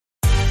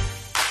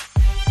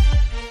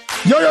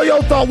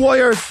Yo, Thought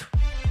Warriors.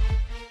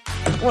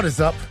 What is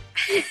up?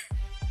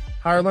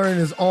 Higher Learning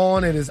is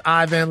on. It is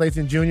I, Van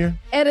Lathan Jr.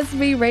 And it's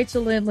me,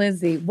 Rachel Lynn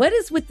Lindsay. What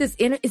is with this?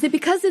 Is it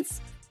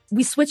because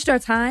we switched our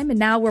time and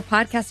now we're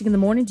podcasting in the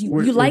morning? Do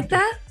you like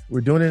that? We're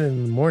doing it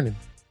in the morning.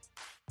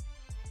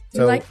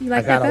 So you like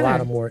I got I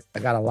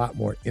got a lot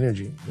more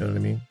energy. You know what I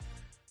mean?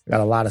 I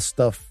got a lot of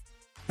stuff.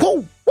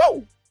 Whoa!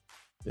 You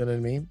know what I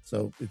mean?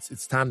 So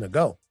it's time to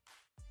go.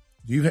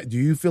 Do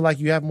you feel like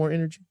you have more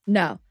energy?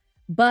 No,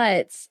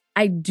 but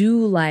I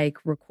do like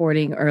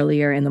recording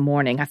earlier in the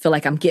morning. I feel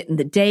like I'm getting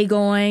the day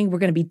going. We're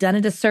going to be done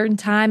at a certain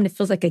time, and it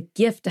feels like a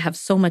gift to have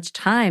so much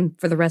time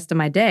for the rest of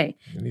my day.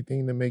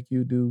 Anything to make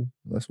you do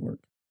less work?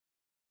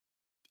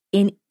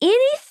 In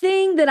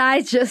anything that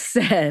I just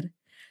said,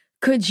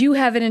 could you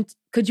have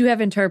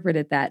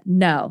interpreted that?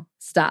 No,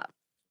 stop.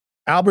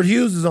 Albert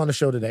Hughes is on the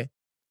show today.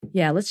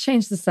 Yeah, let's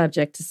change the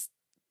subject.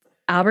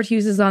 Albert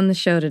Hughes is on the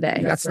show today.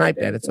 You got sniped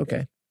at. It's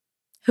okay.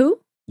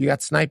 Who? You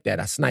got sniped at.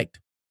 I sniped.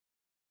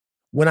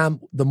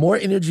 The more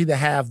energy to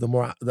have, the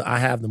more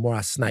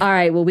I snipe. All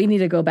right, well, we need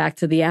to go back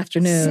to the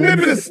afternoon.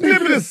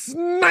 Snippet,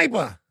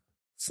 sniper.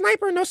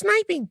 Sniper, no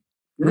sniping.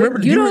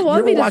 Remember, you don't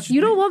want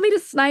me to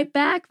snipe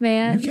back,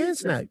 man. You can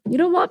snipe. You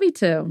don't want me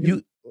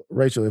to.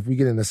 Rachel, if we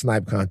get in a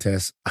snipe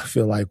contest, I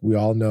feel like we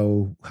all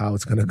know how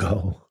it's gonna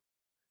go.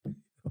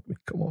 I mean,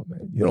 come on,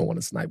 man. You don't want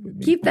to snipe with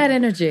me. Keep that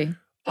energy.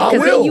 I will.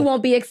 Because then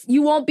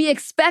you wwon't be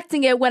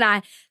expecting it when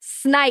I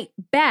snipe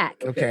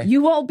back. Okay.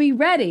 You won't be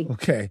ready.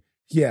 Okay.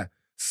 Yeah.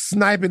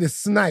 Sniping is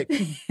snipe.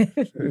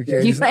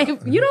 Okay. You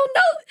don't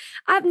know.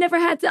 I've never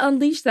had to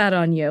unleash that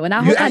on you, and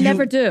I hope I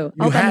never do.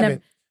 You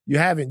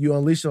haven't. You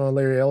unleashed it on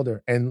Larry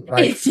Elder, and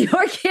it's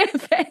your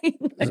campaign.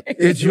 Larry.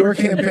 It's your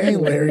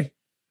campaign, Larry.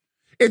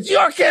 It's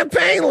your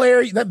campaign,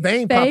 Larry. That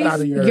vein popped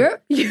out of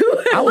your.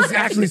 I was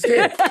actually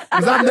scared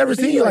because I've never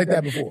seen you like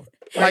that before.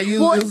 Like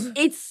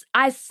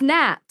I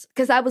snapped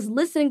because I was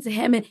listening to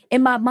him, and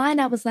in my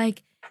mind I was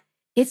like,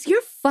 "It's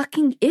your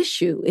fucking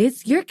issue.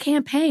 It's your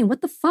campaign.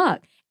 What the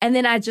fuck?" And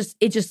then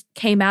it just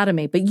came out of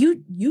me. But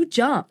you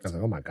jumped. I was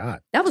like, oh my God.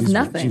 That was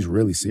nothing. She's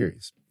really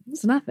serious. It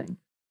was nothing.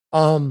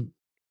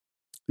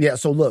 Yeah,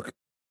 so look.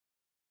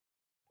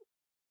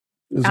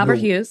 Albert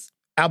Hughes.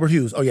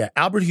 Oh yeah.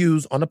 Albert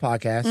Hughes on the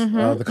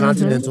podcast, the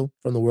Continental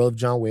from the world of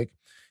John Wick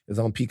is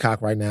on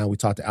Peacock right now. We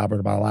talked to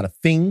Albert about a lot of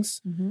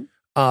things.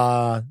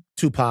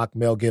 Tupac,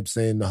 Mel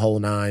Gibson, the whole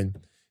nine.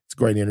 It's a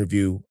great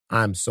interview.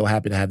 I'm so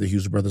happy to have the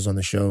Hughes brothers on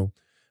the show.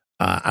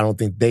 I don't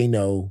think they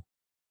know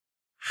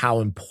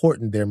how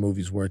important their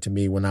movies were to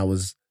me when I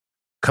was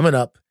coming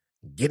up,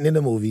 getting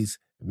into movies,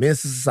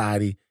 Menace to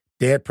Society,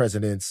 Dead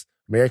Presidents,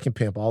 American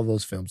Pimp, all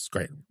those films.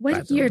 Great.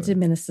 What year did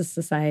Menace to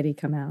Society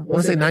come out? I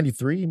want to say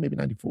 93, maybe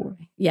 94.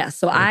 Yeah,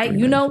 so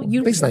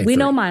we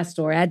know my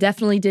story. I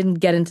definitely didn't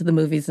get into the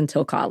movies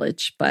until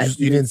college, but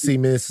you didn't see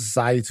Menace to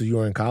Society till you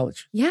were in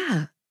college?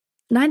 Yeah.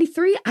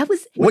 93, I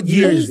was What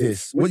year is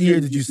this? What year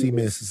did you see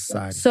Menace to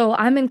Society? So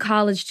I'm in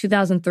college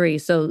 2003,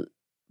 so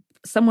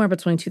somewhere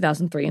between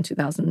 2003 and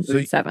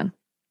 2007.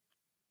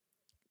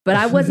 But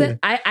I wasn't.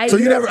 So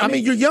you never. I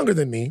mean, you're younger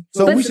than me.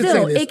 So but we should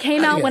still, say this. It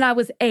came out when I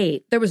was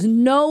 8. There was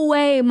no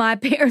way my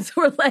parents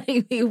were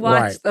letting me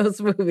watch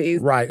those movies.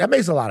 Right. That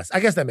makes a lot of.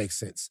 I guess that makes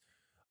sense.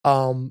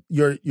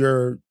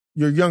 You're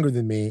younger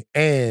than me,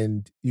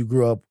 and you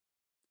grew up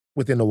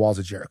within the walls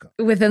of Jericho.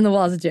 Within the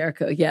walls of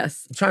Jericho,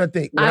 yes. I'm trying to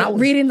think. I'm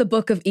reading the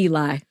Book of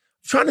Eli.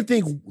 Trying to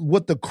think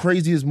what the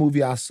craziest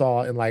movie I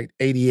saw in like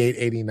 88,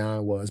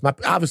 89 was.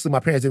 Obviously, my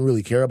parents didn't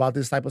really care about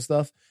this type of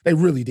stuff. They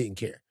really didn't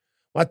care.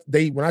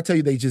 When I tell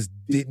you they just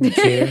didn't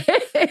care.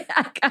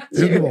 I got you.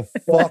 They didn't give a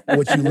fuck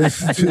what you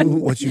listen to,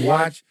 what you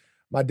watch.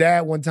 My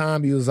dad, one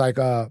time, he was like,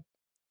 I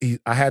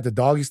had the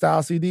Doggy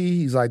Style CD.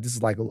 He's like, this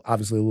is like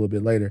obviously a little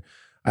bit later.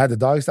 I had the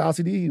Doggy Style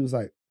CD. He was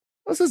like,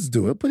 let's just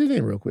do it. Put it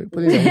in real quick.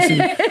 Put it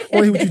in. I want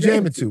to hear what you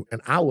jamming to.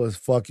 And I was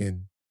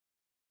fucking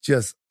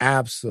just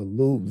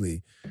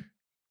absolutely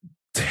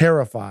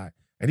terrified.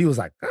 And he was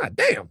like, God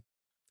damn.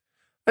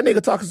 That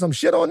nigga talking some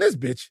shit on this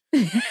bitch.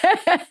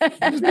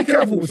 Just be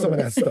careful with some of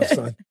that stuff,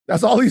 son.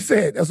 That's all he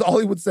said. That's all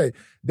he would say.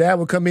 Dad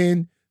would come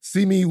in,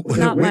 see me with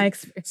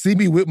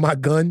my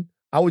gun.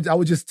 I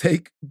would just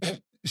take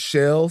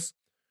shells,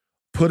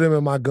 put them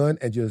in my gun,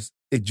 and just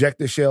eject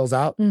the shells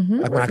out.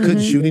 Like when I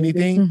couldn't shoot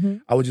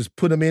anything, I would just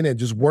put them in and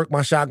just work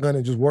my shotgun.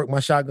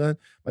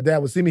 My dad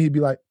would see me, he'd be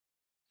like,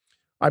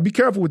 all right, be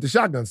careful with the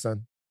shotgun,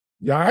 son.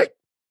 You all right?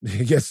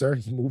 Yes, sir.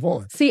 You move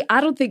on. See, I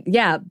don't think,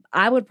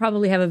 I would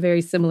probably have a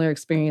very similar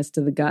experience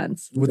to the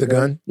guns. With the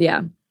gun?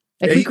 Yeah.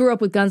 Like we grew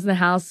up with guns in the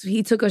house.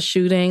 He took us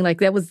shooting. Like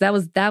that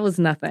was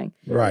nothing.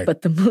 Right.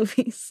 But the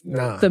movies,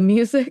 the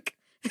music.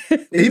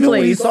 Even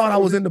when he saw I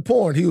was into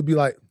porn, he would be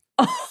like,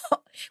 oh,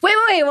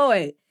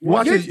 wait.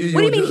 What do you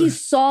mean he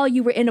saw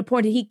you were into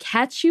porn? Did he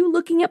catch you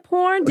looking at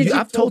porn?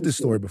 I've told this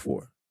story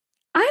before.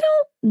 I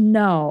don't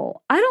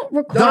know. I don't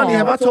recall. Donnie,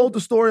 have I told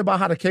the story about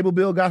how the cable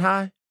bill got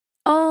high?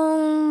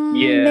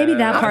 Maybe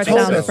that part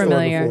sounds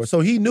familiar.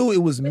 So he knew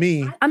it was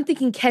me. I'm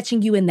thinking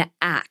catching you in the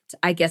act,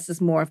 I guess is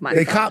more of my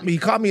He caught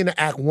me in the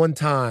act one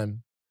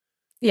time.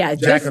 Yeah,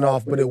 jacking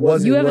off, but it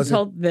wasn't. You haven't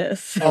told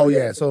this. Oh,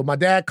 yeah. So my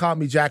dad caught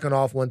me jacking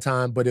off one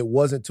time, but it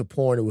wasn't to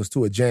porn. It was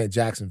to a Janet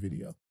Jackson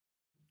video.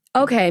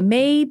 Okay,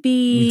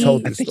 maybe. We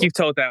told this I think story. you've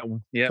told that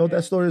one. Yeah. Told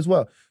that story as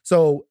well.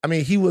 So, I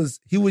mean, he would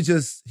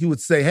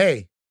say,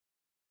 hey,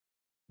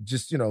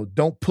 just,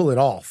 don't pull it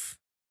off.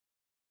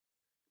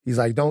 He's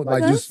like, don't,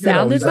 like, just,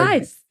 sound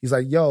advice. He's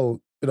like, yo,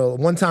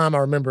 one time I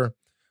remember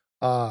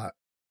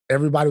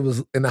everybody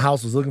was in the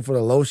house was looking for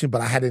the lotion,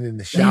 but I had it in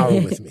the shower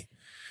with me.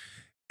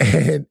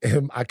 And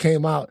I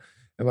came out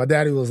and my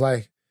daddy was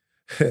like,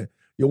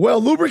 you're well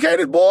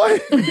lubricated, boy.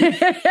 And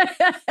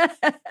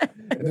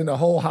then the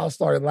whole house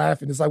started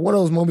laughing. It's like one of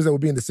those moments that would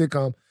be in the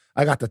sitcom.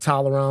 I got the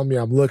towel around me.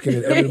 I'm looking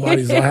and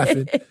everybody's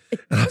laughing.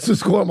 And I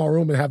just go in my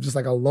room and have just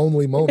like a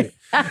lonely moment.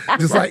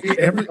 Just like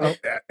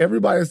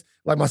everybody's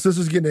like, my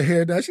sister's getting her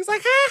hair done. She's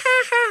like, ha,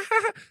 ha, ha,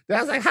 ha.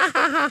 Dad's like, ha,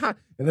 ha, ha, ha.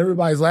 And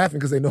everybody's laughing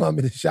because they know I'm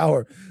in the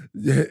shower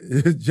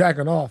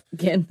jacking off.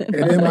 And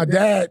then my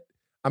dad,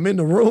 I'm in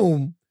the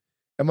room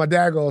and my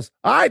dad goes,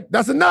 all right,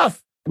 that's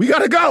enough. We got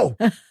to go.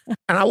 And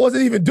I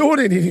wasn't even doing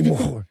it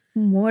anymore.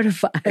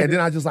 Mortified. And then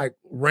I just like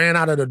ran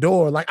out of the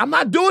door like, I'm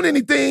not doing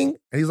anything.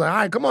 And he's like, all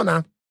right, come on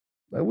now.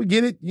 Like, we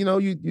get it.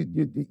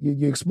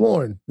 You're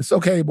exploring. It's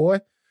okay, boy.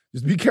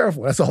 Just be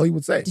careful. That's all he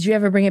would say. Did you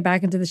ever bring it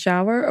back into the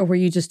shower, or were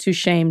you just too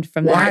shamed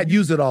from that? Well, I had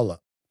used it all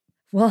up.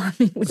 Well, I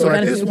mean, so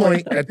at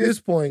this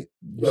point,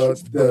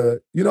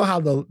 the you know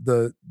how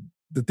the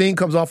thing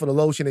comes off of the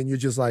lotion and you're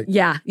just like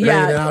yeah.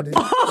 Out.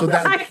 So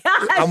that my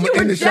gosh, I'm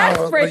in the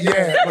shower,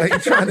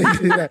 like trying to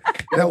get that.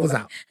 That was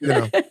out,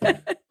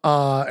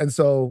 and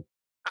so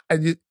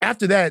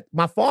after that,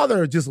 my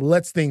father just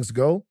lets things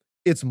go.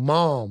 It's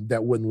mom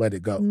that wouldn't let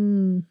it go.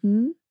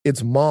 Mm-hmm.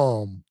 It's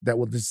mom that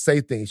would just say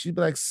things. She'd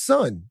be like,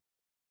 son,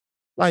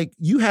 like,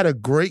 you had a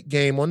great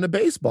game on the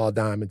baseball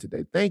diamond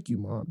today. Thank you,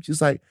 mom.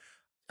 She's like,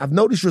 I've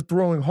noticed you're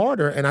throwing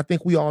harder, and I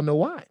think we all know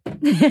why.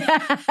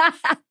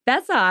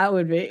 That's how I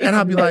would be. And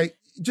I'll be like,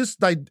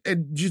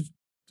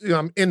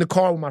 I'm in the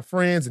car with my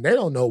friends, and they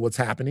don't know what's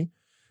happening.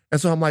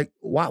 And so I'm like,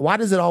 why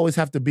does it always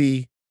have to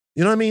be,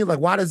 you know what I mean? Like,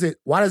 why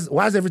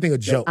is everything a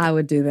joke? I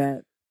would do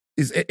that.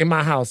 Is in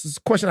my house. It's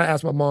a question I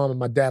asked my mom and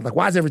my dad, like,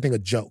 why is everything a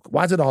joke?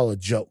 Why is it all a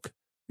joke?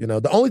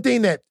 The only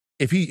thing that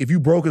if you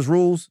broke his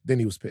rules, then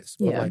he was pissed.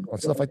 But like on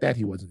stuff like that,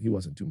 he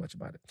wasn't too much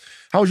about it.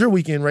 How was your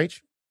weekend,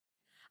 Rach?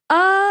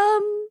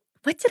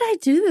 What did I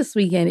do this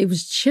weekend? It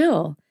was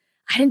chill.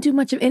 I didn't do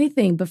much of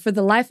anything, but for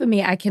the life of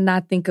me, I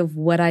cannot think of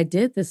what I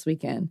did this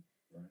weekend.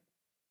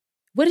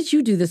 What did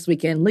you do this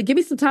weekend? Give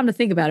me some time to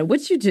think about it. What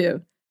did you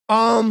do?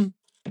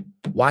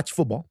 Watch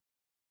football.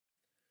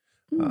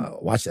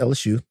 Watched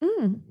LSU.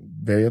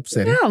 Very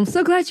upsetting. Yeah, I'm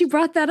so glad you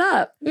brought that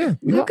up. Yeah,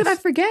 how could I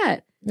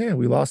forget? Yeah,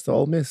 we lost to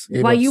Ole Miss.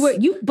 While you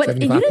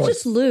didn't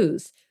just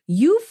lose.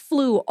 You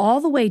flew all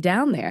the way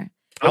down there.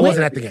 I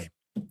wasn't at the game.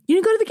 You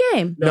didn't go to the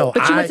game? No,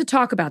 but you went to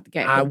talk about the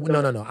game.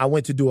 No. I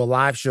went to do a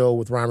live show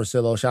with Ryan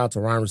Russillo. Shout out to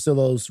Ryan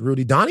Russillo's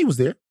Rudy. Donnie was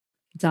there.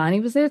 Donnie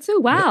was there too.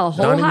 Wow,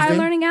 yeah, whole higher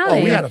learning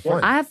outing. Oh, we had a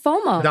fun. I have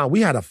FOMO. Don,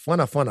 we had a fun.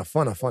 I'm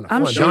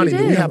sure Donnie, you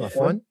did. Did we have a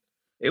fun?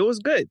 It was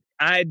good.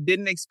 I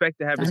didn't expect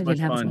to have as much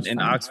fun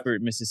in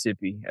Oxford,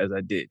 Mississippi as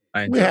I did.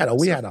 We had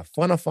a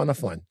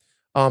fun.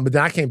 But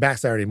then I came back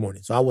Saturday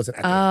morning, so I wasn't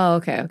at the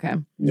game. Okay.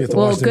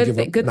 Well,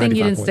 good thing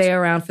you didn't stay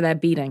around for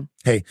that beating.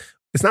 Hey,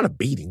 it's not a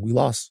beating. We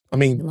lost. I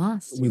mean,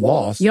 we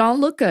lost. You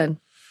don't look good.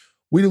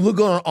 We look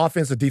good on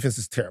offense. The defense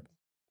is terrible.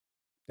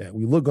 Yeah,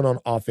 we look good on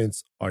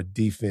offense. Our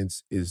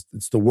defense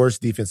it's the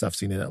worst defense I've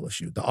seen at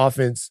LSU. The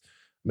offense,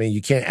 I mean,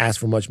 you can't ask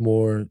for much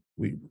more.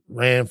 We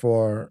ran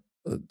for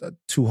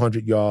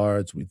 200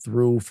 yards. We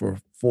threw for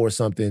 4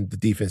 something. The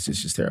defense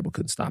is just terrible.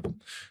 Couldn't stop them.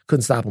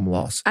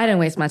 Lost. I didn't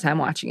waste my time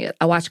watching it.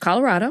 I watched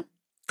Colorado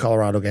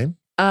game.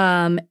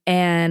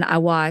 And I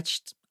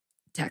watched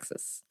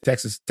Texas.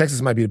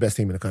 Texas might be the best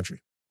team in the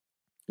country.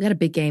 We got a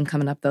big game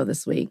coming up though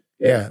this week.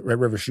 Yeah, Red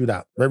River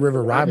shootout. Red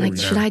River rivalry. Like,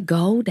 should I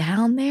go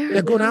down there?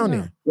 Yeah, go down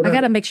there. I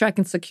got to make sure I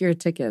can secure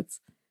tickets.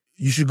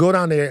 You should go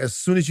down there as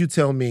soon as you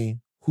tell me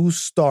who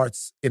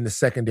starts in the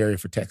secondary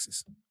for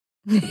Texas.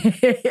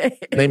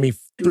 Name me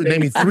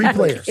 3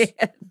 players.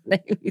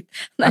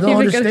 I don't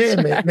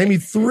understand, man. Name me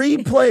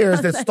 3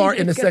 players that start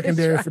in the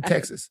secondary for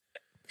Texas.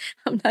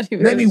 I'm not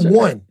even. Name me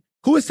 1.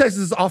 Who is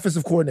Texas'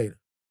 offensive coordinator?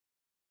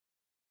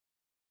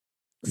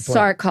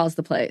 Sark calls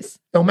the plays.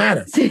 Don't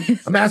matter.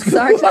 I'm asking.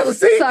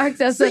 Sark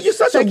does you're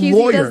such a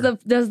lawyer.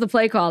 Does the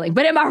play calling?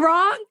 But am I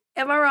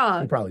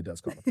wrong? He probably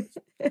does call the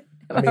plays.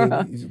 I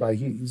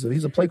mean,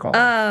 he's a play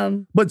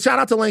caller. But shout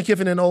out to Lane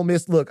Kiffin and Ole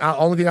Miss. Look,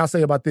 only thing I'll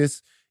say about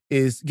this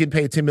is getting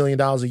paid $10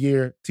 million a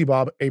year.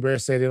 T-Bob Hebert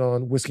said it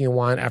on Whiskey and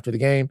Wine after the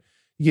game.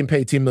 You're getting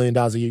paid $10 million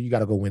a year. You got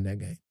to go win that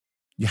game.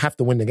 You have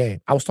to win the game.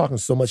 I was talking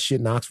so much shit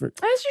in Oxford.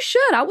 As you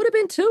should. I would have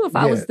been too if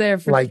I was there.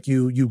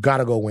 You got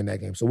to go win that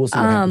game. So we'll see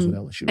what happens with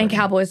LSU. And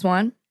Cowboys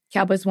won.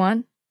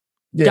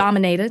 Yeah.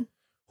 Dominated.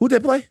 Who'd they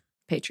play?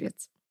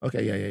 Patriots.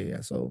 Okay,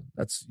 yeah. So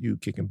that's you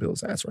kicking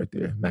Bill's ass right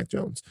there, Mac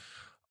Jones.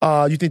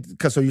 You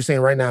think, so you're saying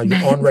right now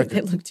you're on record.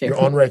 They look terrible.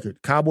 You're on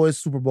record. Cowboys,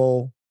 Super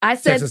Bowl, I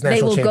said Texas they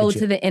National will go Championship.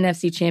 to the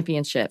NFC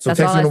Championship. So That's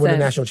Texas all I going to win said.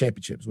 the national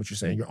championship is what you're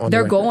saying. You're on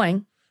They're the record.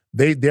 going.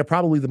 They're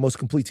probably the most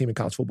complete team in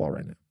college football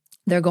right now.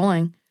 They're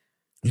going.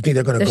 You think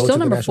they're going to go still to the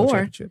number national 4.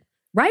 championship?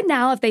 Right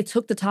now, if they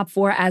took the top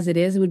 4 as it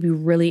is, it would be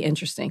really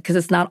interesting because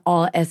it's not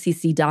all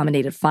SEC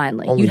dominated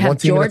finally. Only You'd have one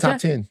team Georgia, in the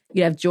top 10.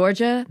 You'd have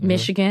Georgia,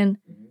 Michigan,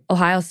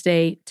 Ohio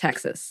State,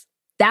 Texas.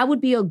 That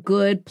would be a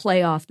good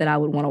playoff that I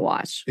would want to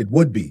watch. It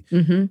would be.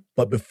 Mm-hmm.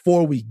 But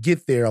before we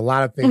get there, a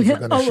lot of things are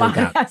going to shake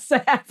out. Has to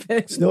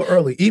happen. Still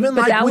early. Even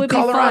but like that with would be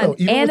Colorado.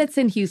 fun. And it's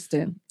in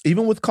Houston.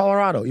 Even with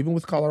Colorado.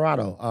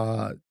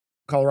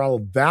 Colorado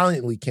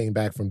valiantly came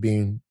back from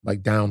being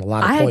like down a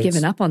lot of points. I had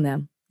given up on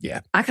them.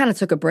 Yeah. I kind of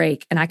took a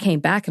break and I came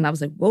back and I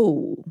was like,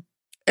 whoa.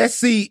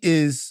 SC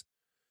is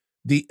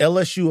the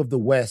LSU of the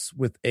West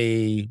with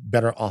a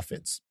better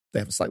offense. They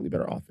have a slightly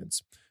better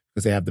offense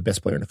because they have the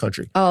best player in the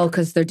country. Oh,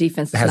 because their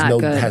defense is not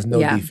good. Has no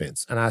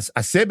defense. And I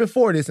said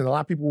before this, and a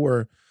lot of people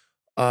were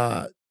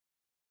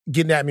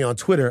getting at me on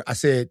Twitter. I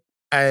said,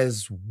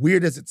 as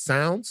weird as it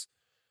sounds,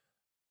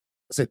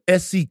 I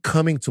said, SC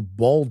coming to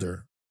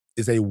Boulder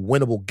is a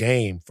winnable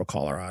game for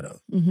Colorado.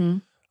 Mm-hmm.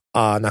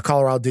 Now,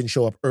 Colorado didn't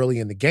show up early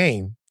in the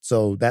game,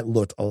 so that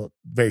looked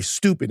very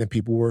stupid, and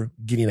people were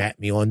getting at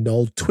me on the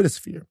old Twitter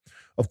sphere.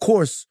 Of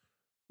course,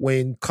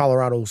 when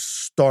Colorado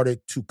started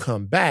to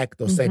come back,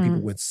 those same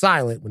people went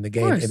silent when the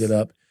game ended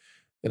up,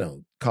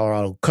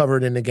 Colorado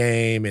covered in the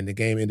game, and the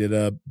game ended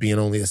up being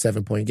only a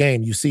 7-point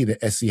game. You see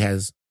that SC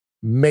has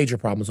major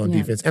problems on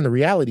defense, and the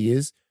reality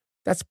is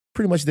that's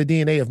pretty much the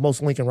DNA of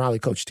most Lincoln Riley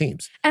coach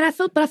teams. And I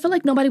feel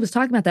like nobody was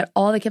talking about that.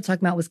 All they kept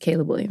talking about was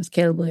Caleb Williams.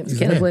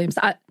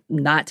 I'm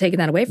not taking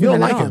that away from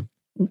him at all. Him.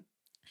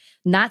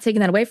 Not taking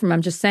that away from him.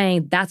 I'm just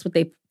saying that's what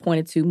they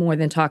pointed to more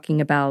than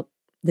talking about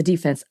the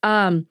defense.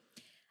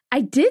 I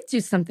did do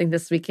something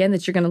this weekend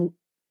that you're going to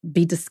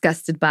be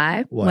disgusted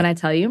by when I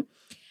tell you.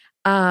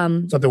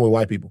 Something with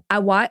white people. I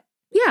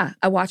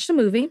watched a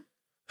movie,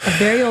 a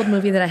very old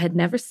movie that I had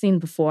never seen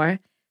before.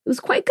 It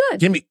was quite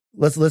good.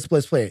 Let's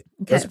play it.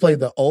 Okay. Let's play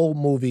the old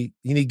movie.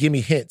 You need to give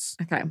me hints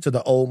to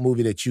the old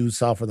movie that you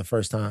saw for the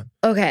first time.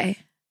 Okay.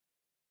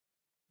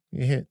 Give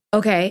me a hint.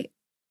 Okay.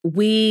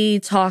 We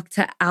talked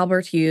to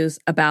Albert Hughes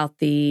about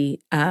the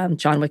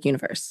John Wick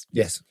universe.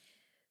 Yes.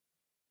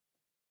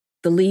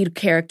 The lead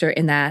character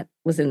in that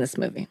was in this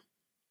movie.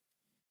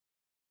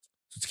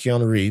 So it's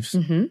Keanu Reeves.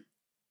 Mm-hmm.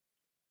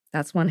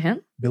 That's one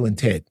hint. Bill and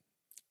Ted.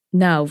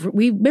 No,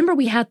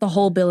 we had the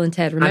whole Bill and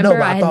Ted. Remember,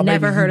 I had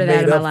never heard of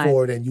that in my life.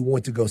 For it and you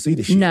went to go see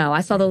the shit. No,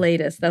 I saw the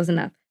latest. That was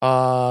enough.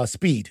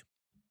 Speed.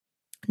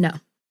 No.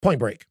 Point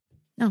Break.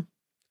 No.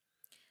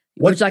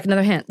 Would you like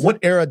another hint? What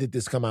era did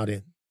this come out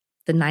in?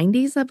 The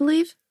 90s, I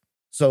believe.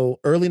 So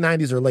early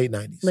 90s or late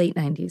 90s? Late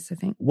 90s, I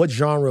think. What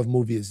genre of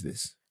movie is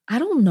this? I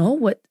don't know.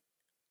 What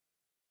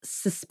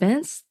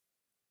suspense?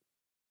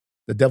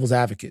 The Devil's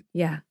Advocate.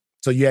 Yeah.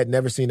 So you had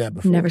never seen that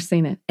before? Never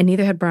seen it. And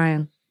neither had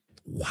Brian.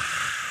 Wow.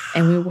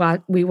 And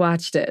we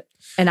watched it.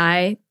 And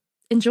I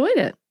enjoyed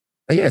it.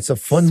 Yeah, it's a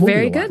fun movie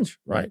very to watch, good.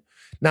 Right.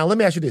 Now, let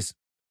me ask you this.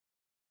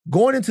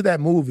 Going into that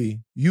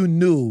movie, you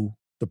knew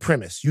the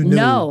premise. You knew.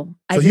 No,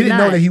 I did So you didn't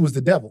not. know that he was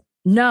the devil?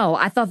 No,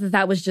 I thought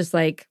that was just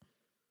like,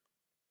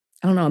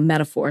 I don't know, a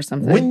metaphor or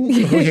something.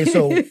 Okay,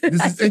 so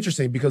this is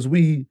interesting because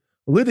we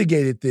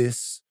litigated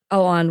this.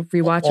 Oh, on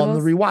Rewatchables? On the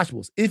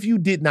Rewatchables. If you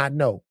did not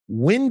know,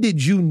 when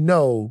did you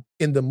know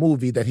in the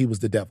movie that he was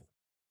the devil?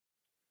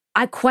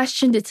 I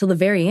questioned it till the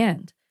very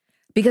end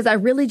because I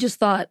really just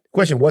thought.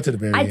 Question what to the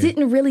very end? I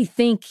didn't really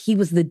think he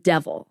was the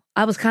devil.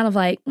 I was kind of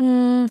like,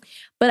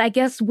 but I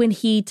guess when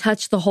he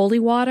touched the holy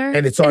water.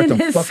 And it started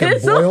to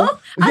fucking boil.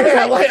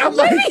 Yeah, I'm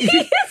like,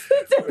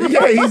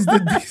 he's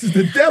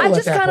the devil. I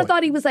just kind of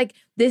thought he was like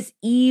this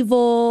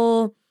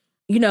evil,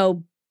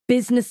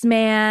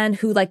 businessman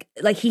who like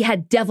he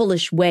had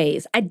devilish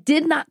ways. I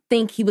did not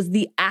think he was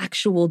the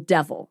actual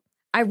devil.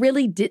 I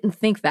really didn't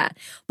think that.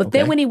 But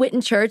then when he went in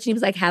church and he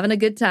was like having a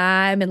good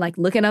time and like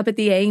looking up at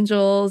the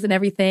angels and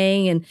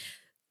everything and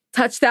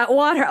touched that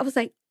water, I was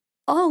like,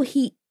 oh,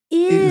 he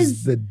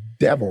is the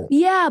devil.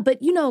 Yeah, but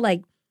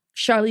like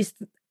Charlize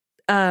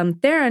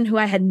Theron, who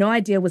I had no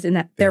idea was in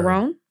that.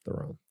 Theron,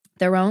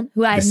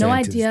 who I had no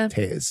idea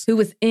who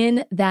was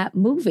in that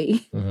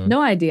movie. Mm-hmm.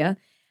 No idea.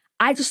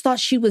 I just thought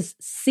she was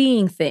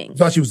seeing things.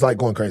 Thought she was like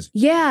going crazy.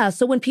 Yeah.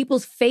 So when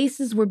people's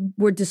faces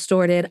were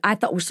distorted, I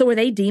thought, so were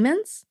they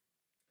demons?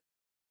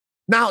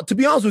 Now, to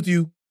be honest with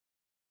you,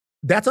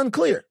 that's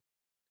unclear.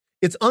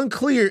 It's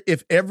unclear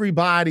if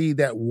everybody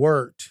that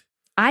worked.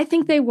 I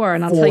think they were,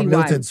 and I'll tell you why.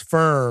 Milton's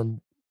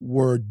firm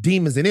were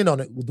demons and in on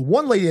it. The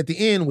one lady at the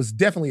end was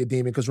definitely a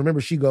demon because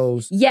remember she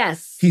goes,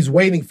 yes, he's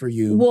waiting for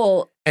you.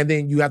 Well, and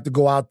then you have to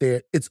go out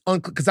there. It's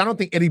unclear because I don't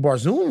think Eddie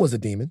Barzoon was a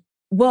demon.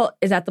 Well,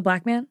 is that the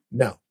black man?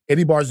 No.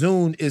 Eddie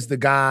Barzoon is the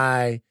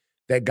guy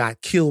that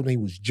got killed when he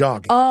was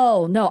jogging.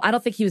 Oh, no, I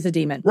don't think he was a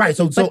demon. Right.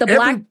 But the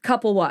black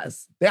couple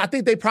was. I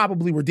think they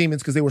probably were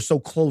demons because they were so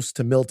close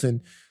to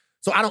Milton.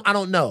 So I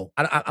don't know.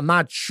 I'm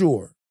not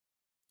sure.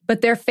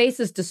 But their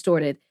faces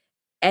distorted.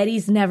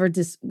 Eddie's never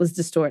was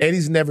distorted.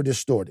 Eddie's never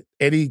distorted.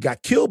 Eddie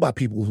got killed by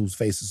people whose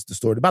faces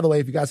distorted. By the way,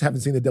 if you guys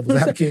haven't seen The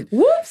Devil's Advocate,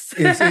 whoops.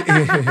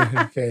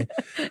 Okay.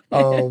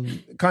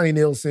 Connie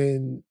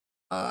Nielsen,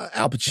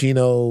 Al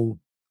Pacino,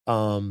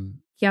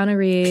 Keanu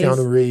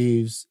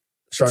Reeves,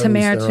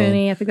 Tamara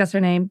Tooney. I think that's her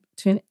name.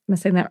 Am I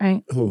saying that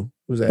right?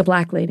 Who's that? The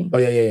black lady. Oh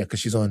yeah. Because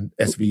she's on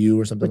SVU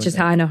or something. Which is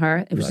how I know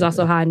her. Which is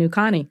also how I knew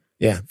Connie.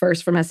 Yeah.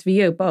 First from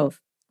SVU, both.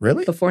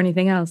 Really? Before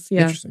anything else.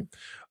 Yeah. Interesting.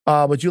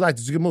 But you liked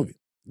it. It's a good movie.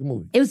 Good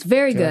movie. It was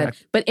very good.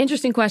 But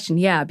interesting question.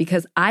 Yeah,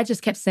 because I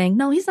just kept saying,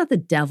 no, he's not the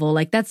devil.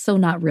 Like, that's so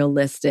not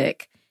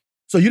realistic.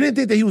 So you didn't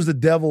think that he was the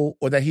devil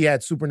or that he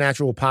had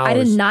supernatural powers? I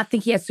did not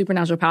think he had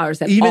supernatural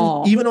powers at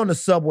all. Even on the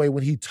subway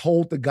when he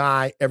told the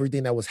guy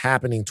everything that was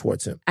happening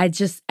towards him. I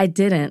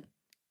didn't.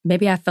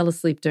 Maybe I fell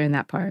asleep during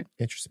that part.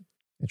 Interesting.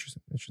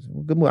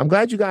 Well, good movie. I'm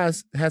glad you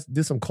guys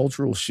did some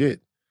cultural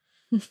shit.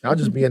 I'll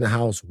just be in the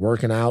house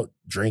working out,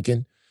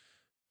 drinking.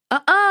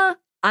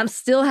 I'm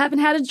still haven't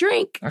had a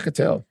drink. I could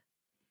tell.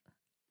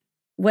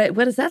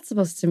 What is that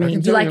supposed to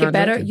mean? You like it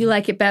better? Drinking. You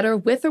like it better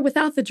with or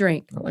without the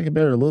drink? I like it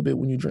better a little bit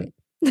when you drink.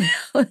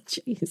 Oh,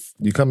 jeez.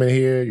 You come in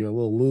here, you're a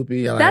little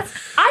loopy. I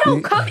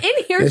don't come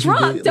in here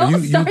drunk.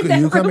 Don't start that.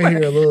 You come in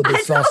here a little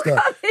bit sauced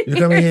up. You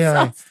come in here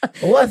like,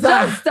 what's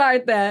that? Don't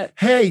start that.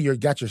 Hey, you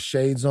got your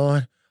shades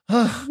on. What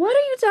are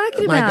you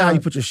talking about? My God, you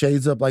put your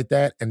shades up like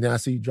that, and then I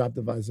see you drop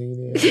the Visine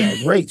in.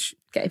 Like, Rach.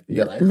 Okay.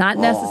 Like, not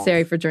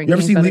necessary for drinking. You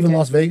ever seen Leaving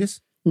Las Vegas?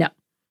 No.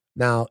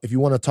 Now, if you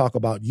want to talk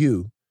about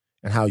you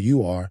and how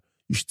you are,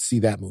 you should see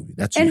that movie.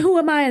 And who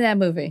am I in that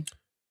movie?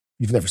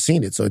 You've never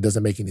seen it, so it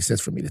doesn't make any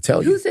sense for me to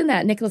tell you. Who's in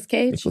that? Nicolas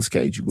Cage? Nicolas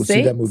Cage. You go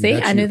see that movie.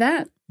 See, I knew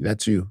that.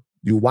 That's you.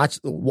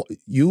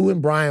 You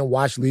and Brian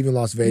watch Leaving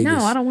Las Vegas. No,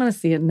 I don't want to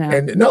see it now.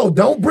 And no,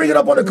 don't bring it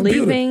up on the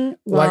computer. Leaving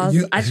Las.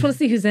 I just want to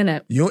see who's in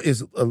it.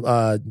 Is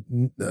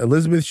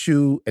Elizabeth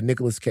Shue and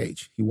Nicolas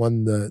Cage. He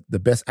won the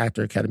Best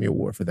Actor Academy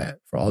Award for that.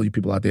 For all you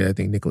people out there that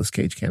think Nicolas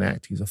Cage can't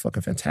act, he's a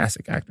fucking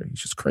fantastic actor.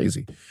 He's just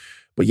crazy.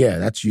 But yeah,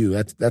 that's you.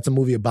 That's a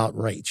movie about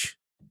Rach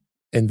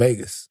in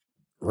Vegas.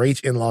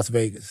 Rach in Las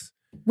Vegas.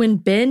 When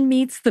Ben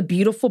meets the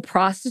beautiful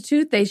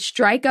prostitute, they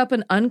strike up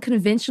an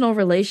unconventional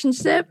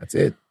relationship. That's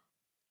it.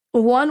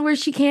 One where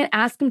she can't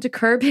ask him to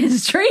curb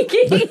his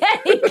drinking and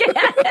he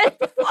can't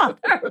for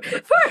her.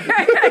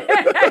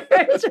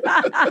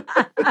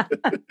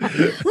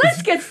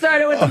 Let's get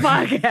started with the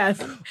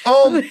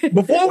podcast.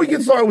 Before we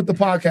get started with the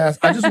podcast,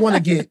 I just want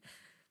to get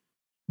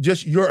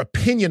just your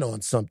opinion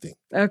on something.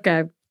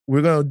 Okay.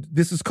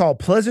 This is called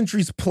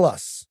Pleasantries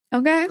Plus.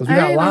 Okay. Because we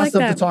got a lot of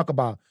stuff to talk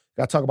about.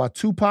 Got to talk about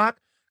Tupac.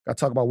 Got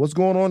to talk about what's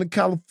going on in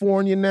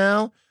California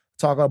now.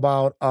 Talk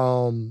about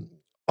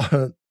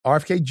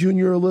RFK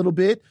Jr. a little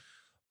bit.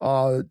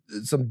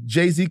 Some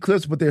Jay-Z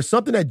clips, but there's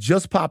something that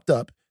just popped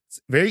up. It's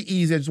very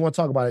easy. I just want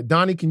to talk about it.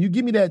 Donnie, can you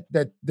give me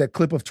that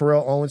clip of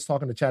Terrell Owens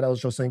talking to Chad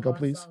Ochocinco,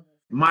 please?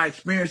 My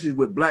experiences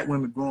with black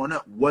women growing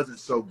up wasn't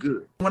so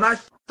good. When I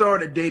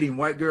started dating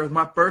white girls,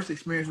 my first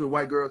experience with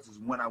white girls is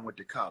when I went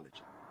to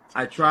college.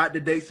 I tried to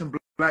date some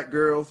black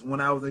girls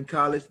when I was in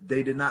college.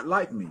 They did not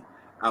like me.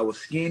 I was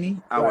skinny.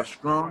 I was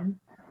strong.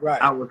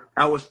 Right.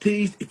 I was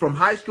teased from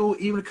high school,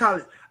 even to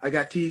college. I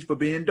got teased for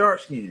being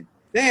dark skinned.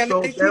 Damn,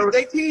 so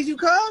they tease you,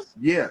 cuz?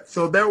 Yeah.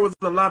 So there was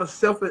a lot of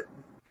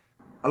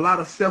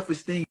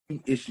self-esteem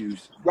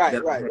issues.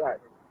 Right.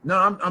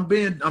 No, I'm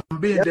being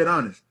dead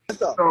honest.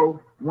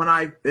 So when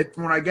I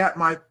got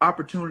my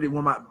opportunity,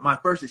 when my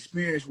first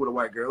experience with a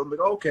white girl, I'm like,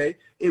 okay,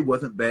 it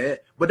wasn't bad,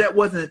 but that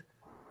wasn't.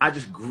 I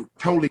just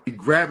totally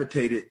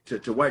gravitated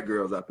to white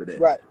girls after that.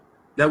 Right.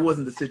 That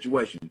wasn't the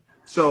situation.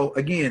 So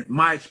again,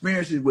 my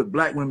experiences with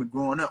black women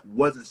growing up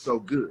wasn't so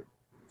good.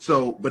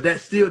 So, but that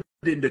still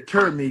didn't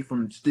deter me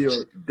from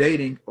still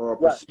dating or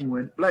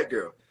pursuing black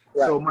girls.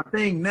 Right. So my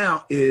thing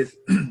now is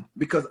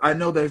because I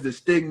know there's the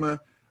stigma,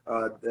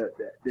 the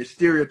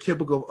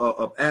stereotypical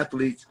of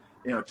athletes,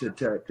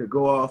 to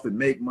go off and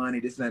make money,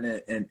 this and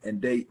that,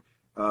 and date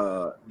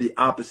the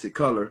opposite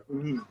color,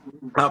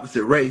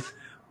 opposite race.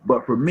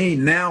 But for me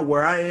now,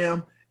 where I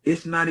am,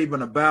 it's not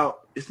even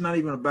about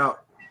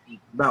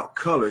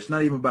color. It's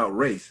not even about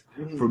race.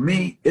 For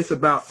me, it's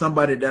about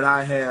somebody that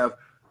I have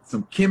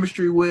some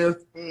chemistry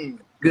with,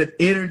 good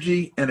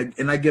energy,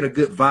 and I get a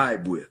good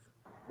vibe with.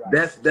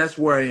 Right. That's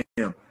where I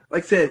am.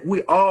 Like I said,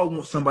 we all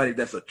want somebody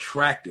that's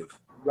attractive.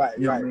 Right.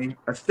 You know what I mean?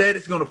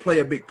 Aesthetics going to play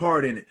a big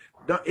part in it.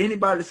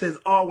 Anybody that says,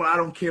 "Oh, well, I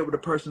don't care what the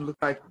person looks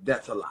like,"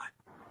 that's a lie.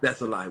 That's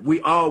a lie.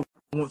 We all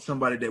want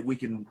somebody that we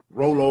can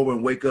roll over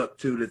and wake up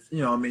to. That's,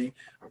 you know what I mean?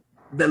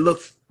 That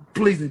looks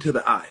pleasing to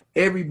the eye.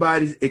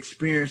 Everybody's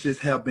experiences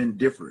have been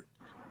different.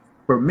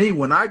 For me,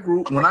 when I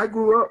grew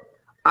up,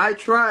 I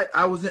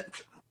was in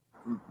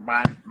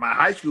my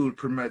high school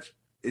pretty much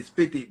is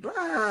 50.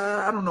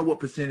 I don't know what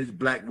percentage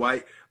black,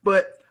 white,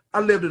 but I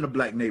lived in a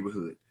black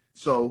neighborhood.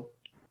 So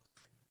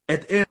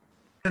at the end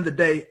of the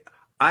day,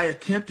 I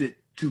attempted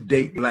to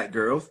date black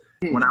girls.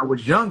 When I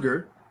was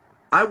younger,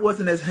 I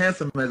wasn't as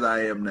handsome as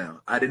I am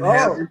now. I didn't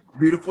have this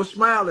beautiful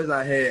smile as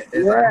I have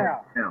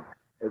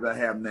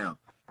now.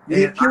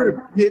 You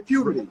hit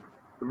puberty.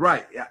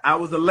 Right. I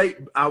was a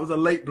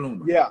late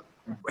bloomer. Yeah.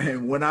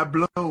 And when I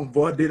bloomed,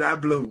 boy, did I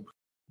bloom.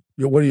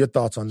 What are your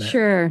thoughts on that?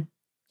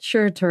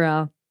 Sure,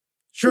 Terrell.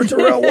 Sure,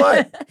 Terrell,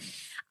 what?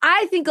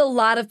 I think a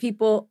lot of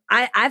people,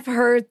 I've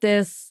heard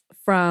this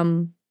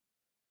from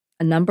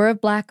a number of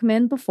Black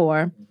men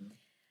before,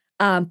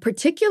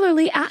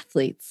 particularly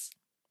athletes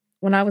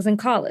when I was in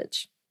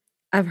college.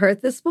 I've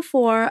heard this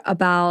before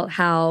about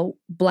how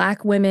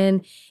Black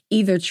women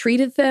either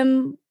treated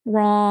them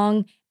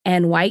wrong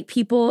and white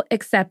people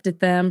accepted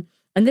them.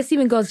 And this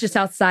even goes just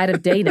outside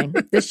of dating.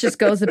 This just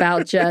goes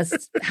about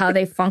just how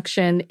they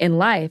function in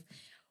life.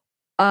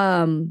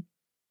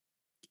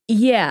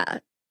 Yeah.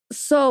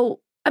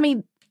 So, I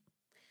mean,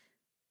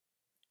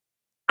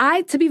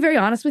 to be very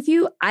honest with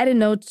you, I didn't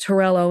know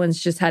Terrell Owens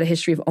just had a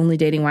history of only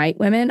dating white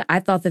women. I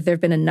thought that there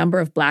have been a number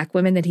of Black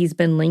women that he's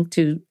been linked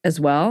to as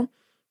well.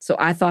 So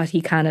I thought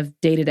he kind of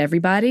dated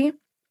everybody.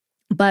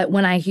 But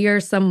when I hear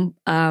some,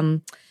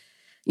 a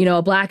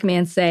Black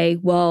man say,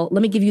 well,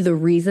 let me give you the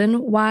reason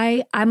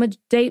why I'm a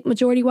date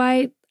majority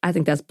white, I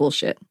think that's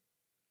bullshit.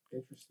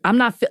 I'm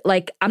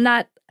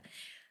not,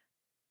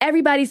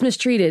 everybody's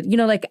mistreated.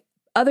 Like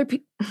other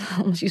people,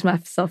 I'm going to use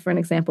myself for an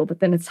example, but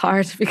then it's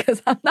hard because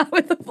I'm not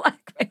with a Black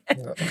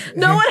man.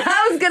 No, what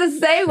I was going to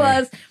say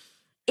was,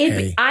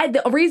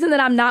 the reason that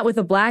I'm not with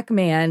a Black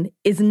man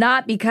is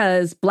not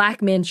because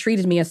Black men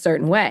treated me a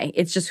certain way.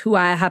 It's just who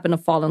I happen to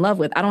fall in love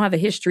with. I don't have a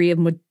history of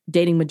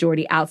dating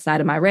majority outside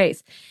of my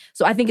race.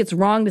 So I think it's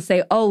wrong to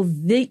say,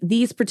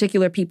 these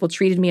particular people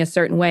treated me a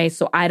certain way,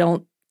 so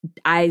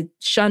I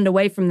shunned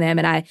away from them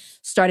and I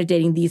started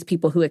dating these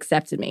people who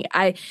accepted me.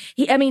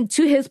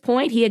 To his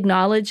point, he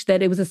acknowledged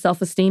that it was a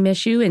self-esteem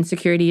issue,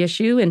 insecurity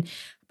issue, and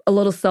a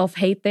little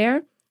self-hate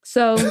there.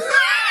 So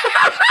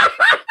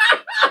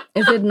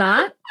is it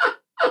not?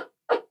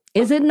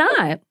 Is it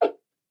not?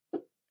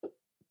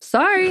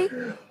 Sorry.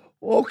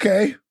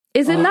 Okay.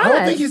 Is it not? I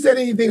don't think he said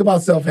anything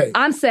about self-hate.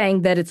 I'm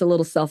saying that it's a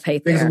little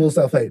self-hate there. It's a little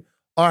self-hate.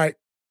 All right.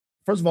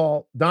 First of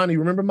all, Donnie,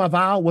 remember my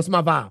vow? What's my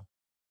vow?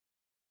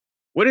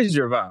 What is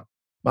your vow?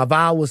 My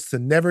vow was to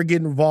never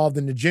get involved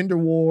in the gender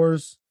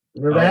wars.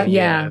 Remember that?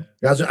 Yeah.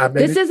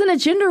 This isn't a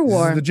gender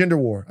war. This is the gender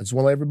war. I just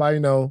want to let everybody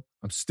know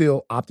I'm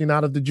still opting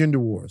out of the gender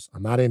wars.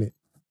 I'm not in it.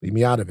 Leave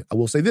me out of it. I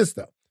will say this,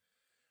 though.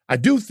 I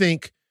do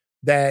think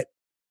that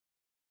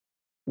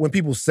when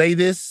people say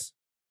this,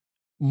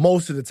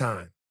 most of the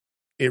time,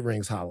 it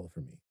rings hollow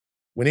for me.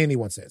 When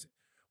anyone says it.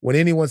 When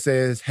anyone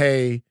says,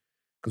 hey,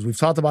 because we've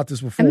talked about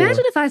this before.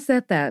 Imagine if I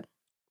said that.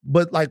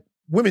 But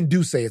women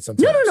do say it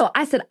sometimes. No.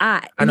 I said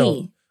I know.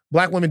 Me.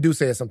 Black women do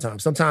say it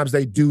sometimes. Sometimes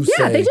they do say,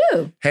 yeah, they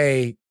do.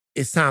 Hey,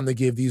 it's time to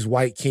give these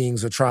white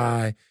kings a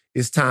try.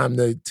 It's time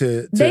to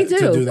do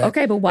that.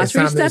 Okay, but watch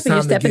where you're stepping.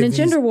 You're stepping in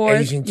gender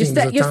wars. You're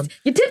tiptoeing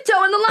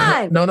the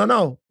line.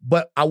 No.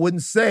 But I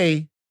wouldn't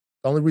say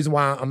the only reason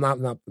why I'm not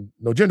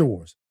no gender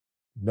wars.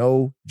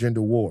 No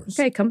gender wars.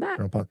 Okay, come back.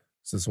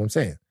 So that's what I'm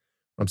saying.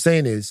 What I'm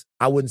saying is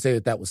I wouldn't say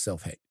that was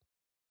self-hate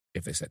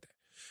if they said that.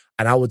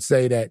 And I would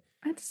say that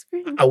I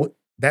disagree.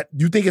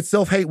 You think it's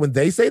self-hate when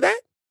they say that?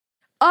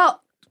 Oh,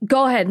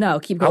 go ahead. No,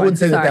 keep going. I wouldn't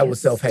say that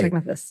was self-hate.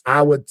 This.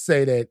 I would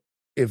say that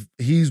if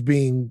he's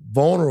being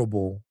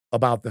vulnerable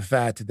about the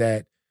fact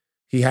that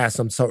he has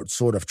some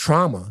sort of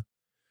trauma,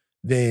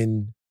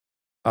 then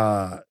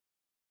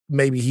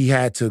maybe he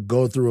had to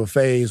go through a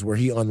phase where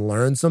he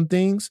unlearned some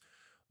things.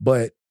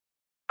 But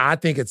I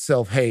think it's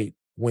self-hate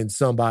when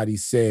somebody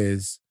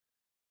says,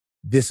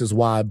 this is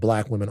why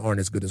Black women aren't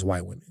as good as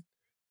white women.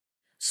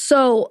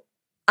 So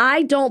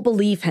I don't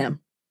believe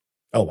him.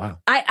 Oh, wow.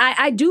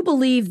 I do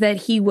believe that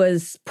he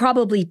was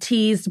probably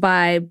teased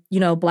by,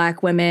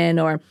 Black women,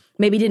 or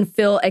maybe didn't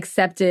feel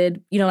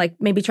accepted,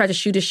 maybe tried to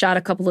shoot his shot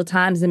a couple of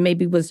times and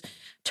maybe was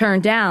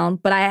turned down.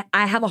 But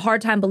I have a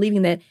hard time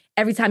believing that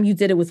every time you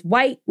did it with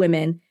white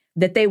women,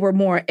 that they were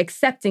more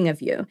accepting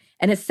of you.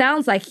 And it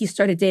sounds like he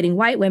started dating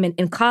white women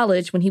in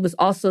college when he was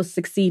also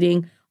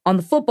succeeding on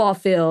the football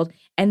field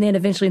and then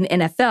eventually in the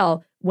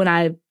NFL. When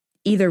I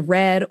either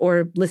read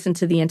or listened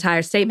to the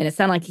entire statement, it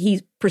sounded like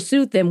he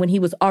pursued them when he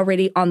was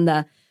already on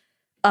the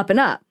up and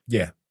up.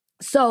 Yeah.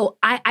 So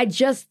I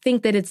just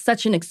think that it's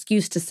such an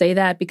excuse to say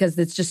that because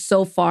it's just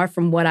so far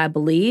from what I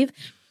believe.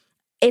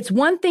 It's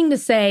one thing to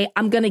say,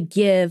 I'm going to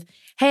give,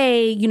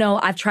 hey,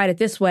 I've tried it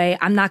this way.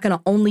 I'm not going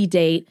to only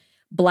date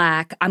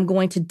Black. I'm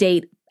going to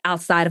date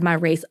outside of my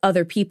race,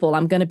 other people.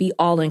 I'm going to be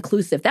all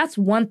inclusive. That's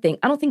one thing.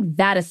 I don't think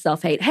that is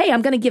self-hate. Hey,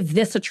 I'm going to give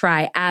this a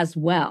try as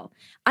well.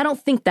 I don't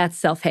think that's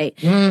self-hate.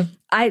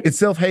 It's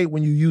self-hate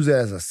when you use it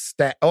as a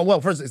stat. Oh,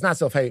 well, first, it's not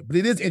self-hate, but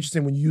it is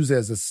interesting when you use it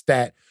as a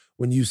stat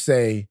when you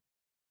say,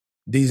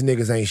 these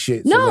niggas ain't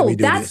shit. So no,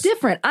 that's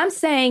different. I'm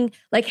saying,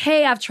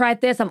 hey, I've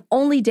tried this. I'm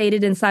only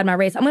dated inside my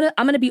race. I'm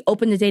gonna be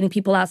open to dating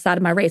people outside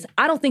of my race.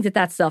 I don't think that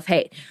that's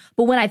self-hate.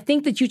 But when I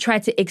think that you try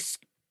to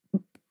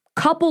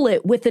couple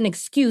it with an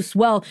excuse,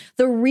 well,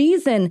 the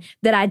reason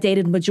that I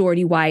dated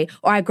majority white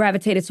or I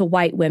gravitated to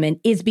white women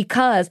is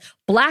because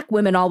Black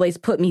women always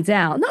put me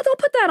down. No, don't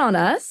put that on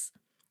us.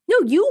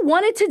 No, you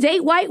wanted to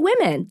date white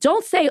women.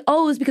 Don't say,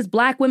 oh, it's because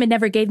black women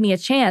never gave me a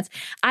chance.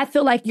 I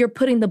feel like you're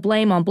putting the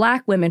blame on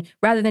black women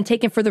rather than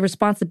taking for the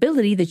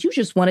responsibility that you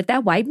just wanted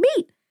that white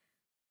meat.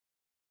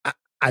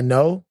 I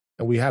know,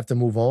 and we have to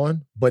move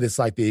on, but it's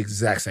like the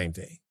exact same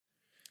thing.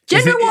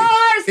 Gender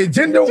wars!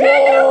 Gender wars!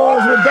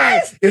 We're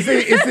back.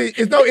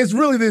 It's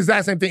really the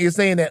exact same thing. It's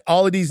saying that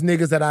all of these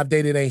niggas that I've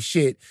dated ain't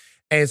shit.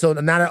 And so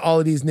now that all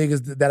of these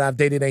niggas that I've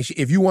dated ain't shit,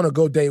 if you want to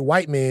go date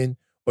white men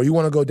or you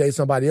want to go date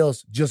somebody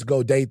else, just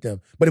go date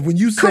them. But if when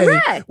you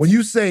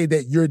say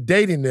that you're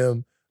dating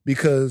them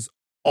because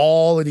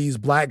all of these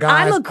black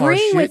guys I'm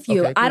agreeing with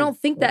you. Okay, cool. I don't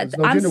think that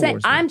No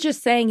I'm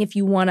just saying if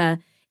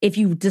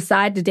you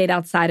decide to date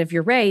outside of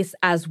your race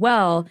as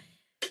well,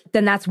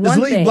 then that's one just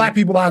leave thing. Black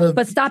people out of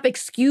but stop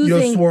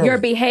excusing your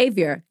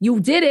behavior.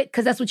 You did it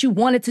because that's what you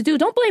wanted to do.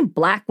 Don't blame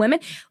black women.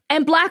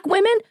 And black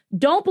women,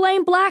 don't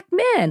blame black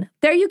men.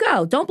 There you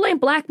go. Don't blame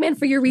black men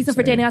for your reason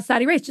for dating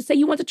outside your race. Just say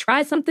you want to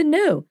try something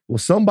new. Well,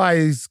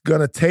 somebody's going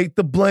to take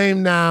the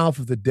blame now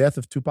for the death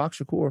of Tupac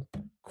Shakur.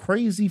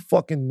 Crazy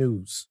fucking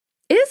news.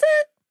 Is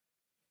it?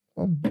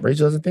 Well,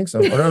 Rachel doesn't think so.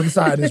 On the other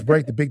side of this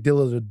break, the big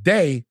deal of the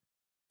day,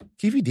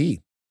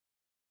 KVD.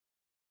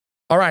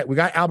 All right, we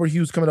got Albert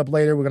Hughes coming up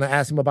later. We're going to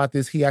ask him about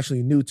this. He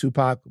actually knew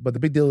Tupac, but the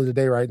big deal of the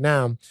day right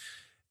now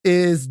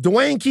is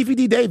Dwayne Keefe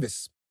D.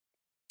 Davis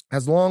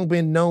has long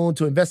been known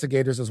to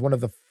investigators as one of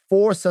the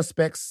 4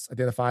 suspects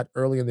identified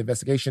early in the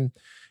investigation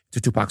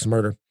to Tupac's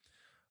murder.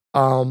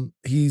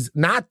 He's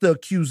not the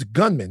accused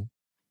gunman,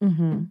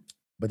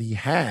 but he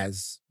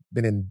has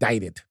been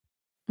indicted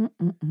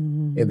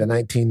in the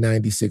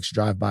 1996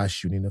 drive-by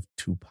shooting of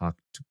Tupac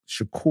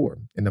Shakur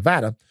in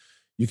Nevada.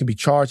 You can be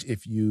charged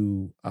if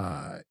you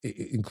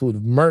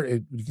include murder.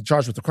 You can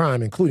charge with the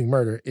crime, including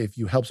murder, if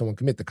you help someone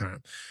commit the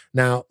crime.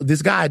 Now,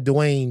 this guy,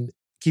 Dwayne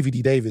Keefe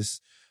D. Davis,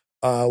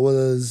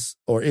 was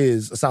or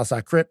is a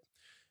Southside Crip.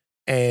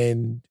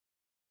 And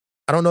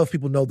I don't know if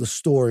people know the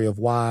story of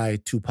why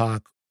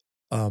Tupac,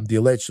 the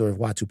alleged story of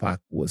why Tupac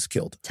was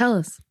killed. Tell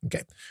us.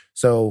 Okay.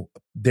 So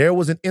there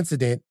was an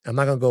incident. I'm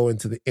not going to go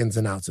into the ins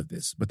and outs of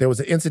this, but there was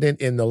an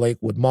incident in the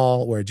Lakewood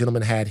Mall where a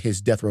gentleman had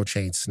his death row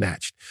chain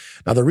snatched.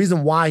 Now, the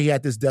reason why he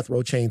had this death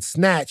row chain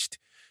snatched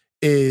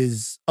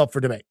is up for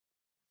debate.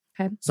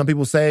 Okay. Some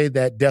people say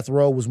that death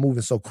row was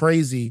moving so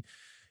crazy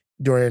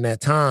during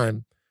that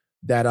time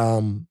that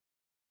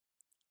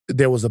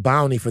there was a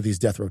bounty for these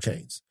death row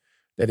chains.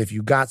 That if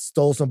you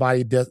stole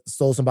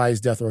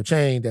somebody's death row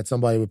chain, that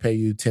somebody would pay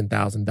you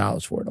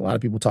 $10,000 for it. A lot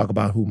of people talk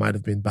about who might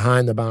have been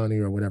behind the bounty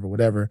or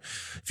whatever.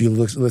 If you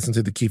listen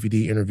to the Keefe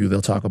D interview,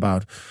 they'll talk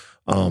about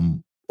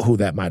who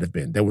that might have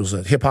been. There was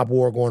a hip hop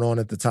war going on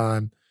at the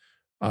time.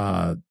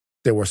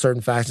 There were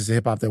certain factions of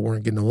hip hop that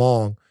weren't getting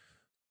along,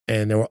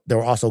 and there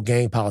were also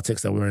gang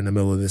politics that were in the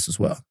middle of this as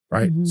well,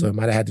 right? So it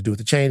might have had to do with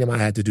the chain. It might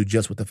have had to do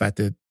just with the fact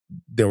that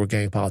there were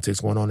gang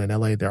politics going on in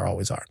LA. There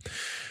always are.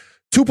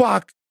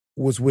 Tupac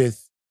was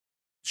with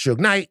Suge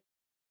Knight.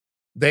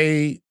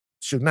 Suge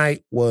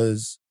Knight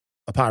was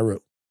a Piru,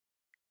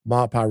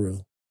 Mob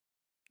Piru.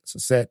 It's a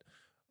set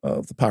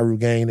of the Piru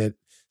gang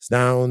that's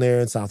down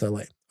there in South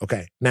LA.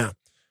 Okay, now,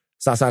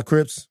 Southside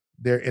Crips,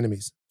 they're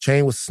enemies.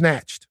 Chain was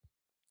snatched.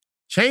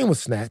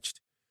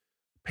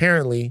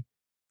 Apparently,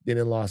 then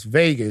in Las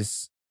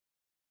Vegas,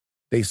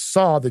 they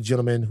saw the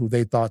gentleman who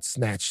they thought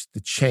snatched the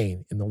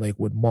chain in the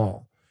Lakewood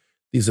Mall.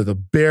 These are the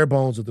bare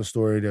bones of the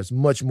story. There's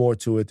much more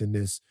to it than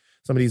this.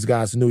 Some of these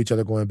guys knew each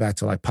other going back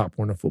to like Pop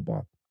Warner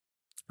football.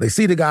 They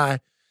see the guy.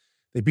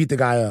 They beat the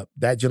guy up.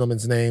 That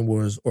gentleman's name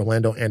was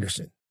Orlando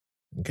Anderson.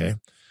 Okay.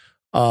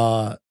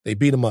 They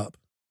beat him up.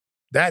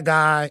 That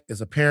guy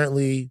is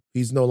apparently,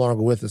 he's no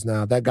longer with us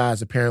now. That guy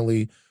is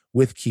apparently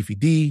with Keefe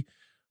D.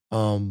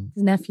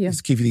 Nephew.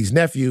 It's Keefe D's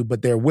nephew,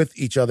 but they're with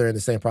each other in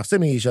the same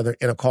proximity to each other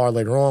in a car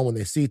later on when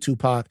they see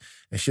Tupac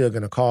and Suge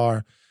in a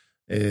car.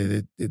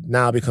 It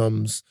now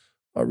becomes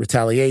a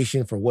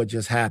retaliation for what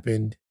just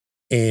happened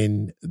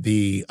in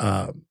the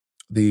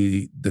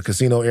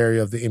casino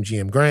area of the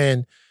MGM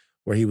Grand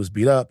where he was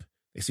beat up.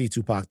 They see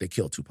Tupac, they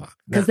kill Tupac.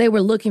 Because they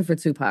were looking for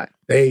Tupac.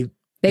 They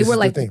were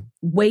like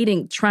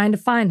waiting, trying to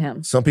find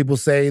him. Some people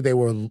say they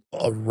were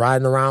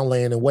riding around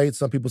laying in wait.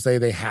 Some people say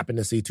they happened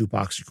to see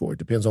Tupac Shakur. It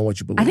depends on what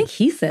you believe. I think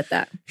he said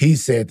that. He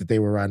said that they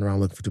were riding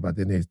around looking for Tupac.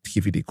 Then they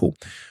Keefe D. Cool.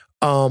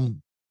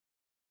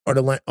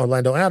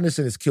 Orlando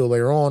Anderson is killed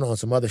later on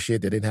some other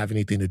shit that didn't have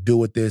anything to do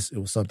with this. It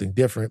was something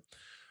different.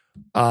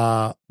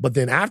 But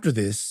then after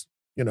this,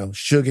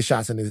 Suge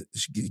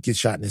gets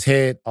shot in his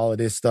head, all of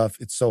this stuff.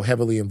 It's so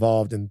heavily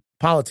involved in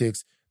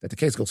politics that the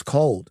case goes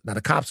cold. Now,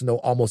 the cops know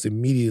almost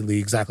immediately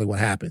exactly what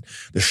happened.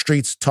 The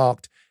streets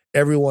talked.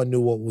 Everyone knew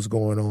what was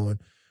going on,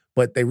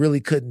 but they really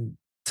couldn't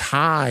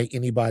tie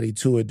anybody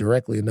to it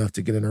directly enough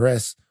to get an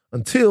arrest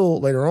until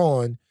later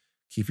on,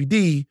 Keefe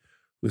D.,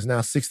 who is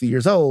now 60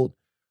 years old,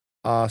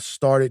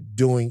 started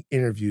doing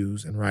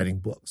interviews and writing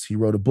books. He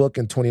wrote a book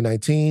in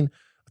 2019,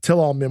 a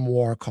tell-all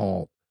memoir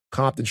called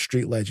Compton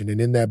Street Legend. And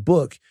in that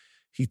book,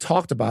 he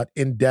talked about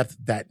in depth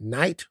that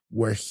night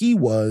where he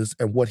was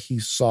and what he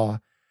saw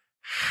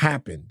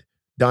happened.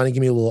 Donnie,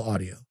 give me a little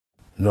audio.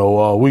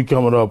 No, we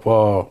coming up,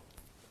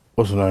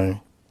 what's the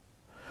name?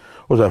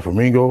 What's that,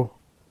 Flamingo?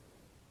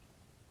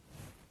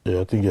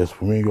 Yeah, I think that's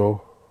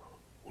Flamingo.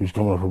 We was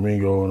coming up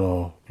Flamingo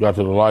and got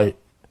to the light.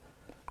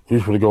 We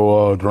was going to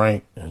go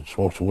drink and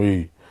smoke some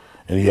weed,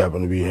 and he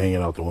happened to be hanging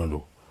out the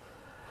window.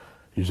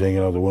 He was hanging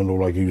out the window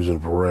like he was in a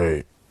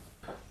parade.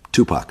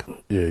 Tupac?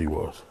 Yeah, he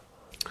was.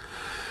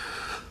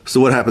 So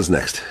what happens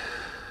next?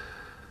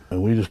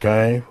 And we just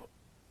came,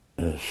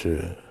 and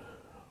shit.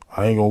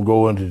 I ain't going to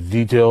go into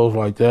details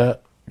like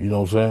that, you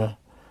know what I'm saying?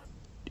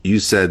 You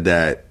said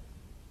that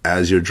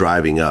as you're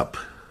driving up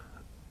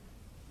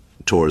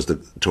towards the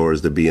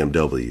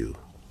BMW,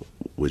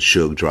 with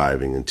Suge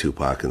driving and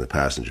Tupac in the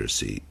passenger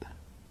seat,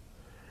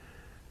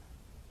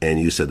 and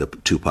you said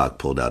that Tupac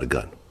pulled out a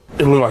gun.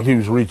 It looked like he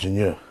was reaching,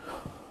 yeah.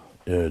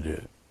 Yeah, it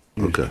did.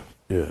 Okay.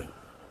 Yeah.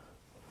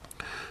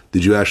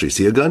 Did you actually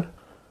see a gun?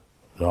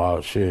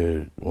 No,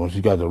 shit. Once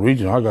he got the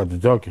reaching, I got the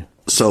ducking.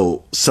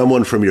 So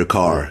someone from your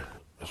car, yeah,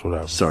 that's what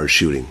happened, started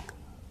shooting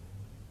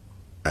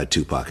at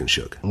Tupac and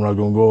Suge. I'm not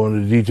going to go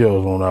into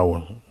details on that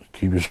one.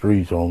 Keep your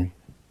streets on me.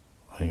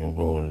 I ain't going to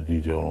go into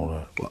detail on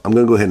that. Well, I'm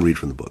going to go ahead and read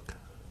from the book.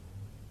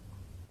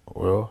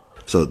 Well,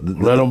 so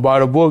let them buy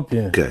the book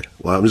then. Okay.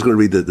 Well, I'm just going to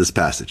read this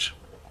passage.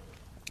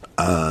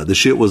 The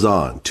shit was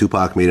on.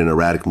 Tupac made an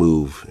erratic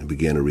move and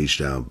began to reach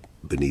down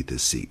beneath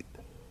his seat.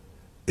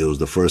 It was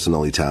the first and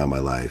only time in my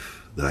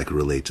life that I could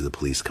relate to the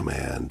police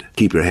command.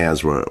 Keep your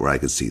hands where I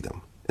could see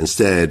them.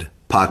 Instead,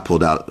 Pac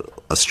pulled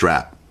out a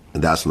strap,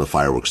 and that's when the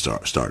fireworks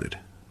started.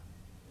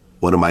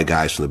 One of my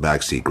guys from the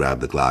back seat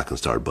grabbed the Glock and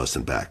started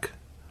busting back.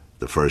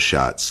 The first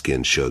shot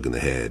skinned Suge in the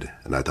head,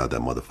 and I thought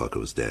that motherfucker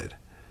was dead.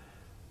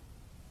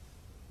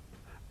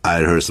 I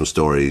had heard some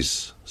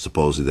stories,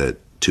 supposedly that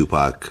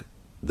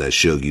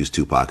Suge used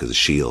Tupac as a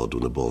shield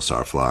when the bullets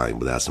started flying,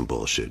 but that's some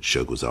bullshit.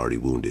 Suge was already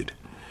wounded,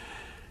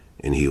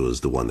 and he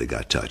was the one that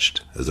got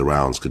touched. As the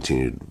rounds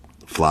continued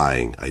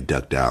flying, I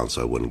ducked down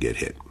so I wouldn't get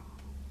hit.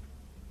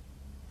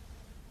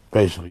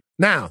 Basically.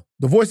 Now,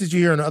 the voice that you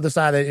hear on the other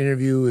side of that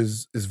interview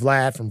is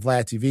Vlad from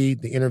Vlad TV,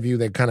 the interview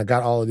that kind of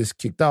got all of this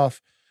kicked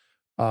off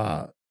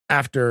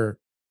after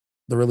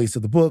the release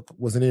of the book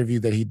was an interview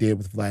that he did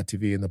with Vlad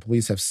TV, and the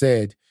police have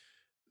said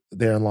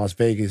there in Las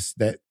Vegas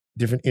that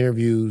different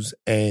interviews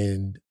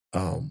and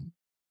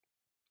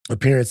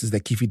appearances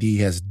that Keefe D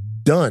has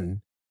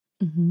done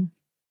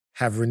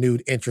have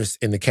renewed interest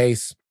in the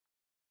case.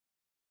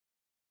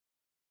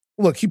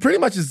 Look, he pretty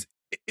much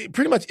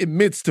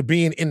admits to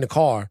being in the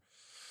car.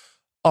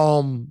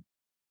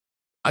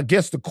 I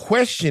guess the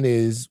question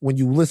is, when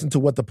you listen to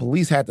what the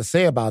police had to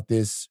say about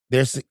this,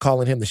 they're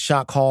calling him the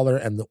shot caller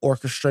and the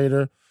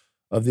orchestrator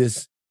of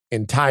this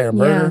entire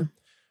murder.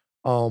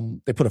 Yeah.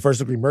 They put a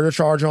first-degree murder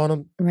charge on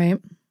him. Right.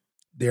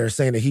 They're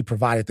saying that he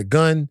provided the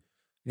gun.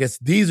 I guess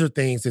these are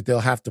things that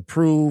they'll have to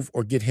prove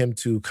or get him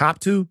to cop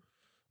to.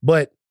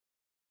 But,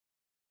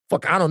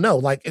 fuck, I don't know.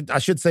 Like, I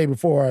should say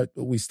before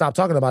we stop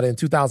talking about it, in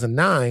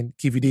 2009,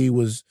 Keefe D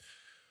was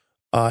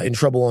in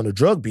trouble on a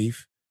drug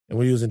beef. And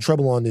when he was in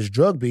trouble on this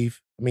drug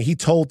beef, I mean, he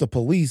told the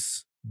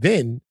police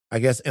then, I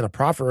guess in a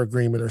proffer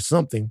agreement or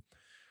something,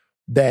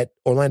 that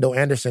Orlando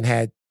Anderson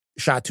had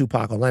shot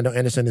Tupac. Orlando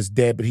Anderson is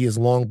dead, but he has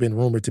long been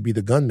rumored to be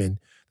the gunman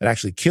that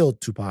actually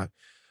killed Tupac,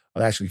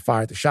 or actually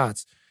fired the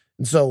shots.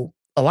 And so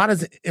a lot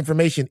of the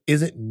information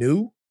isn't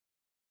new,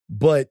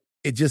 but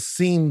it just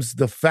seems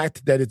the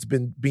fact that it's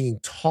been being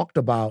talked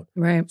about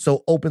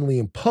so openly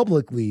and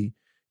publicly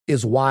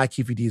is why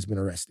Keefe D has been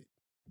arrested.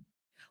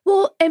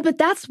 Well, but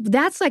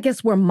that's I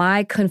guess where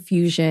my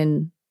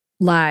confusion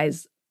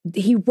lies.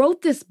 He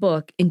wrote this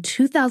book in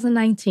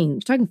 2019, we're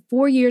talking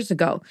 4 years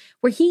ago,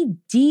 where he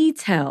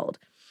detailed,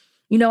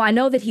 I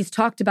know that he's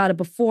talked about it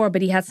before,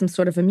 but he had some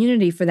sort of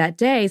immunity for that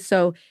day.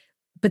 So,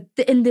 but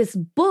in this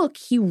book,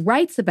 he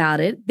writes about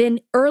it. Then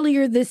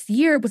earlier this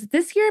year, was it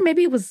this year?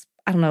 Maybe it was,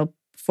 I don't know,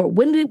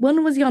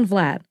 when was he on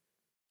Vlad?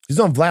 He's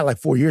on Vlad like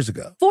 4 years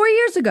ago. 4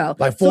 years ago.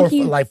 Like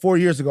 4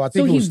 years ago. I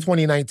think it was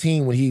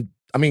 2019 when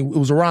it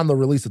was around the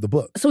release of the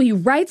book. So he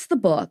writes the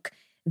book,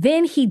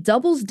 then he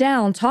doubles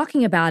down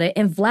talking about it,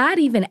 and Vlad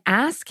even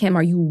asked him,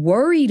 are you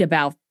worried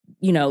about,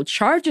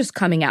 charges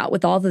coming out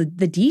with all the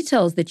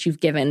details that you've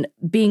given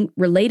being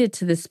related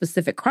to this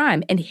specific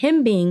crime? And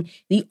him being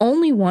the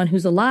only one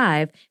who's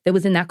alive that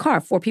was in that car,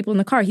 4 people in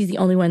the car, he's the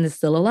only one that's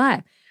still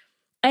alive.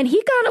 And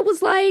he kind of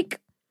was like,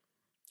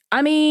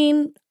 I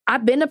mean,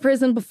 I've been to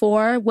prison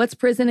before. What's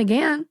prison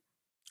again?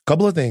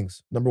 Couple of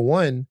things. Number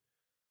one,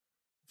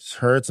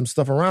 heard some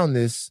stuff around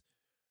this,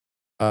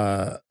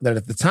 that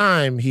at the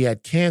time he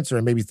had cancer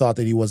and maybe thought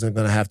that he wasn't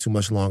going to have too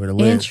much longer to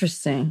live.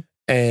 Interesting.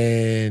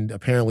 And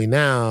apparently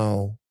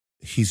now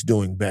he's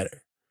doing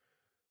better.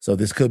 So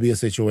this could be a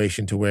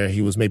situation to where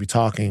he was maybe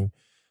talking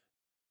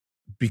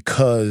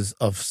because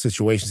of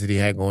situations that he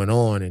had going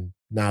on, and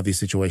now these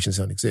situations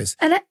don't exist.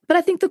 But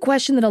I think the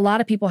question that a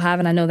lot of people have,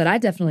 and I know that I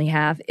definitely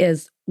have,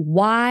 is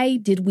why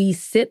did we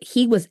sit?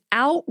 He was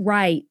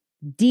outright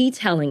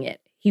detailing it.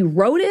 He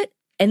wrote it,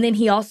 and then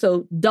he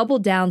also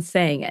doubled down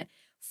saying it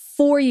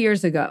 4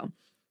 years ago.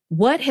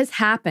 What has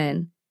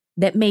happened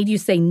that made you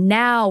say,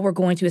 now we're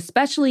going to,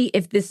 especially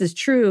if this is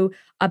true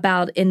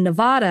about in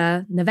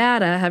Nevada,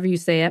 however you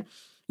say it,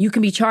 you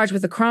can be charged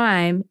with a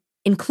crime,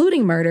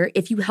 including murder,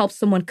 if you help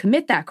someone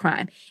commit that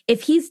crime.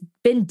 If he's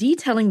been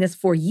detailing this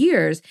for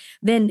years,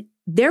 then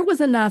there was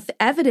enough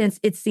evidence,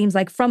 it seems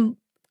like, from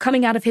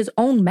coming out of his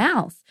own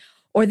mouth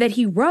or that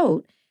he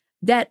wrote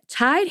that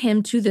tied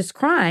him to this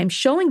crime,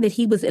 showing that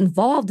he was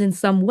involved in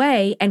some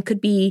way and could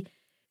be,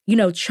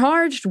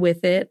 charged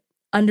with it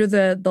under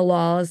the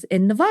laws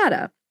in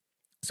Nevada.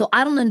 So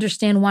I don't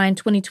understand why in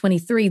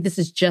 2023 this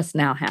is just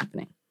now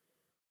happening.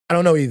 I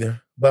don't know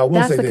either, but I will say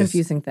this. That's the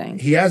confusing thing.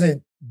 He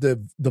hasn't, the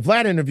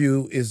Vlad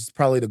interview is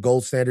probably the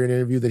gold standard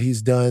interview that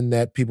he's done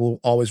that people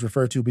always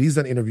refer to, but he's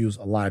done interviews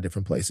a lot of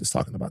different places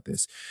talking about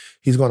this.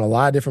 He's gone a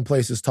lot of different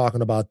places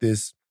talking about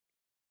this.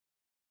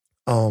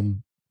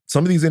 Some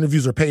of these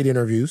interviews are paid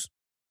interviews.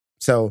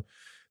 So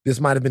this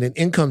might have been an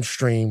income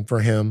stream for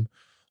him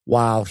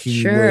while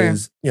he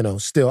was,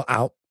 still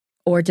out.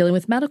 Or dealing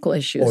with medical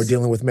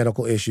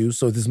issues.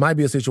 So this might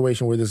be a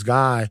situation where this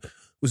guy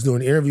was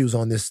doing interviews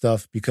on this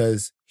stuff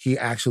because he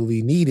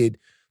actually needed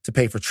to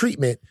pay for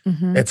treatment,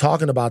 and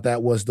talking about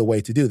that was the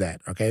way to do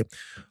that, okay?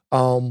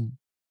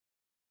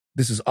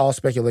 This is all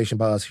speculation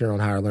by us here on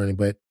Higher Learning,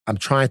 but I'm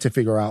trying to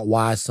figure out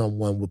why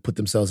someone would put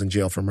themselves in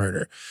jail for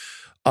murder.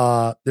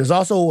 There's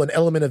also an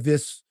element of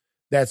this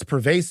that's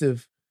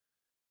pervasive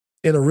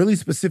in a really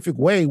specific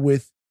way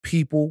with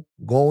people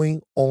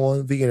going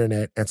on the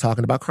internet and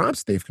talking about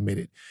crimes they've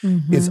committed.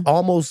 It's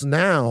almost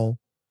now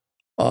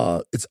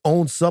its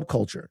own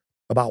subculture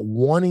about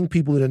wanting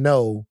people to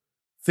know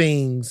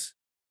things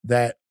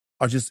that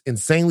are just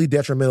insanely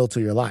detrimental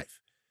to your life.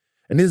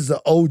 And this is an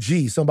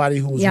OG, somebody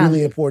who was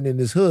really important in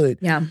this hood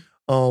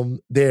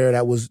there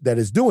that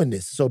is doing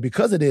this. So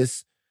because of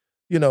this,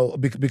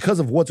 because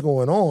of what's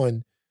going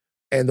on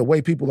and the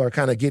way people are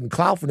kind of getting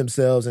clout for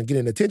themselves and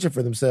getting attention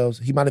for themselves,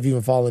 he might have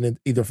even fallen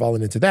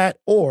into that,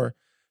 or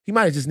he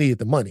might have just needed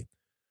the money.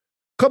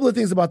 A couple of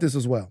things about this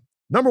as well.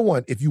 Number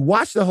one, if you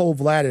watch the whole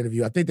Vlad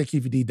interview, I think that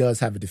Keefe D does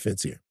have a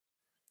defense here.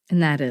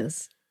 And that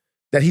is?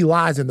 That he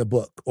lies in the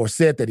book, or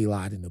said that he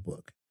lied in the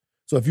book.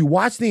 So if you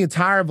watch the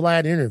entire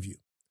Vlad interview.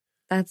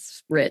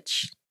 That's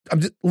rich.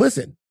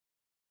 Listen,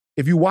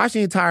 if you watch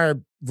the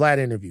entire Vlad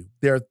interview,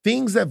 there are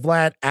things that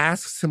Vlad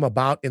asks him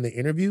about in the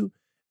interview,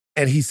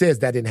 and he says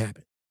that didn't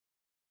happen.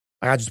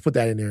 I just put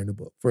that in there in the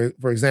book.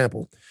 For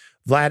example,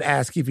 Vlad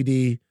asked Keefe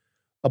D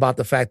about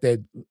the fact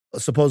that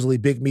supposedly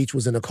Big Meech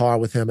was in the car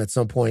with him at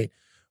some point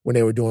when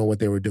they were doing what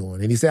they were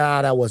doing. And he said,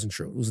 that wasn't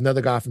true. It was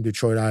another guy from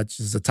Detroit. It's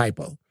just a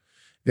typo.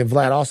 Then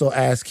Vlad also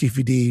asked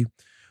Keefe D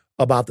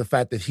about the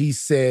fact that he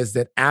says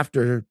that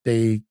after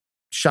they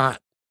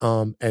shot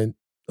and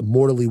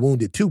mortally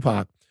wounded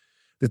Tupac,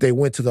 that they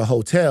went to the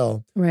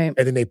hotel and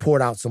then they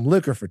poured out some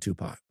liquor for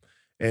Tupac.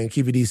 And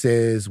Keefe D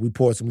says, we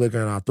poured some liquor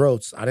in our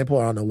throats. I didn't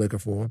pour out no liquor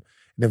for him.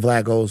 And then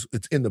Vlad goes,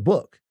 it's in the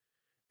book.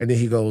 And then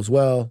he goes,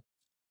 well,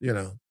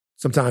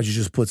 sometimes you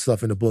just put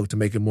stuff in the book to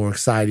make it more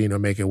exciting or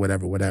make it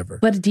whatever.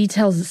 But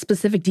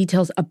specific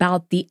details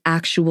about the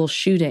actual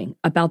shooting,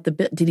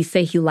 did he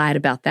say he lied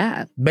about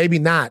that? Maybe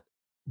not.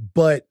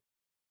 But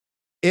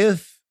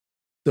if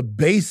the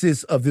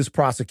basis of this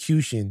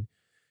prosecution,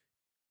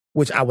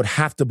 which I would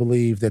have to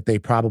believe that they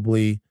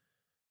probably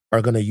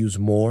are going to use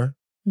more.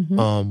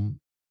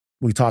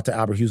 We talked to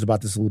Albert Hughes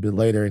about this a little bit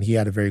later, and he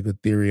had a very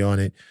good theory on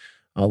it.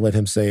 I'll let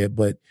him say it,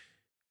 but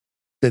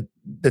that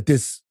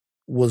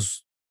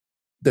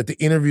the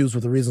interviews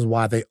were the reasons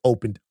why they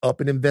opened up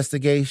an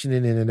investigation,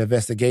 and in an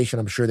investigation,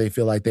 I'm sure they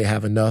feel like they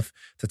have enough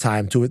to tie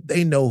him to it.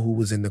 They know who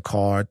was in the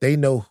car. They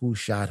know who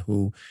shot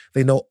who.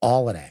 They know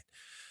all of that.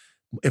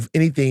 If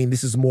anything,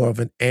 this is more of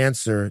an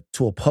answer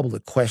to a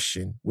public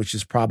question, which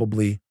is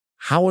probably,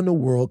 how in the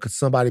world could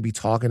somebody be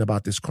talking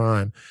about this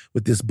crime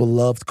with this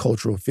beloved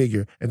cultural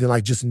figure and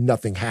then just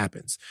nothing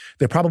happens?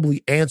 They're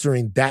probably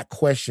answering that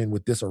question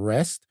with this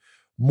arrest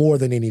more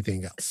than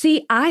anything else.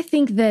 See, I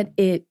think that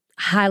it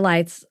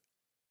highlights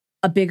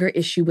a bigger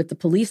issue with the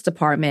police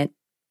department,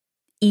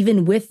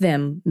 even with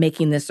them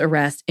making this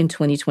arrest in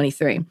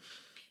 2023.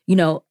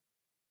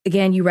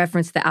 Again, you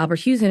referenced the Albert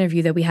Hughes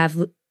interview that we have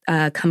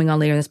coming on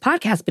later in this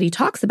podcast, but he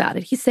talks about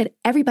it. He said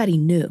everybody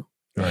knew.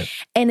 Right.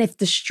 And if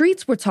the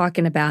streets were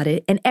talking about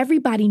it and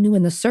everybody knew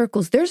in the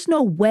circles, there's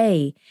no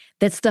way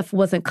that stuff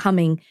wasn't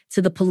coming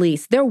to the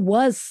police. There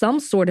was some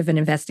sort of an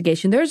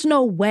investigation. There's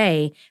no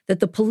way that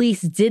the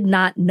police did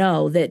not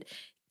know that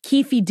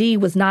Keefe D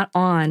was not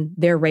on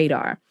their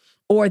radar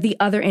or the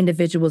other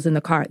individuals in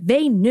the car.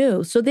 They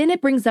knew. So then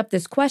it brings up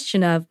this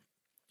question of,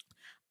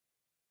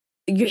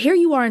 here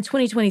you are in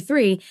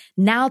 2023,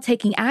 now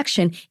taking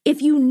action.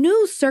 If you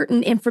knew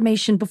certain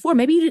information before,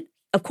 maybe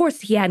of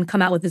course, he hadn't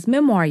come out with his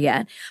memoir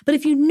yet, but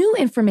if you knew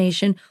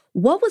information,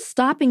 what was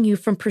stopping you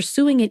from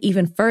pursuing it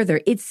even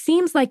further? It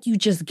seems like you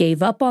just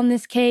gave up on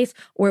this case,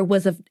 or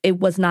it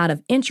was not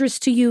of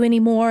interest to you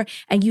anymore,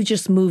 and you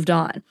just moved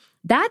on.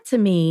 That, to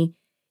me,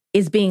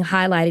 is being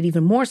highlighted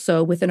even more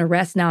so with an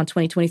arrest now in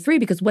 2023,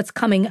 because what's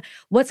coming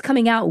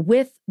out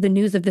with the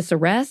news of this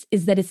arrest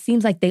is that it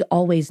seems like they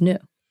always knew.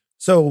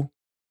 So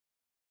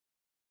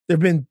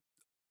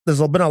there's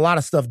been a lot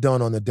of stuff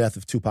done on the death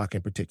of Tupac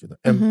in particular.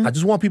 And I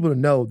just want people to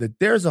know that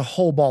there's a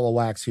whole ball of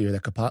wax here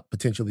that could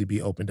potentially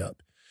be opened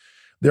up.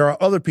 There are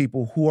other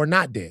people who are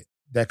not dead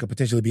that could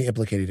potentially be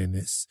implicated in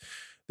this.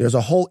 There's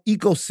a whole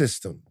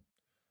ecosystem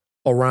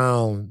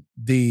around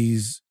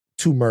these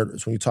two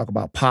murders when you talk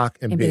about Pac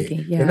and Big.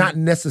 Biggie, yeah. They're not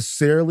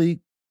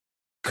necessarily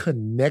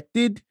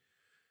connected,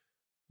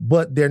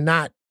 but they're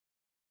not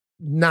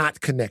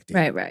connected.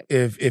 Right.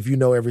 If you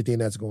know everything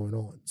that's going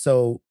on.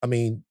 So, I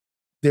mean,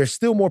 there's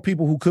still more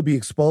people who could be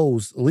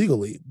exposed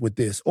legally with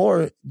this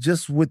or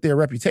just with their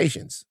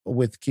reputations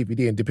with Keefe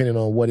D and depending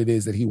on what it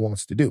is that he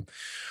wants to do.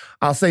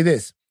 I'll say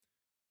this.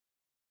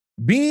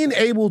 Being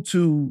able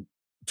to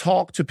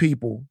talk to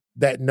people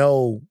that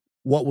know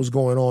what was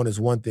going on is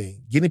one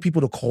thing. Getting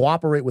people to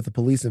cooperate with the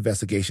police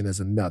investigation is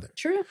another.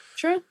 True.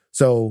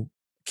 So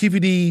Keefe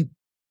D,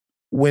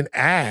 when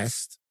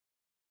asked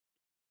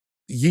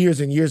years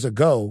and years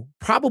ago,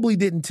 probably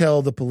didn't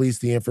tell the police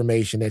the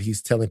information that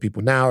he's telling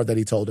people now or that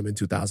he told them in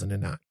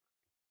 2009.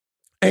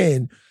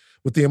 And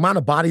with the amount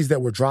of bodies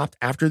that were dropped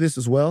after this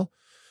as well,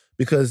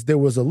 because there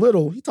was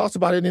he talks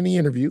about it in the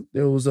interview,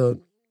 there was a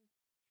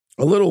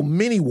little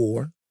mini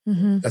war,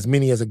 as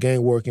many as a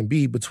gang war can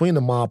be, between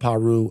the Mob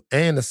Piru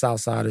and the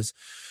Southsiders.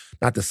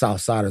 Not the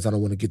Southsiders, I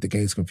don't want to get the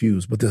gangs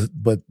confused, but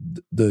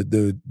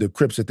the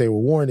Crips that they were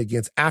warring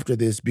against after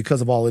this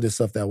because of all of this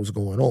stuff that was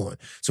going on.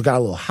 So it got a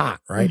little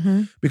hot, right?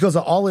 Because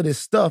of all of this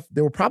stuff,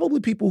 there were probably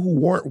people who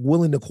weren't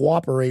willing to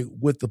cooperate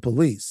with the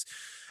police.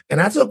 And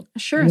that's when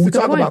we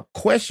talk about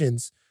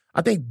questions,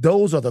 I think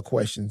those are the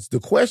questions. The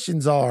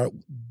questions are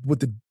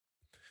there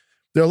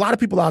are a lot of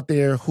people out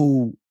there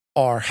who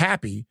are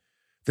happy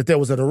that there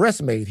was an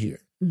arrest made here.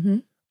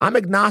 I'm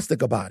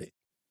agnostic about it.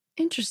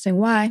 Interesting.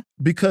 Why?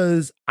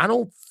 Because I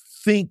don't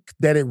think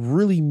that it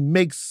really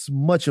makes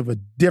much of a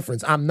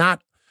difference. I'm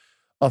not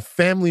a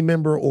family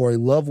member or a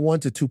loved one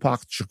to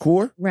Tupac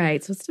Shakur.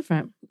 Right. So it's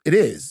different. It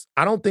is.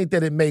 I don't think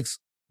that it makes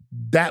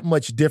that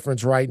much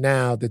difference right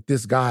now that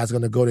this guy is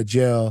going to go to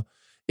jail,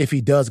 if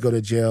he does go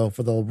to jail,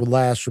 for the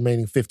last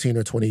remaining 15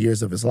 or 20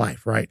 years of his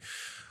life, right?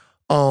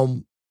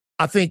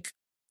 I think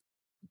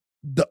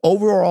the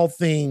overall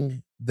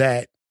thing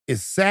that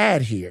is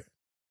sad here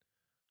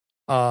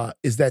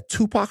is that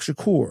Tupac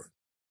Shakur,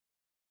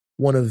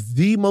 one of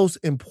the most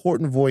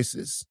important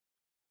voices,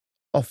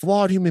 a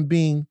flawed human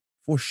being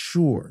for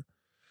sure,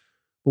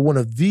 but one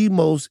of the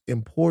most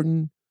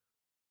important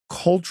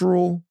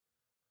cultural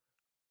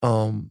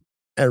and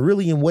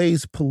really in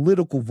ways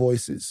political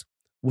voices,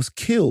 was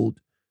killed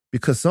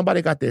because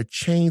somebody got their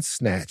chain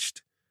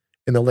snatched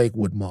in the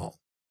Lakewood Mall.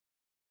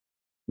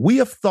 We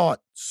have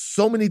thought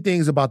so many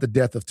things about the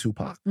death of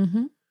Tupac.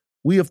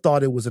 We have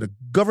thought it was a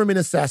government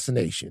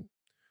assassination.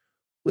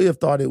 We have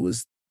thought it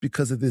was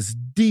because of this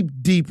deep,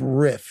 deep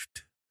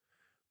rift.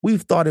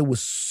 We've thought it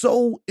was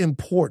so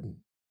important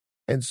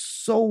and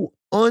so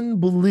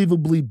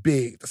unbelievably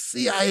big. The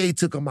CIA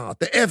took him out.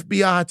 The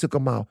FBI took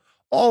him out.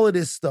 All of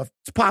this stuff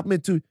to pop him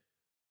into.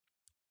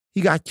 He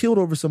got killed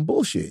over some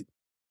bullshit.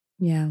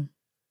 Yeah.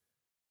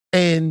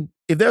 And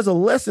if there's a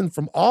lesson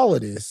from all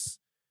of this,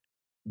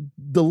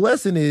 the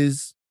lesson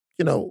is,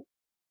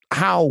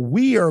 how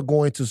we are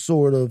going to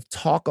sort of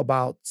talk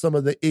about some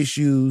of the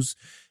issues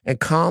and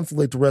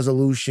conflict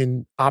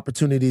resolution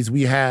opportunities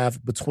we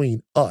have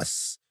between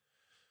us.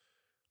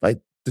 Like,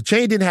 the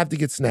chain didn't have to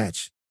get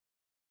snatched.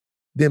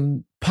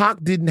 Then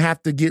Pac didn't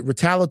have to get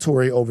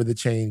retaliatory over the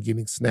chain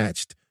getting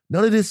snatched.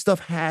 None of this stuff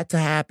had to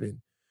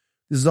happen.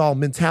 This is all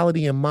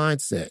mentality and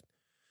mindset.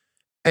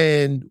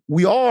 And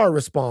we are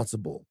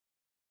responsible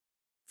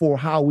for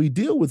how we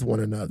deal with one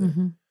another.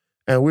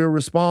 And we're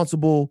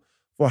responsible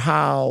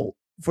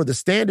for the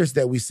standards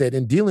that we set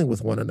in dealing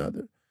with one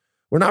another.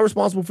 We're not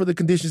responsible for the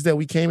conditions that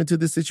we came into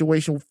this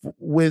situation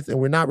with, and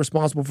we're not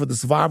responsible for the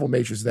survival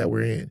matrix that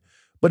we're in.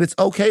 But it's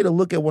okay to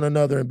look at one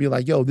another and be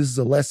like, yo, this is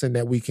a lesson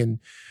that we can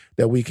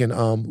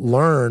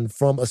learn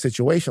from a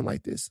situation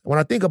like this. When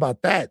I think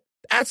about that,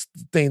 that's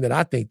the thing that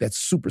I think that's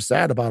super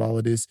sad about all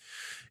of this,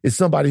 is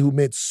somebody who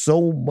meant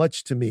so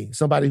much to me,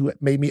 somebody who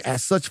made me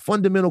ask such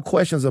fundamental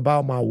questions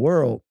about my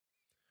world.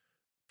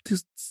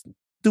 This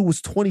dude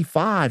was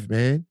 25,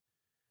 man.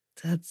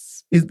 I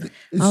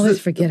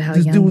always forget how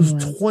young he was.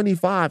 This dude was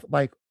 25,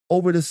 like,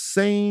 over the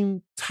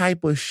same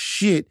type of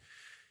shit.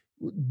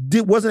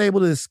 Wasn't able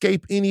to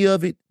escape any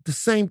of it. The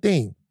same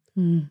thing.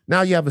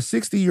 Now you have a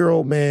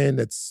 60-year-old man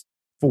that's,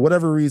 for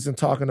whatever reason,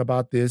 talking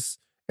about this.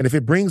 And if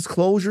it brings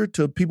closure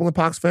to people in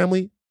Pac's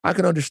family, I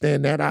can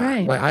understand that.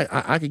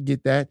 I could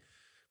get that.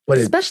 But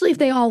especially if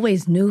they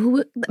always knew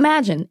who.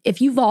 Imagine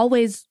if you've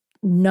always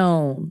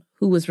known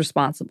who was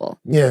responsible.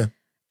 Yeah.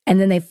 And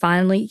then they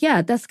finally,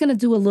 that's going to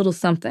do a little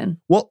something.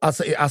 Well, I'll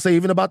say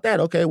even about that.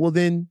 Okay, well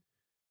then,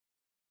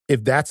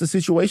 if that's the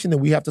situation, then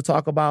we have to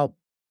talk about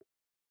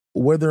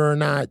whether or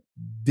not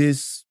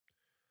this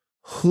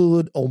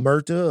hood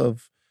omerta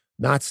of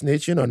not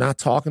snitching or not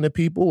talking to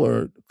people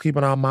or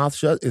keeping our mouth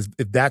shut, if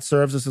that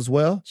serves us as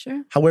well.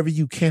 Sure. However,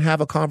 you can't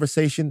have a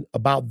conversation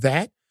about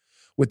that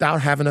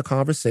without having a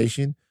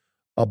conversation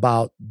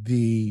about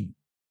the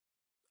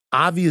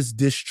obvious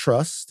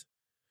distrust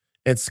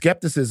and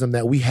skepticism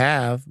that we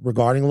have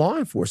regarding law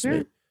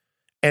enforcement. Sure.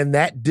 And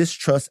that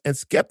distrust and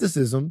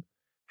skepticism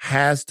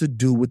has to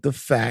do with the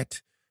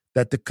fact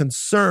that the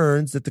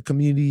concerns that the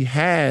community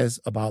has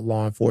about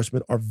law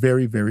enforcement are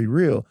very, very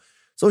real.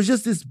 So it's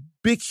just this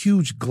big,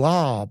 huge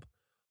glob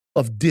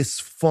of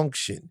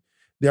dysfunction.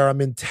 There are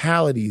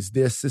mentalities,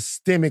 there's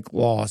systemic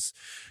loss.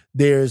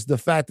 There's the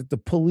fact that the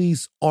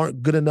police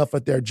aren't good enough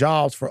at their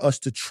jobs for us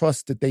to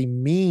trust that they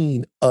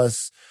mean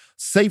us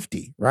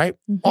safety, right?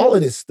 Mm-hmm. All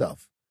of this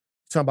stuff.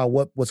 Talking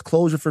about what's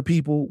closure for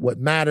people, what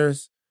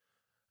matters,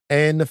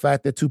 and the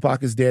fact that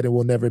Tupac is dead and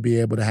we'll never be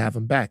able to have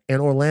him back.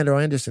 And Orlando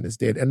Anderson is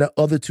dead. And the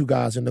other two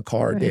guys in the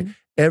car are dead.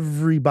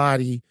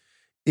 Everybody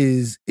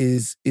is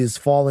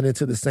falling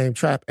into the same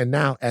trap. And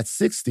now at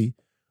 60,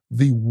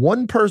 the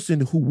one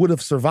person who would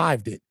have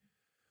survived it,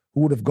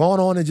 who would have gone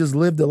on and just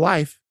lived a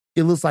life,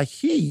 it looks like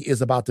he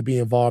is about to be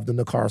involved in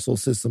the carceral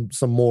system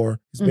some more.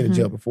 He's been in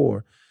jail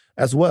before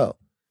as well.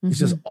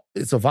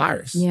 It's a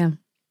virus. Yeah.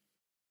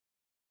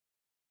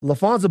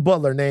 LaFonza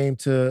Butler named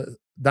to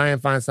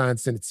Dianne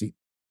Feinstein's Senate seat.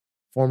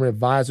 Former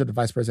advisor to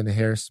Vice President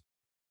Harris.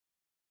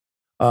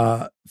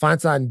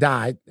 Feinstein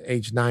died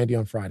age 90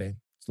 on Friday.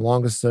 It's the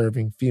longest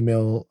serving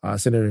female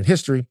senator in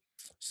history.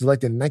 She was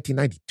elected in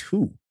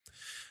 1992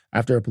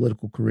 after a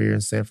political career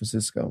in San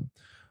Francisco.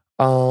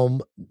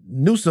 Gavin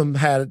Newsom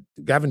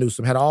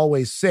had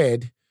always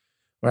said,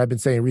 or I've been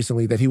saying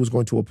recently, that he was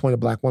going to appoint a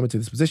black woman to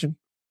this position.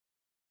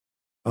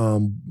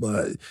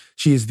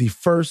 She is the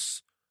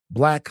first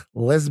black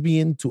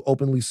lesbian to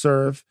openly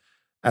serve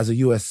as a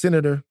U.S.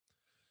 senator.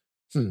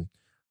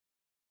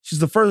 She's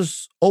the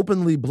first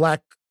openly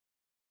black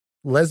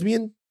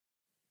lesbian.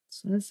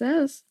 That's what it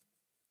says.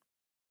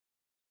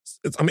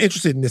 I'm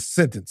interested in this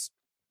sentence.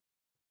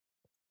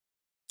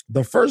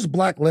 The first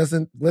black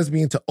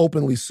lesbian to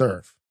openly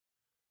serve.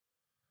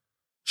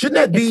 Shouldn't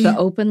that be... It's the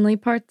openly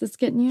part that's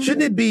getting you?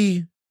 Shouldn't it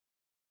be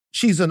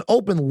she's an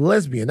open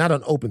lesbian, not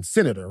an open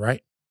senator,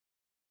 right?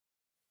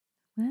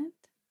 What?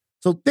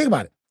 So think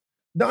about it.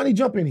 Donnie,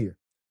 jump in here.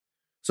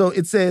 So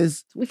it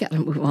says... We got to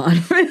move on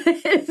for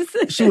this.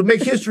 She would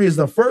make history as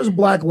the first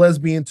black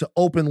lesbian to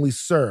openly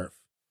serve.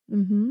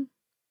 Mm-hmm.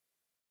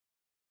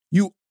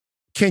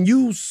 Can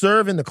you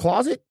serve in the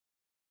closet?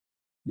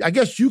 I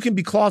guess you can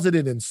be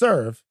closeted and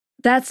serve.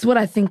 That's what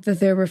I think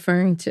that they're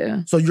referring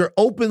to. So you're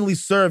openly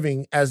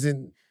serving as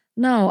in...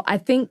 No, I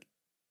think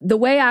the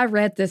way I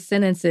read this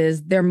sentence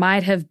is there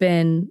might have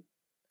been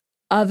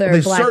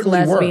other black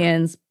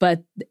lesbians,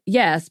 but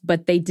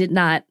they did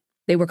not,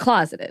 they were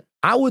closeted.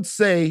 I would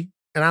say,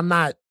 and I'm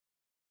not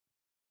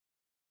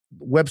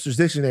Webster's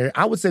dictionary,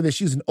 I would say that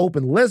she's an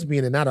open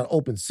lesbian and not an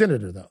open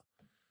senator, though.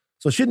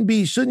 So shouldn't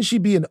she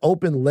be an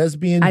open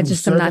lesbian? I'm not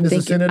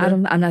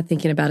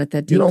thinking about it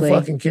that deeply. You don't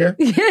fucking care.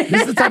 This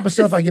is the type of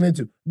stuff I get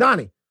into.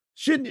 Donnie,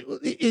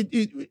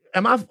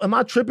 am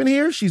I tripping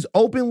here? She's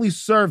openly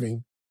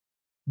serving,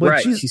 but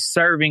right. She's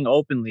serving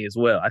openly as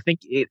well. I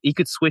think you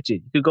could switch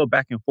it. You could go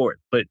back and forth.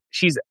 But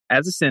she's,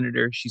 as a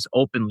senator, she's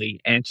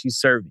openly and she's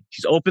serving.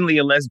 She's openly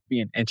a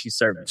lesbian and she's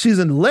serving. She's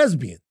a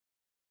lesbian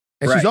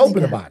and she's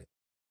open about it.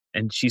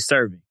 And she's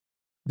serving.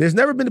 There's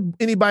never been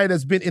anybody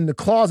that's been in the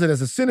closet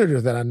as a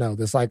senator that I know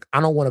that's like, I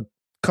don't want to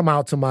come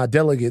out to my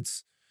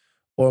delegates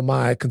or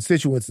my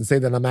constituents and say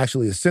that I'm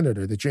actually a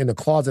senator, that you're in the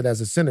closet as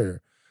a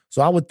senator.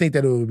 So I would think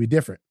that it would be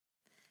different.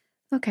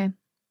 Okay.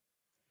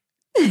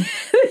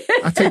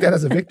 I take that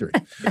as a victory.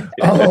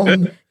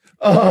 I'm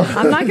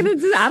not going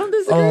to I don't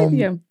disagree with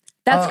you.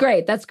 That's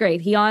great. That's great.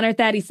 He honored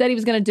that. He said he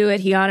was going to do it.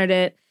 He honored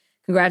it.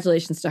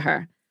 Congratulations to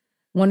her.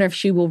 Wonder if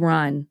she will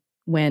run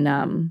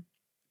when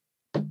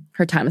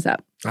her time is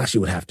up. She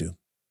would have to.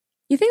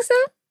 You think so?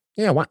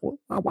 Yeah. Why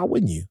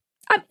wouldn't you?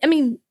 I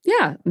mean,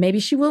 yeah. Maybe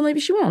she will. Maybe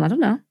she won't. I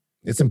don't know.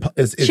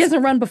 She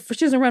hasn't run before.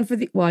 She hasn't run for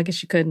the. Well, I guess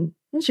she couldn't.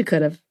 She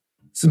could have.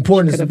 It's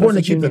important. It's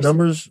important to keep the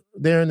numbers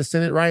there in the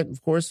Senate, right?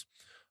 Of course.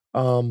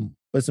 But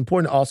it's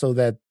important also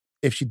that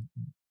if she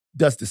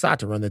does decide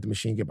to run, that the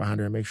machine get behind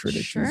her and make sure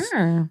that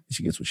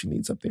she gets what she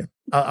needs up there.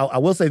 I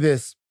will say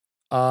this.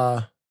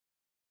 We're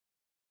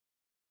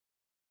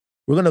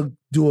going to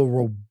do a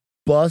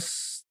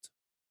robust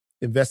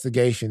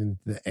investigation into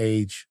the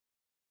age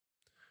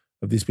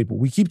of these people.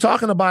 We keep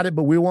talking about it,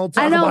 but we won't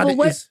talk about it.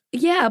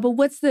 But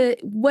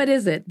what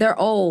is it? They're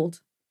old.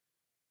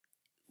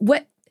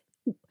 What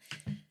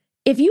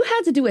if you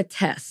had to do a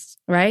test,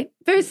 right?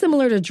 Very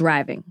similar to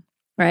driving,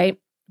 right?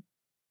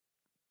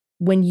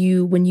 When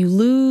you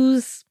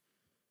lose,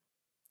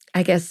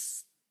 I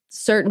guess,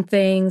 certain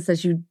things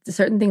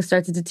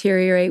start to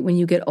deteriorate when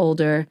you get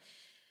older,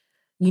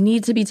 you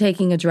need to be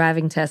taking a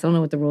driving test. I don't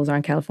know what the rules are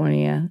in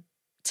California,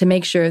 to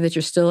make sure that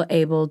you're still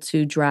able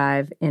to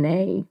drive in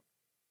a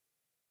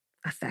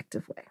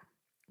effective way.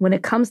 When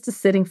it comes to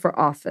sitting for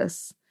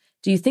office,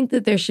 do you think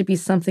that there should be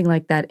something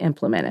like that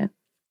implemented?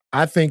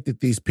 I think that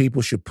these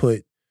people should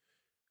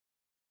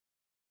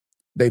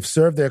they've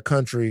served their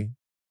country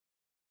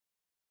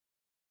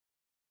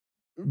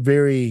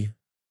very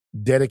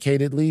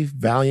dedicatedly,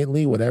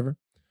 valiantly, whatever,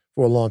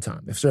 for a long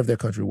time. They've served their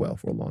country well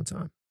for a long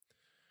time.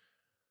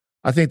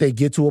 I think they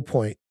get to a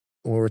point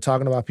when we're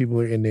talking about people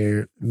who are in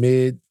their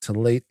mid to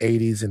late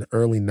 80s and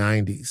early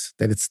 90s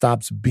that it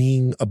stops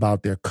being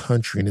about their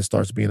country and it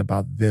starts being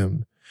about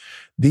them.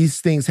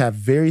 These things have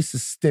very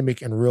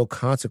systemic and real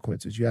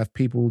consequences. You have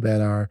people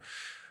that are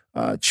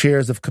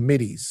chairs of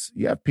committees.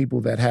 You have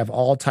people that have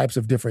all types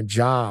of different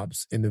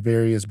jobs in the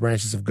various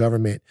branches of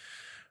government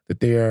that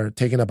they're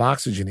taking up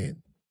oxygen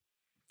in.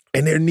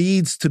 And there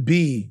needs to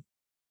be,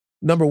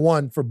 number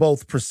one, for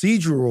both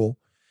procedural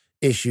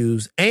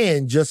issues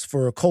and just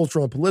for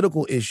cultural and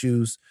political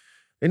issues,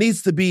 there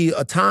needs to be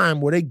a time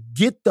where they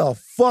get the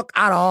fuck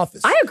out of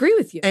office. I agree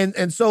with you.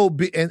 And so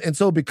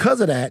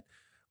because of that,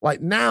 like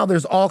now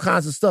there's all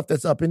kinds of stuff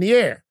that's up in the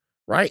air,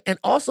 right? And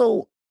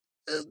also,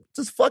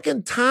 just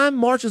fucking time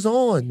marches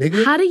on,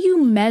 nigga. How do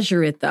you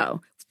measure it,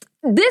 though?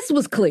 This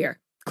was clear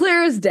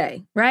as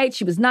day, right?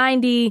 She was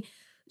 90.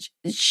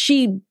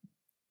 She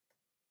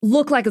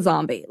looked like a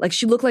zombie. Like,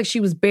 she looked like she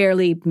was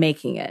barely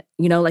making it.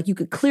 You know, like you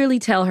could clearly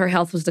tell her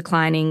health was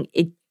declining.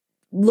 It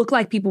looked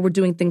like people were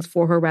doing things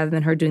for her rather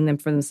than her doing them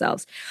for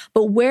themselves.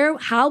 But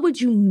how would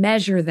you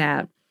measure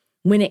that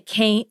when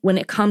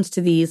it comes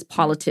to these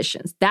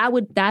politicians?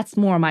 That's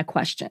more my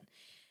question.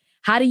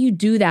 How do you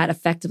do that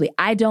effectively?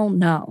 I don't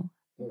know.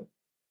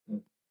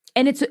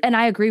 And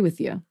I agree with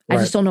you. Right. I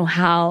just don't know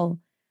how,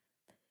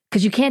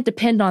 because you can't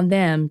depend on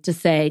them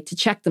to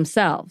check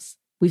themselves.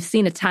 We've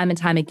seen it time and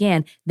time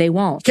again. They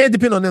won't. Can't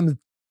depend on them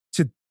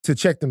to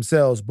check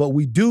themselves, but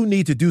we do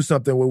need to do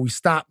something where we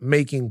stop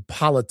making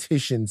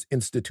politicians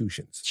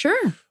institutions.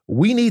 Sure.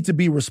 We need to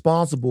be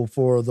responsible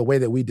for the way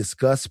that we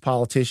discuss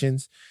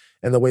politicians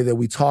and the way that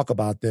we talk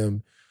about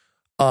them.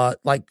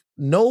 Like,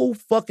 no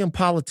fucking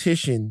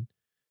politician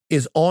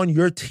is on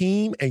your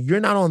team and you're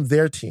not on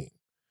their team.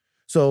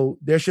 So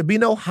there should be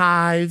no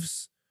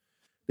hives.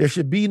 There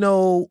should be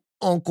no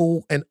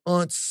uncle and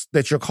aunts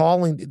that you're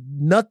calling.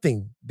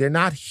 Nothing. They're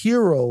not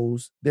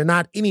heroes. They're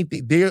not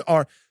anything. They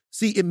are.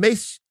 See, it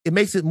makes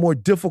it more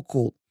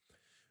difficult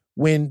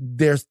when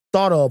they're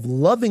thought of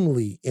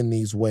lovingly in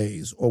these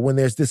ways, or when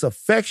there's this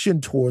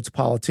affection towards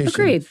politicians.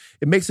 Agreed.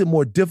 It makes it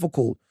more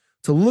difficult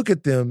to look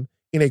at them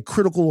in a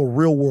critical or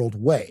real world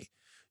way.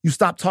 You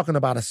stop talking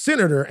about a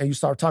senator and you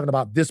start talking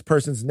about this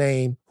person's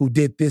name who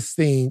did this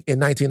thing in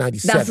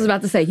 1997. That's what I was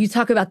about to say. You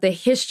talk about the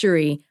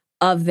history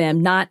of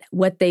them, not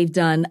what they've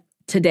done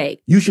today,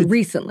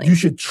 recently. You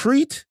should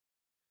treat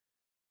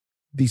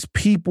these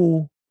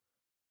people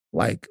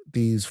like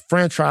these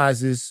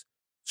franchises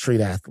treat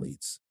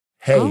athletes.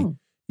 Hey,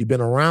 you've been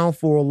around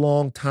for a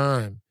long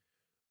time.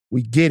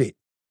 We get it.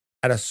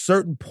 At a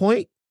certain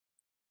point,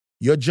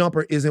 your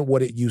jumper isn't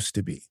what it used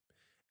to be.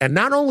 And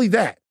not only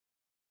that,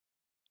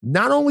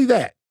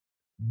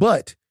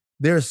 but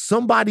there's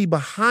somebody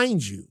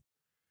behind you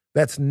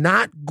that's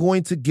not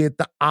going to get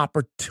the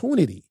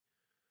opportunity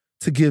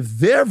to give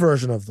their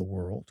version of the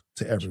world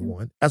to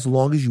everyone as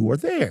long as you are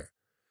there.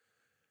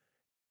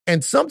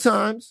 And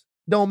sometimes,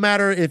 don't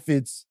matter if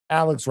it's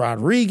Alex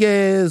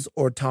Rodriguez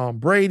or Tom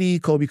Brady.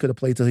 Kobe could have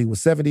played till he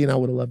was 70 and I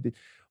would have loved it.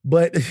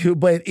 But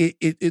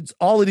it's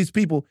all of these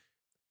people.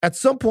 At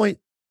some point,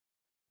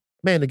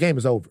 man, the game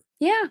is over.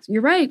 Yeah,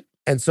 you're right.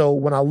 And so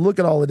when I look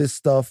at all of this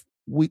stuff,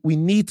 we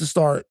need to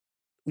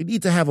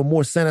have a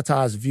more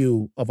sanitized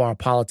view of our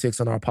politics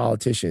and our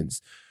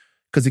politicians,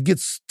 because it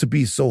gets to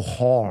be so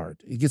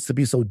hard. It gets to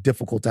be so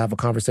difficult to have a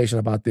conversation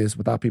about this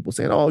without people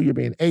saying, oh, you're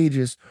being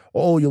ageist,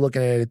 or oh, you're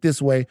looking at it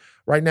this way.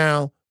 Right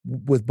now,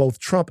 with both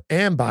Trump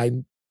and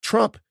Biden,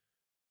 Trump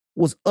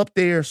was up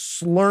there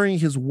slurring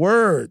his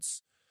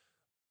words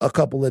a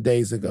couple of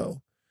days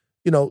ago.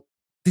 You know,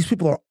 these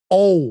people are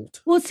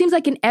old. Well, it seems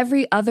like in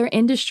every other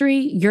industry,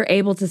 you're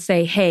able to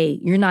say, hey,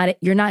 you're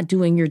not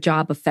doing your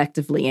job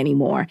effectively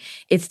anymore.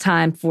 It's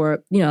time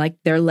for, you know, like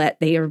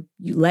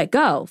you let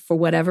go for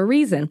whatever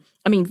reason.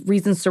 I mean,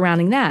 reasons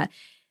surrounding that.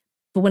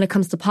 But when it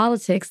comes to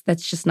politics,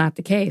 that's just not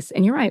the case.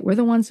 And you're right, we're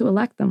the ones who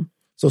elect them.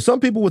 So some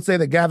people would say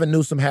that Gavin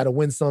Newsom had a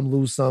win some,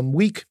 lose some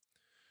week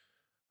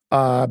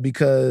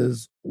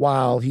because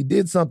while he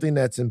did something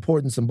that's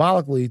important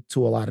symbolically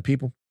to a lot of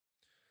people,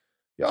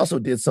 he also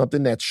did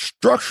something that's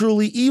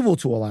structurally evil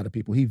to a lot of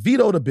people. He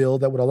vetoed a bill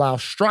that would allow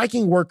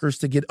striking workers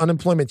to get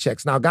unemployment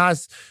checks. Now,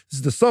 guys, this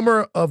is the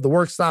summer of the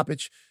work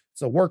stoppage.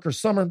 It's a worker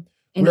summer.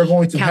 We're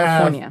going to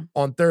have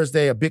on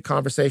Thursday a big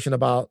conversation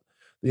about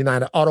the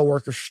United Auto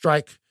Workers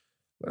strike.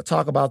 We're going to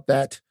talk about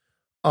that.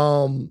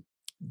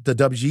 The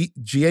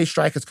WGA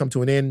strike has come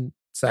to an end.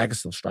 SAG is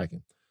still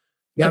striking.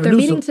 But they're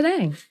meeting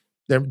today.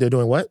 They're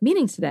doing what?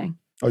 Meeting today.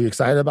 Are you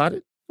excited about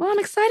it? Well, I'm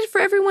excited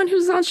for everyone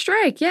who's on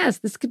strike. Yes,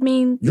 this could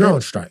mean... You're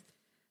on strike.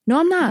 No,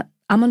 I'm not.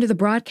 I'm under the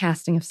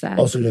broadcasting of SAG.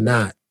 Oh, so you're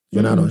not.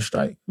 You're not on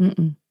strike.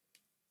 Mm-mm.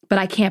 But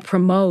I can't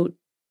promote.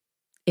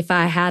 If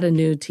I had a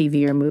new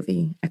TV or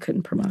movie, I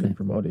couldn't promote it.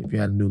 Promote it if you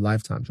had a new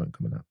Lifetime joint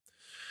coming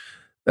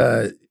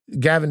out.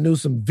 Gavin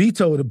Newsom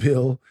vetoed a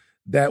bill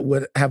that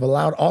would have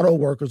allowed auto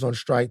workers on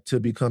strike to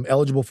become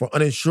eligible for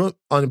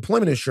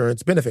unemployment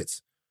insurance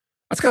benefits.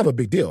 That's kind of a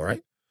big deal,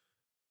 right?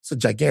 It's a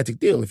gigantic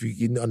deal. If you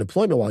get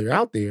unemployment while you're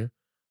out there,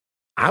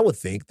 I would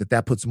think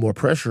that puts more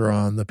pressure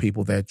on the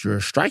people that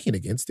you're striking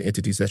against, the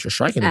entities that you're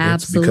striking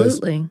against.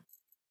 Absolutely.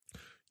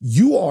 Because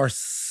you are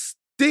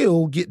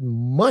still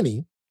getting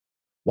money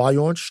while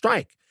you're on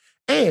strike.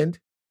 And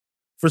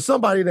for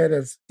somebody that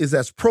is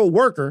as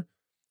pro-worker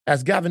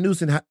as Gavin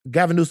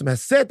Newsom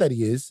has said that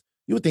he is,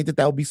 you would think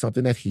that would be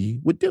something that he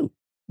would do.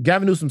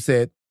 Gavin Newsom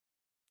said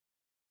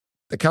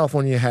that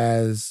California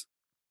has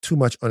too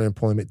much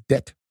unemployment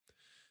debt.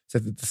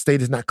 Said that the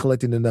state is not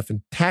collecting enough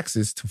in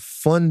taxes to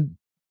fund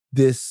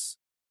this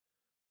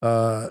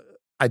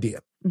idea,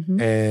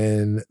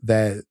 and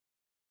that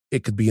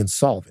it could be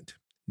insolvent.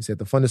 He said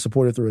the fund is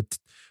supported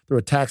through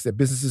a tax that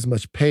businesses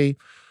must pay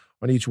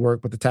on each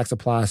work, but the tax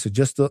applies to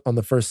just on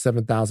the first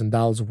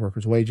 $7,000 of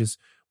workers' wages,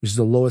 which is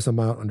the lowest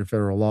amount under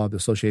federal law. The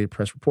Associated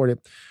Press reported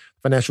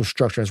financial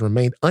structure has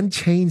remained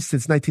unchanged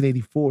since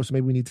 1984, so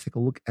maybe we need to take a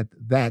look at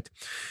that.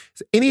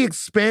 So any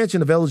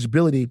expansion of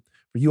eligibility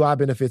for UI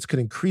benefits could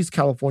increase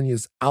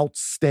California's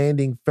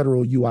outstanding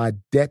federal UI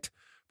debt,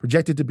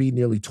 projected to be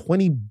nearly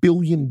 $20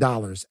 billion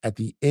at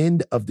the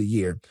end of the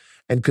year,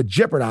 and could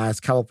jeopardize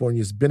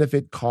California's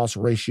benefit cost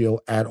ratio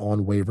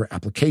add-on waiver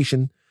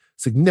application,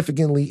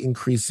 significantly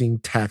increasing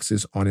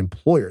taxes on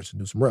employers,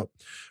 Newsom wrote.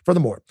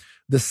 Furthermore,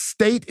 the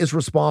state is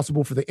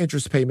responsible for the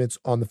interest payments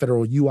on the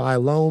federal UI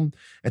loan,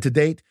 and to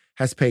date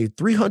has paid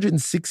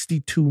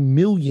 $362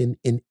 million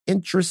in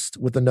interest,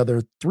 with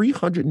another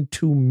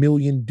 $302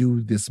 million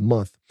due this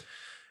month.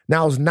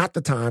 Now is not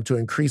the time to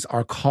increase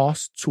our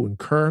costs to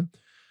incur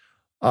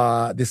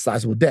this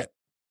sizable debt.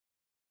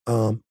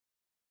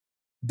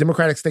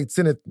 Democratic State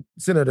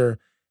Senator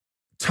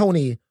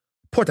Tony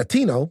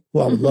Portatino, who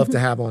I would love to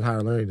have on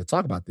Higher Learning to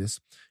talk about this,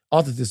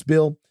 authored this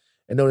bill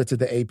and noted to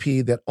the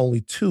AP that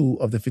only 2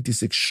 of the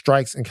 56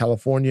 strikes in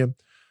California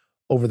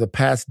over the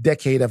past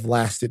decade have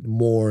lasted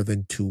more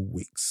than 2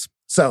 weeks.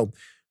 So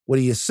what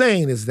he is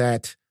saying is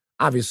that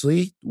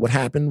obviously what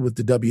happened with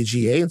the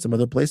WGA and some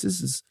other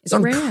places is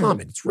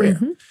uncommon. It's rare.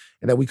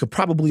 And that we could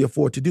probably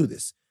afford to do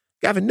this.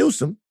 Gavin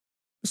Newsom,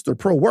 Mr.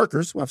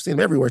 Pro-Workers, who I've seen him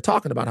everywhere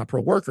talking about how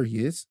pro-worker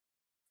he is,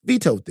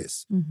 vetoed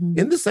this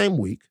in the same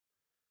week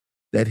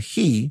that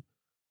he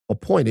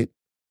appointed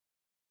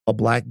a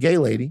Black gay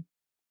lady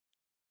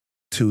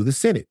to the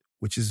Senate,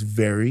 which is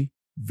very,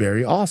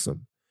 very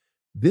awesome.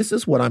 This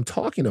is what I'm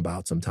talking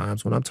about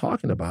sometimes when I'm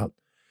talking about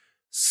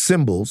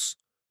symbols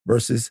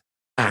versus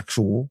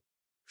actual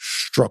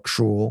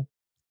structural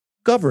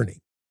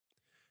governing.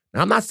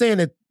 Now, I'm not saying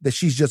that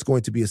she's just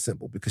going to be a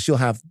symbol, because she'll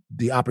have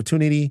the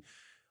opportunity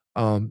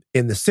in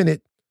the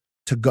Senate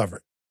to govern.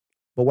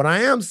 But what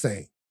I am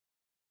saying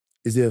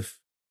is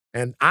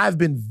and I've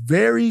been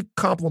very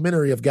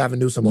complimentary of Gavin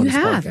Newsom on this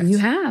podcast. You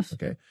have.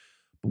 Okay.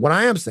 But what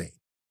I am saying,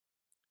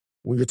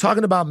 when you're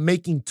talking about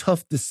making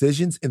tough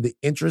decisions in the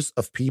interest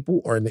of people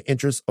or in the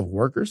interest of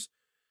workers,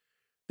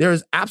 there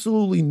is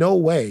absolutely no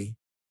way,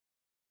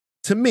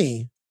 to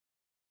me,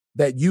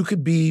 that you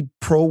could be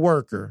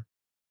pro-worker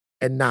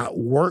and not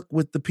work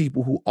with the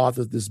people who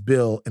authored this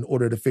bill in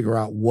order to figure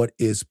out what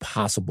is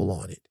possible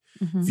on it.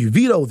 If you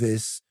veto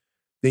this,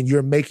 then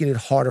you're making it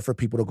harder for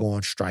people to go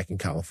on strike in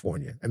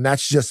California. And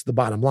that's just the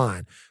bottom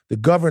line. The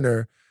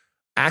governor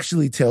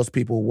actually tells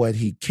people what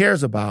he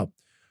cares about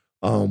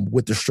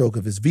with the stroke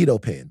of his veto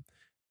pen.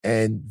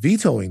 And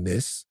vetoing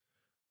this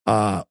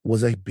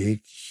was a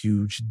big,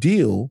 huge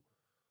deal.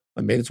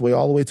 It made its way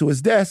all the way to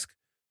his desk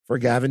for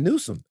Gavin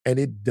Newsom. And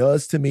it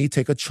does, to me,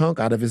 take a chunk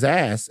out of his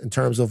ass in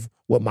terms of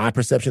what my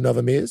perception of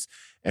him is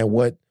and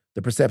what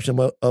the perception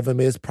of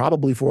him is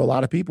probably for a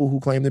lot of people who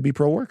claim to be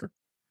pro-worker.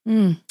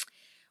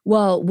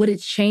 Well, would it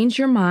change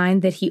your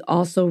mind that he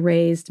also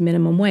raised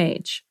minimum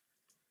wage?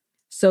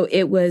 So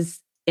it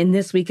was in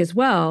this week as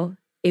well.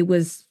 It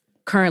was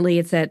currently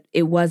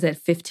it was at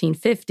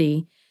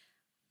 $15.50,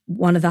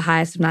 one of the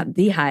highest, if not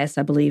the highest,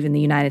 I believe, in the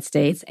United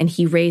States. And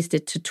he raised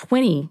it to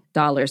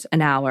 $20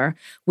 an hour,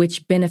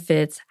 which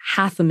benefits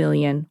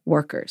 500,000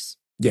 workers.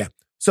 Yeah.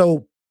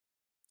 So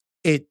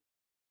it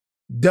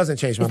doesn't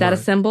change my mind. Is that a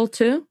symbol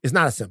too? It's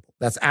not a symbol.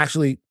 That's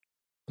actually,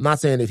 I'm not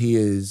saying that he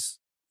is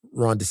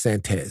Ron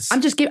DeSantis.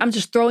 I'm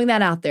just throwing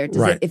that out there.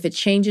 Right. If it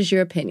changes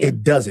your opinion.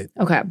 It doesn't.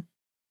 Okay.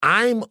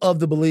 I'm of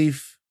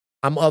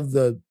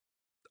the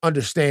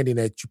understanding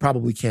that you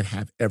probably can't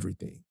have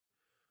everything,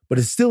 but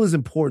it still is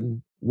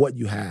important what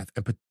you have,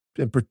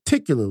 and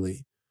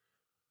particularly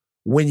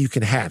when you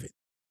can have it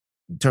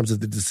in terms of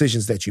the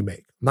decisions that you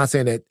make. I'm not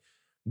saying that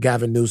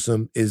Gavin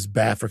Newsom is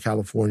bad for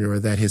California or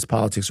that his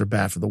politics are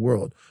bad for the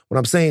world. What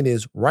I'm saying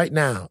is right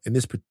now, in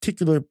this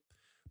particular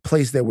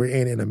place that we're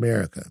in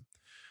America,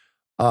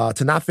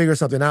 to not figure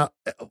something out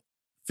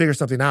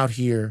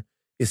here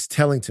is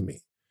telling to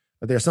me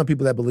that there are some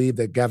people that believe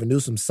that Gavin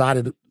Newsom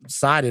sided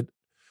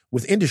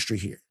with industry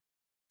here,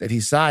 that he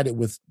sided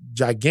with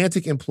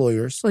gigantic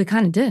employers. Well, he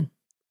kind of did.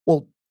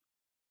 Well,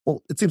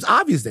 it seems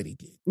obvious that he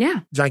did.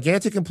 Yeah.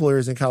 Gigantic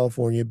employers in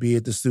California, be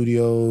it the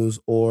studios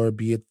or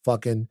be it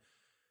fucking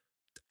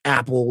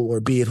Apple or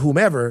be it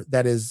whomever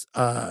that is,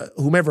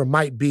 whomever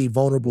might be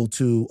vulnerable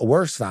to a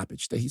work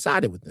stoppage, that he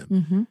sided with them.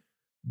 Mm-hmm.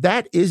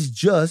 That is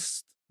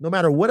just, no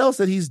matter what else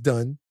that he's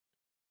done,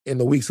 in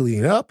the weeks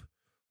leading up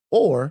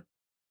or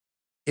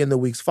in the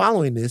weeks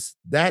following this,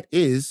 that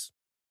is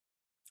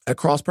at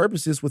cross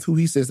purposes with who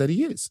he says that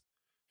he is.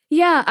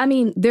 Yeah, I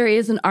mean, there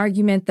is an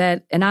argument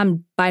that, and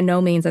I'm by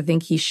no means, I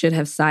think he should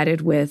have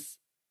sided with,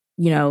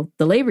 the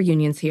labor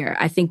unions here.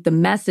 I think the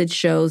message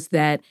shows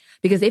that,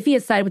 because if he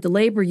had sided with the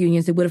labor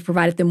unions, it would have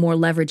provided them more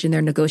leverage in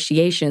their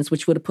negotiations,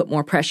 which would have put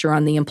more pressure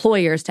on the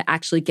employers to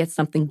actually get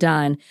something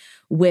done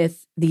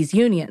with these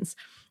unions.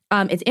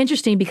 It's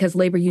interesting because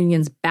labor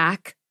unions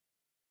back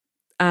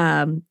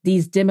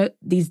these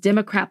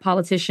Democrat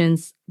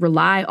politicians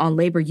rely on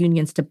labor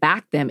unions to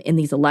back them in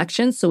these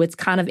elections. So it's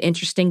kind of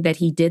interesting that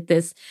he did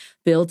this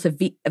bill to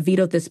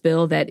vetoed this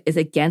bill that is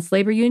against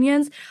labor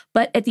unions.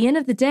 But at the end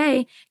of the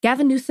day,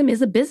 Gavin Newsom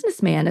is a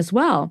businessman as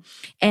well.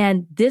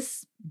 And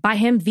this, by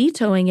him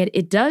vetoing it,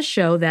 it does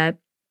show that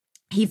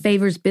he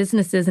favors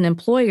businesses and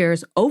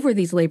employers over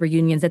these labor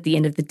unions at the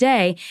end of the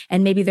day.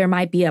 And maybe there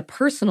might be a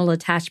personal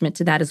attachment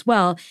to that as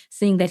well,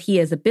 seeing that he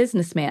is a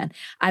businessman.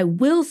 I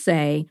will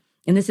say,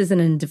 and this isn't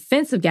in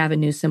defense of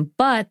Gavin Newsom,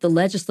 but the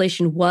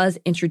legislation was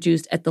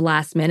introduced at the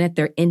last minute.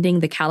 They're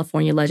ending the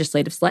California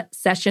legislative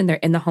session. They're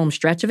in the home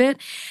stretch of it.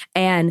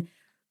 And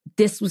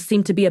this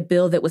seemed to be a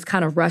bill that was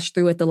kind of rushed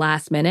through at the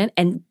last minute.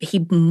 And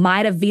he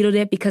might have vetoed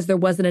it because there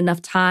wasn't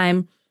enough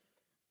time,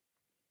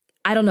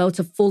 I don't know,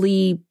 to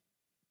fully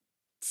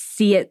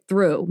see it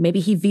through. Maybe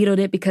he vetoed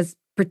it because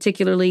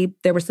particularly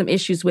there were some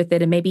issues with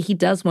it and maybe he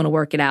does want to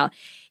work it out.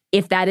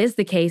 If that is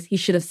the case, he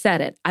should have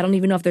said it. I don't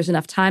even know if there's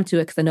enough time to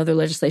it because I know the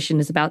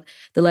legislative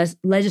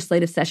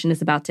session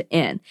is about to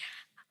end.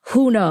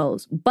 Who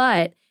knows?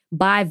 But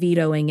by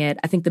vetoing it,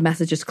 I think the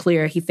message is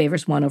clear. He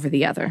favors one over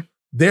the other.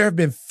 There have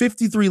been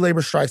 53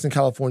 labor strikes in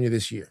California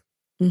this year.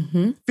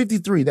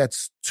 53.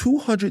 That's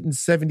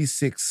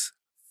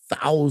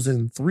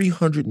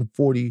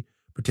 276,340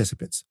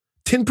 participants.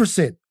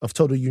 10% of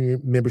total union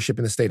membership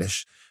in the state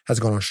has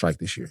gone on strike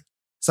this year.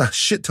 It's a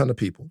shit ton of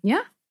people.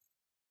 Yeah.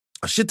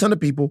 A shit ton of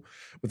people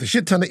with a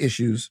shit ton of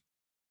issues,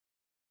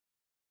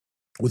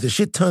 with a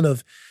shit ton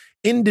of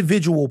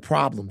individual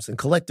problems and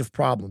collective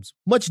problems,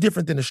 much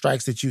different than the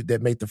strikes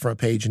that make the front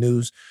page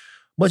news,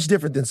 much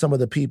different than some of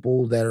the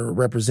people that are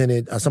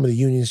represented, some of the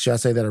unions, shall I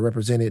say, that are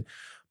represented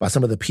by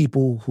some of the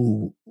people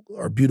who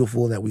are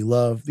beautiful and that we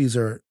love. These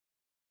are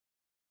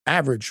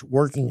average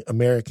working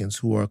Americans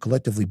who are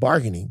collectively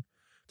bargaining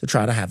to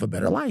try to have a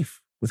better life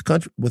with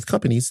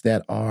companies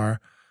that are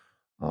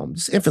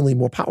just infinitely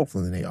more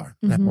powerful than they are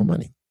and have more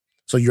money.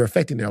 So you're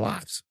affecting their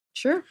lives.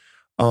 Sure.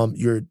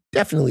 You're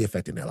definitely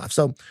affecting their lives.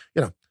 So,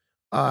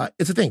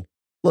 it's a thing.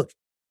 Look,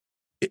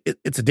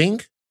 it's a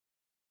ding.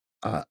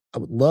 I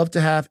would love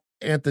to have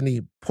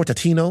Anthony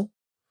Portatino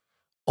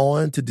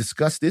on to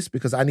discuss this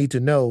because I need to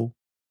know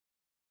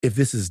if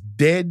this is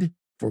dead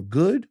for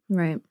good.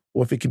 Right.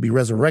 Or if it can be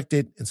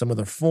resurrected in some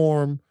other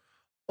form,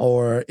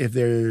 or if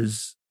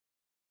there's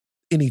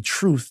any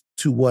truth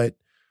to what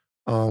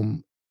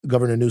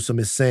Governor Newsom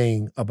is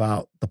saying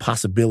about the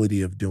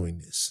possibility of doing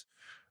this.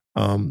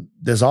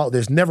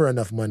 There's never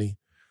enough money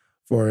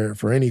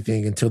for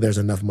anything until there's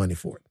enough money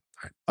for it.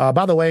 All right.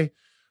 By the way,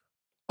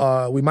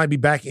 we might be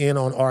back in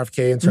on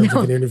RFK in terms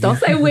of an interview. Don't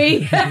say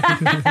we.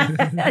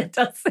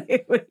 Don't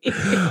say we.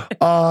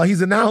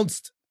 He's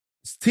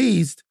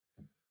teased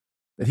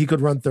that he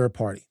could run third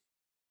party.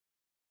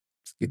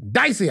 It's getting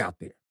dicey out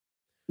there.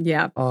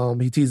 Yeah.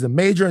 He teased a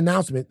major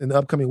announcement in the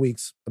upcoming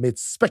weeks amid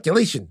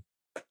speculation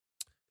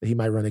that he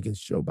might run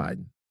against Joe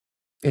Biden.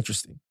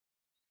 Interesting.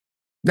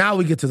 Now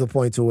we get to the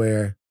point to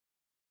where,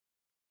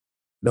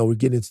 we're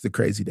getting into the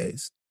crazy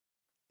days.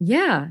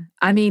 Yeah.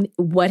 I mean,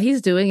 what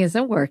he's doing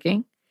isn't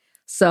working.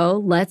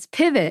 So let's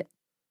pivot.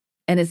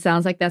 And it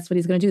sounds like that's what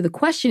he's going to do. The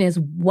question is,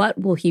 what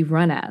will he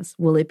run as?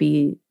 Will it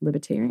be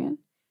libertarian?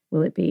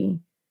 Will it be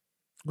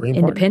Green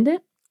independent?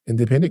 Party?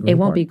 Independent? Green It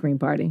won't Party? be Green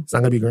Party. It's not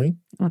going to be green?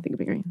 I don't think it'll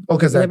be green. Oh,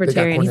 because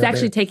libertarian. He's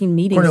actually taking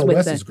meetings Cornel with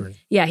West is green.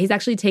 Yeah, he's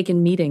actually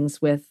taking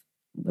meetings with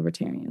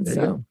libertarians.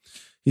 There you go.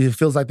 He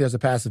feels like there's a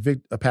path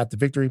to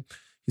victory.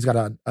 He's got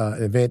an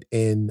event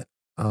in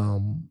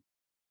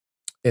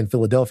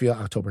Philadelphia,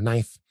 October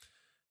 9th,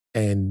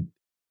 and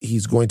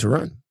he's going to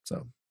run.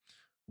 So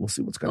we'll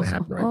see what's going to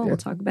happen right there. We'll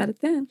talk about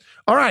it then.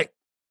 All right.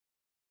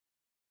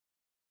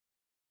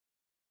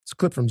 It's a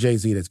clip from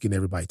Jay-Z that's getting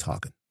everybody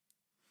talking.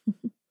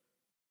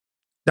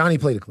 Donnie,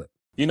 play the clip.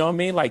 You know what I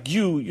mean? Like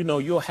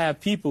you'll have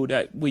people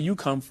that where you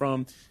come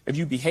from, if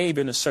you behave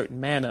in a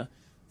certain manner,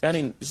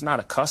 it's not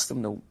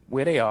accustomed to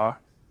where they are,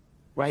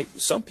 right?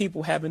 Some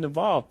people haven't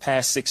evolved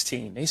past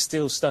 16. They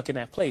still stuck in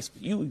that place,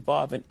 but you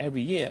evolving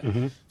every year.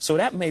 Mm-hmm. So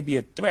that may be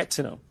a threat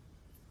to them.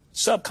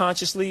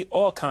 Subconsciously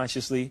or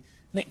consciously,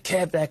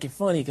 Kev acting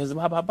funny because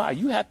blah, blah, blah.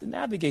 You have to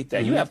navigate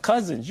that. Mm-hmm. You have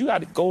cousins. You got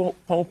to go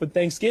home for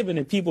Thanksgiving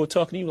and people are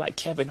talking to you like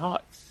Kevin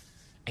Hart.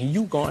 And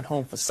you going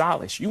home for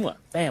solace. You want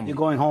family. You're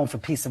going home for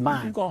peace of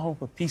mind. You're going home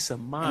for peace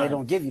of mind. And they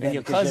don't give you that and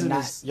your because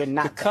cousins you're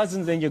not your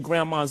cousins in your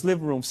grandma's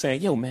living room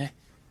saying, yo, man,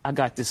 I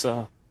got this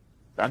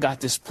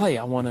play.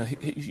 I want to,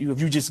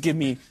 if you just give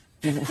me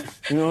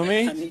You know what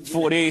I mean?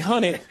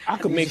 4,800, I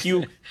could make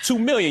you 2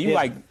 million. You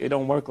like, it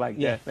don't work like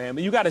that, man.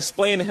 But you got to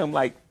explain to him,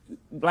 like,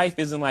 life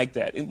isn't like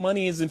that.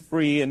 Money isn't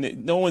free,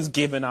 and no one's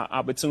giving out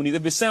opportunities.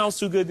 If it sounds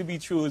too good to be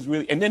true, it's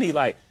really. And then he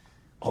like,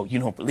 oh, you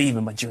don't believe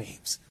in my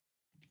dreams.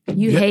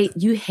 You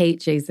hate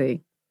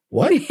Jay-Z.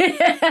 What?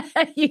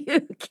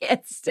 You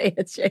can't stand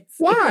Jay-Z.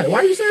 Why? Why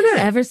are you saying that?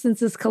 Ever since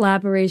his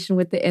collaboration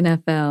with the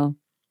NFL.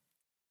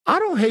 I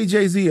don't hate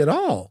Jay-Z at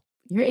all.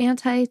 You're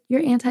anti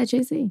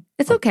Jay-Z.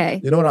 It's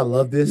okay. You know what I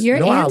love this? You're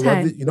you know anti. Why I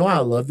love this? You know why I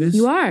love this?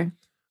 You are.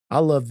 I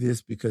love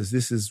this because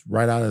this is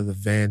right out of the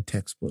Van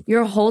textbook.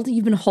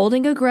 You've been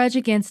holding a grudge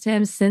against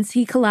him since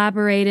he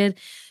collaborated.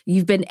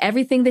 You've been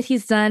everything that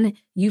he's done,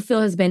 you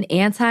feel has been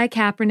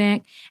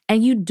anti-Kaepernick,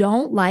 and you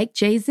don't like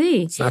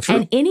Jay-Z. It's not true.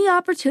 And any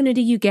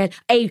opportunity you get,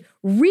 a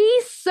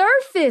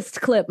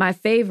resurfaced clip, my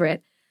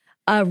favorite,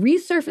 a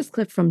resurfaced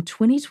clip from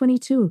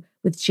 2022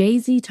 with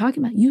Jay-Z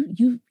talking about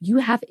you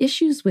have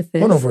issues with this.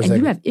 Hold on for a second.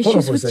 You have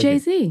issues with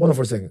Jay-Z. Hold on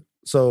for a second.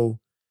 So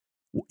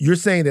you're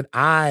saying that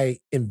I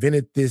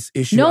invented this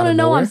issue? No.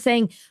 Nowhere? I'm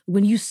saying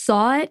when you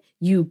saw it,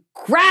 you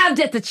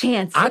grabbed at the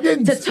chance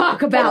to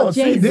talk about Hold on,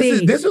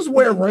 Jay-Z. This is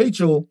where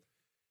Rachel,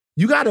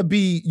 you gotta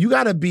be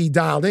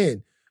dialed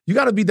in. You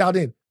gotta be dialed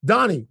in.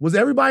 Donnie, was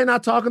everybody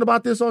not talking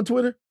about this on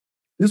Twitter?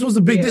 This was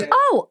a big deal.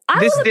 Oh,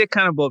 this did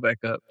kind of blow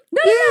back up.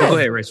 No. Go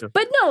ahead, Rachel.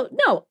 But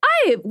no.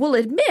 I will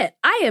admit,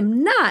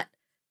 I'm not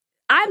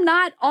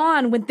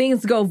on when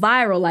things go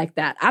viral like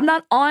that. I'm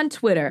not on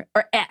Twitter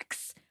or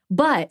X.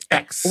 But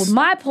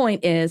my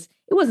point is,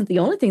 it wasn't the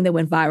only thing that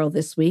went viral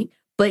this week,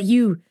 but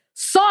you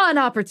saw an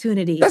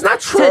opportunity. That's not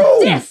true. To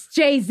diss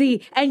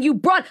Jay-Z, and you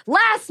brought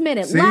last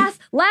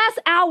last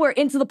hour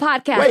into the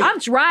podcast. Wait. I'm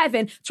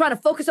driving, trying to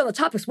focus on the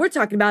topics we're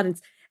talking about. And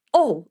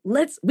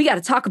we got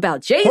to talk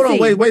about Jay-Z. Hold on,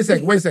 wait a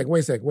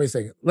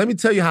second. Let me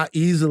tell you how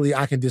easily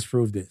I can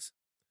disprove this.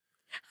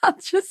 I'm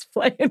just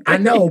playing. I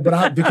know,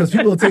 but because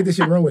people will take this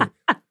shit and run with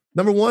it.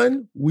 Number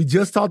one, we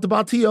just talked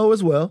about T.O.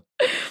 as well.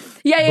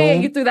 Yeah,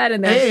 you threw that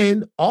in there.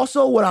 And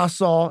also what I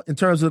saw in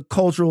terms of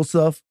cultural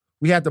stuff,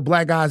 we had the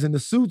black guys in the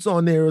suits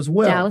on there as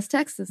well. Dallas,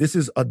 Texas. This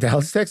is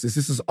Dallas, Texas.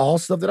 This is all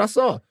stuff that I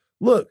saw.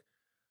 Look,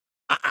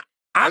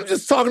 I'm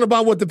just talking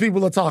about what the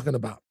people are talking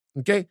about,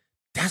 okay?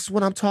 That's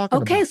what I'm talking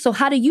about. Okay, so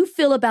how do you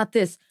feel about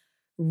this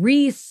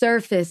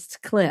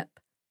resurfaced clip?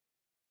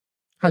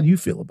 How do you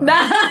feel about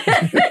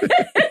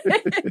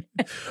it?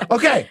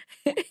 Okay.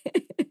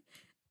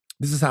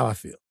 This is how I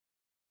feel.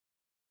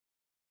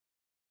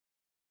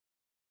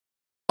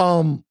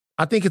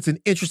 I think it's an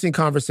interesting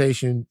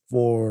conversation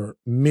for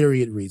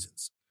myriad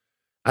reasons.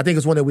 I think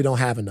it's one that we don't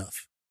have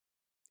enough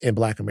in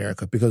Black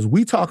America because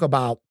we talk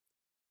about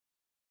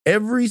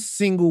every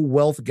single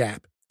wealth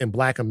gap in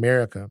Black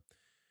America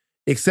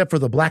except for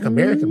the Black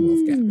American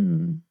wealth gap.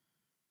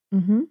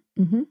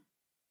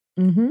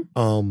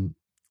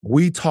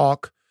 We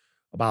talk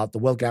about the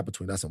wealth gap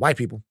between us and white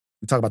people.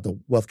 We talk about the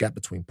wealth gap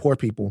between poor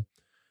people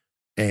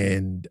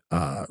and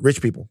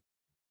rich people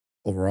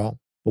overall.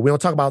 But we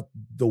don't talk about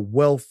the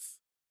wealth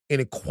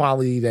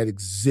inequality that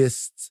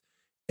exists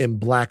in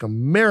Black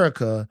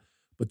America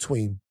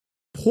between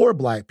poor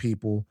Black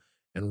people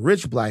and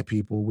rich Black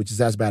people, which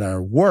is as bad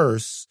or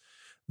worse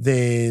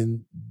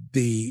than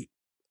the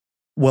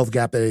wealth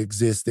gap that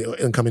exists, the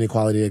income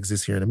inequality that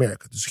exists here in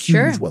America. There's a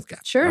huge wealth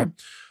gap. Sure. Right?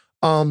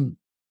 And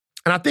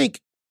I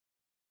think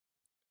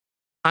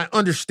I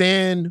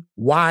understand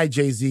why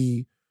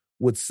Jay-Z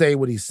would say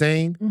what he's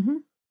saying,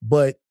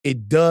 but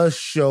it does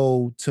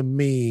show to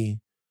me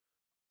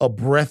a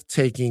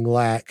breathtaking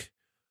lack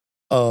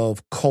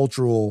of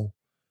cultural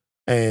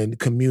and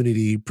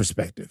community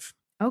perspective.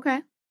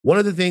 Okay. One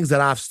of the things that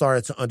I've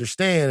started to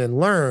understand and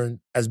learn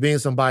as being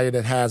somebody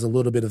that has a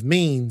little bit of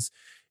means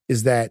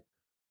is that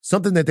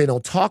something that they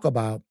don't talk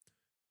about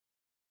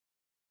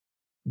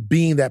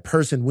being that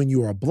person when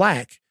you are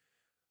Black,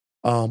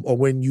 or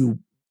when you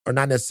are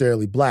not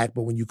necessarily Black,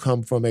 but when you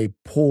come from a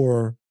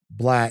poor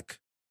Black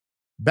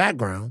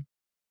background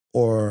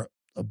or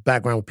a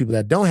background with people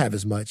that don't have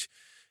as much,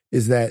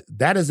 is that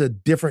is a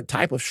different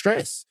type of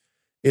stress.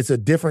 It's a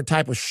different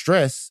type of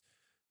stress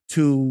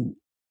to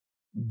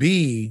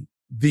be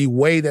the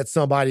way that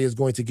somebody is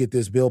going to get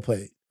this bill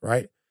paid,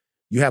 right?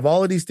 You have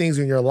all of these things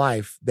in your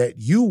life that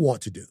you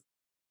want to do,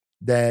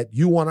 that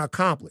you want to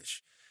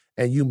accomplish,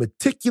 and you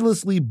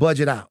meticulously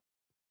budget out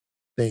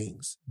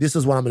things. This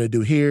is what I'm going to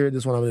do here.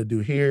 This is what I'm going to do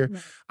here.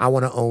 Right. I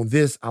want to own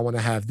this. I want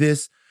to have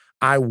this.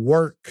 I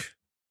work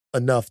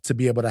enough to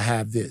be able to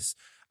have this.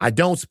 I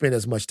don't spend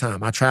as much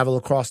time. I travel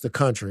across the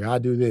country. I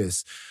do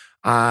this.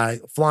 I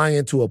fly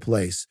into a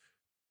place,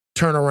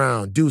 turn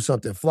around, do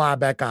something, fly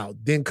back out,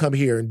 then come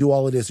here and do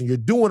all of this. And you're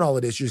doing all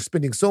of this. You're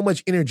spending so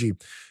much energy.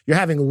 You're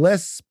having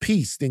less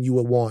peace than you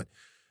would want.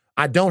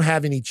 I don't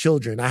have any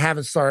children. I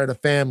haven't started a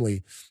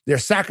family. There are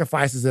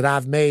sacrifices that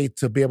I've made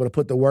to be able to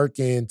put the work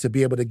in, to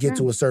be able to get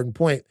to a certain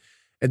point.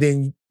 And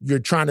then you're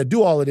trying to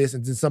do all of this,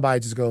 and then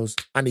somebody just goes,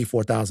 I need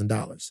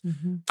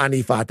 $4,000. I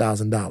need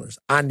 $5,000.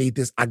 I need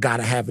this. I got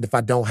to have it. If I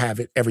don't have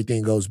it,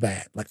 everything goes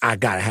bad. Like, I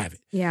got to have it.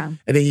 Yeah.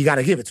 And then you got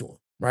to give it to them,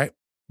 right?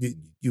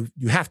 You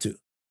have to.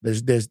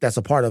 That's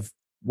a part of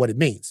what it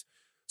means.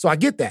 So I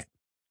get that.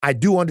 I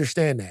do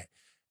understand that.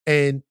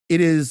 And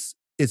it's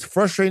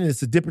frustrating.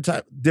 It's a different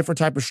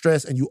type of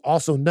stress. And you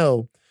also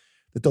know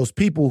that those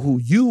people who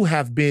you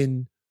have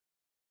been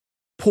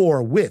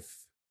poor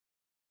with,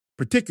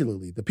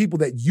 particularly the people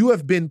that you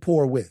have been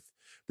poor with,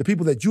 the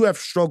people that you have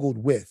struggled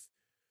with,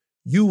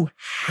 you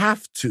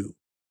have to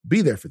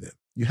be there for them.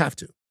 You have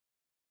to.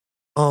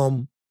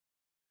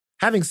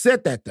 Having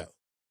said that, though,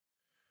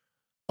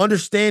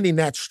 understanding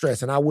that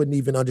stress, and I wouldn't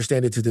even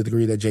understand it to the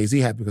degree that Jay-Z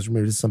had, because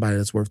remember, this is somebody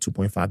that's worth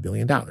 $2.5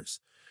 billion.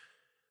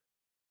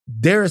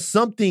 There is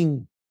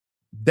something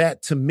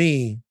that, to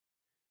me,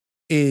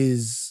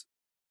 is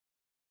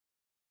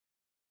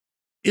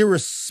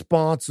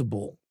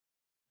irresponsible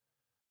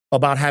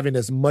about having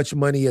as much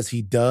money as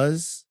he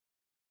does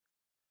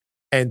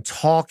and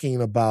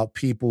talking about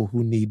people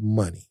who need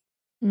money.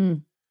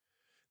 Mm.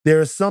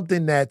 There is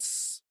something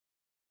that's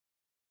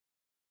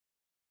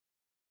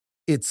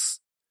it's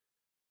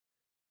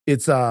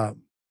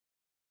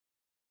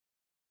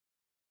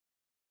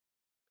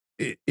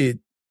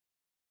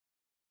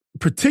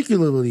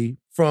particularly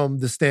from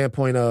the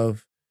standpoint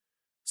of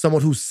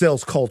someone who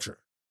sells culture.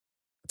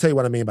 I'll tell you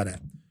what I mean by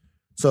that.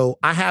 So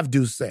I have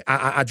Douce.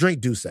 I drink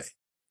Douce,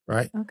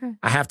 right? Okay.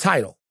 I have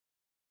Tidal.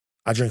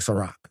 I drink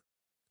Ciroc.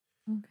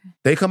 Okay.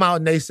 They come out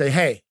and they say,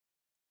 hey,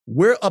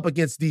 we're up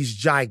against these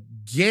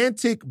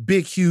gigantic,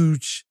 big,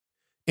 huge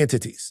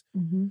entities.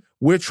 Mm-hmm.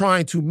 We're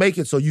trying to make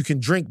it so you can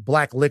drink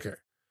black liquor.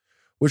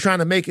 We're trying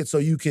to make it so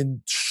you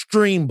can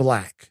stream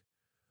black.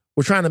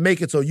 We're trying to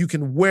make it so you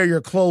can wear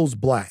your clothes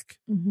black.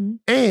 Mm-hmm.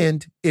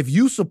 And if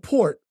you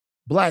support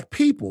black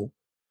people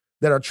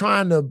that are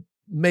trying to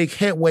make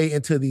headway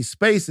into these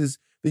spaces,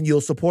 then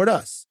you'll support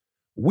us.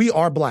 We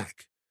are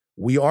black.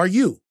 We are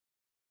you.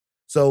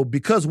 So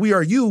because we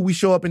are you, we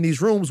show up in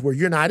these rooms where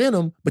you're not in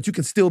them, but you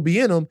can still be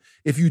in them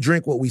if you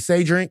drink what we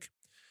say drink,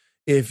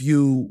 if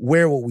you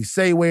wear what we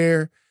say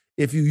wear,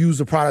 if you use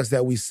the products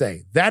that we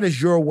say. That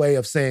is your way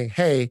of saying,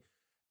 hey,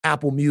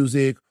 Apple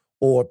Music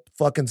or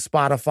fucking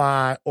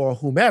Spotify or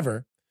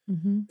whomever,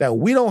 mm-hmm. that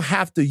we don't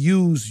have to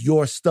use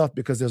your stuff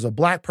because there's a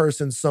black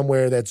person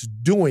somewhere that's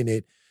doing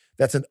it,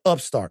 that's an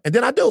upstart. And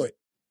then I do it.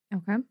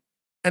 Okay.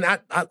 And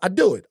I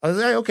do it. I was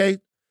like, okay,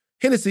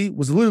 Hennessy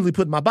was literally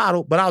put in my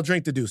bottle, but I'll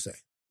drink the Douce.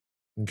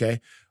 Okay?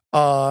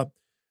 I'm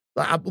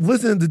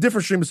listening to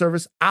different streaming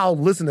service. I'll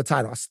listen to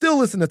Tidal. I still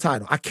listen to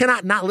Tidal. I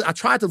cannot not. I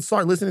tried to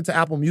start listening to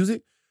Apple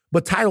Music,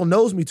 but Tidal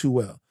knows me too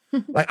well.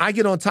 Like I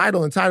get on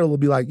Tidal and Tidal will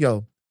be like,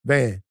 yo,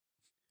 Van,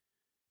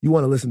 you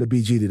want to listen to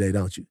BG today,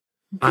 don't you?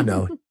 I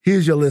know.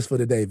 Here's your list for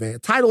today, Van.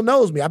 Tidal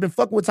knows me. I've been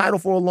fucking with Tidal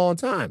for a long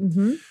time.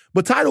 Mm-hmm.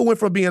 But Tidal went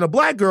from being a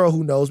black girl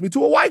who knows me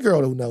to a white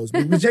girl who knows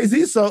me.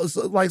 Jay-Z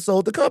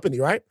sold the company,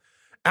 right?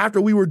 After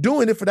we were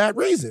doing it for that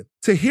reason.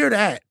 To hear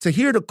that, to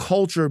hear the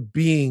culture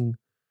being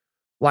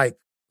like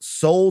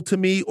sold to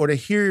me, or to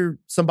hear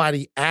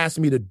somebody ask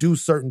me to do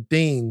certain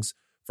things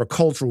for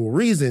cultural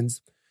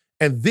reasons,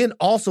 and then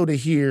also to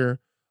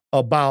hear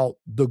about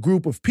the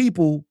group of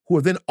people who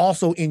are then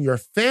also in your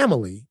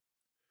family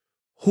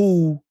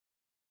who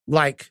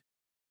like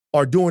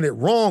are doing it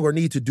wrong or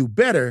need to do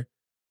better,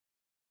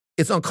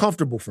 it's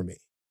uncomfortable for me.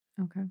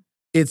 Okay.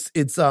 It's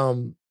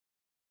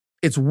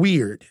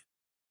weird,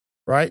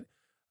 right?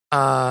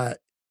 I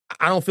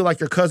don't feel like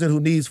your cousin who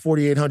needs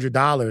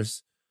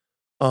 $4,800.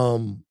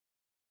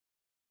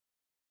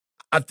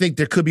 I think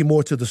there could be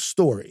more to the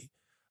story.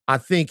 I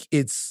think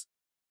it's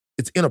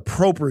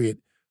inappropriate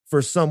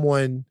for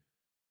someone,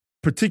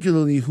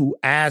 particularly who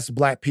asks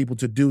black people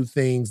to do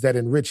things that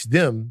enrich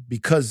them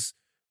because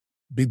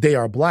they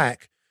are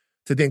black,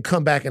 to then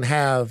come back and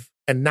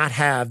not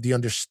have the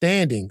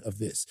understanding of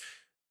this.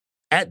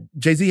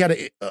 Jay-Z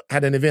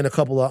had an event,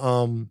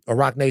 a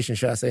Rock Nation,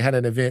 should I say, had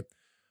an event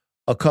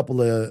a couple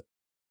of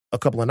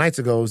nights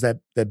ago. It was that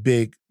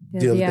big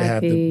deal that they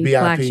have, the BIP.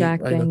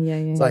 Blackjack right? thing, yeah.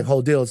 It's like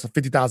whole deal. It's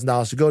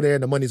 $50,000 to go there,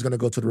 and the money's going to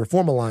go to the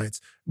Reform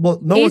Alliance.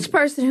 Well, Each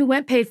person who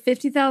went paid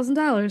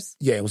 $50,000.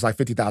 Yeah, it was like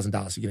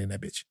 $50,000 to get in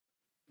that bitch.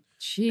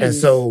 Jeez. And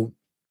so,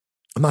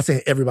 I'm not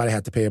saying everybody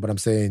had to pay it, but I'm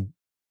saying,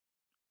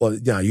 well,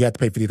 you have to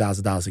pay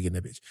 $50,000 to get in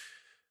that bitch.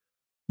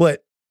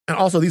 But, and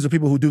also these are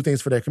people who do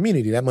things for their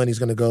community. That money's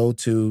going to go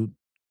to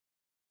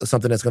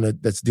something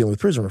that's dealing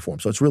with prison reform.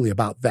 So it's really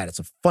about that. It's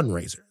a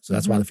fundraiser. So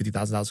that's why the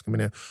 $50,000 is coming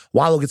in.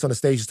 Wallow gets on the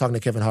stage, he's talking to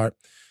Kevin Hart,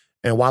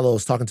 and Wallow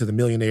is talking to the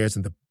millionaires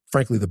and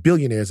frankly, the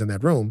billionaires in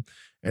that room.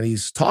 And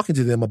he's talking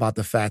to them about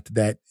the fact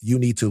that you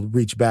need to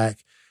reach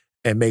back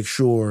and make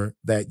sure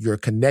that you're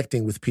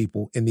connecting with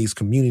people in these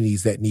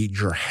communities that need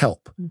your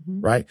help,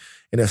 right?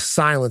 And there's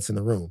silence in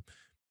the room.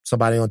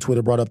 Somebody on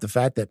Twitter brought up the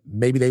fact that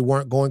maybe they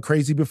weren't going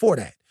crazy before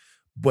that.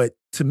 But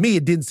to me,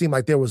 it didn't seem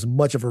like there was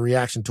much of a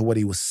reaction to what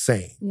he was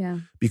saying. Yeah.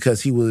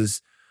 Because he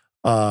was,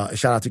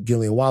 shout out to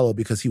Gillian Wallow,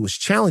 because he was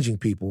challenging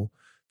people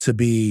to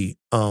be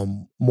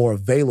more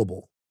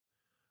available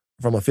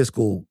from a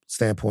fiscal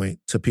standpoint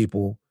to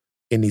people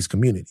in these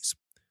communities.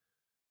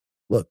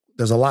 Look,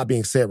 there's a lot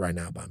being said right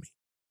now by me.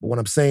 But what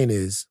I'm saying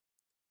is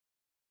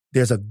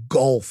there's a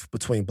gulf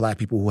between black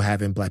people who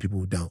have it and black people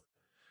who don't.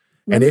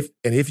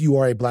 And if you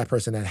are a Black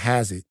person that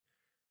has it,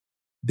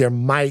 there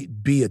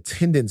might be a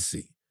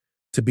tendency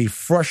to be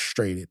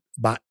frustrated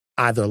by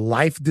either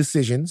life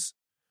decisions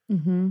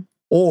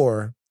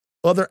or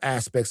other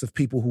aspects of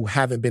people who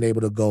haven't been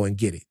able to go and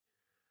get it.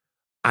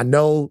 I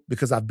know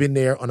because I've been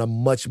there on a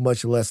much,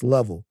 much less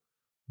level,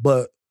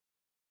 but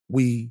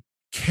we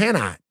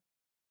cannot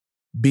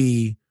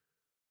be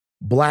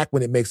Black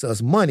when it makes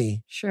us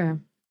money. Sure.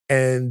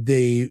 And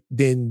they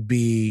then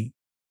be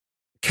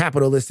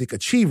capitalistic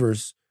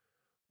achievers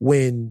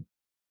when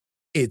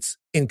it's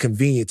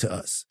inconvenient to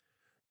us.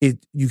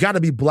 You got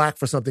to be Black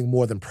for something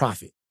more than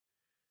profit.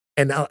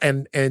 And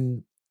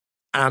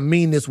I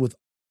mean this with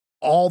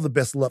all the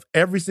best love.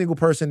 Every single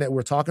person that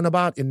we're talking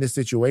about in this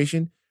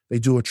situation, they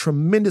do a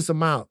tremendous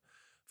amount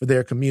for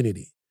their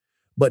community.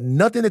 But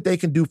nothing that they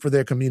can do for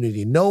their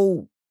community,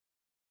 no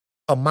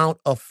amount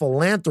of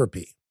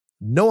philanthropy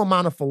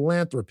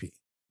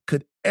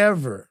could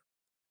ever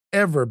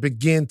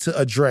begin to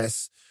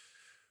address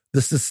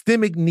the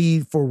systemic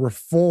need for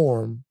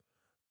reform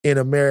in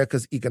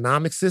America's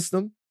economic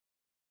system.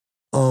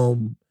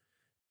 And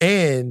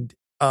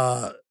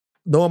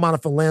no amount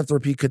of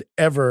philanthropy could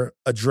ever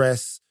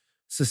address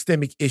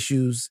systemic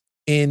issues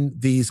in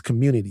these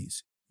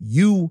communities.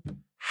 You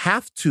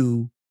have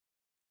to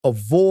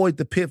avoid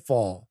the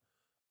pitfall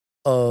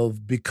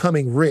of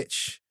becoming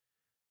rich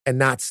and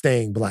not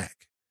staying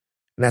Black.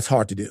 And that's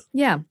hard to do.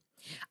 Yeah.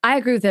 I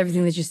agree with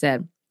everything that you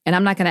said, and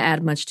I'm not going to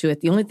add much to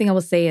it. The only thing I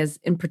will say is,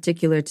 in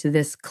particular to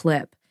this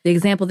clip, the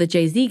example that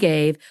Jay-Z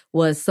gave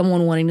was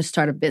someone wanting to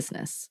start a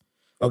business.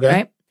 Okay.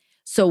 Right?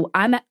 So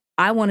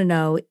I want to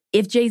know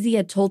if Jay-Z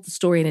had told the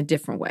story in a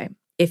different way.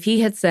 If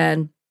he had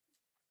said,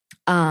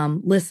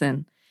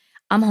 listen,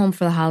 I'm home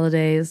for the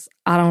holidays.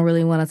 I don't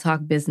really want to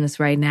talk business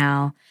right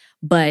now.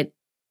 But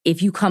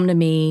if you come to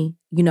me,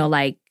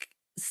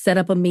 set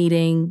up a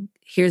meeting,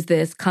 here's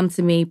this, come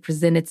to me,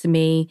 present it to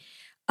me,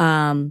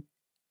 and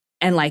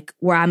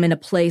where I'm in a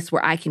place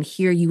where I can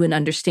hear you and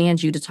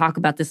understand you to talk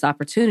about this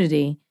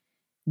opportunity,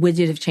 would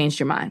it have changed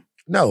your mind?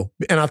 No.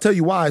 And I'll tell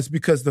you why. It's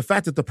because the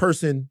fact that the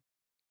person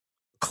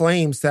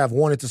claims to have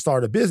wanted to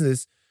start a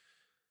business,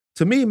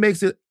 to me,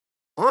 makes it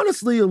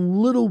honestly a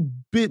little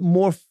bit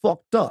more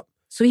fucked up.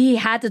 So he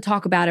had to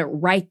talk about it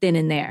right then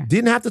and there.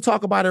 Didn't have to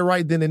talk about it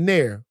right then and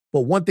there.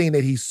 But one thing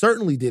that he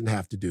certainly didn't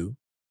have to do,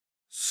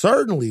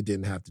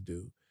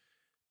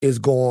 is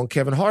go on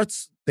Kevin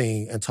Hart's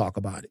thing and talk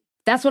about it.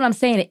 That's what I'm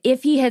saying.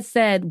 If he had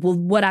said, well,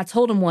 what I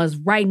told him was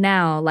right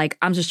now,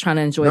 I'm just trying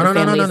to enjoy the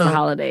family for the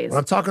holidays. What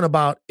I'm talking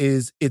about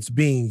is it's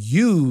being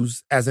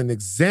used as an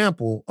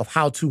example of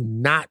how to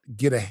not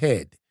get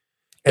ahead.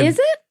 And is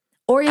it?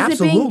 Or is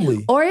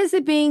absolutely. Is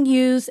it being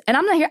used, and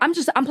I'm not here,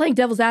 I'm playing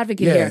devil's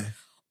advocate here.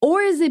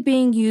 Or is it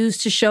being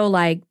used to show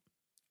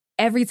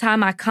every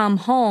time I come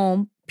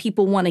home,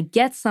 people want to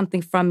get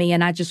something from me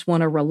and I just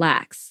want to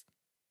relax?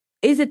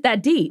 Is it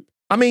that deep?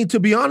 I mean, to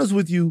be honest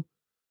with you,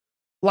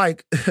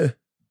 because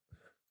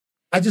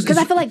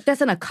I feel like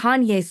that's in a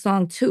Kanye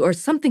song too, or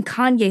something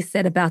Kanye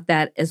said about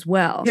that as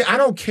well. Yeah, I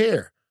don't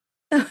care.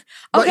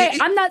 Okay,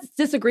 I'm not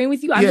disagreeing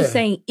with you. I'm just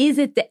saying,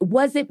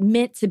 was it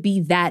meant to be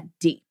that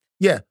deep?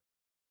 Yeah.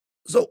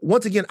 So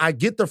once again, I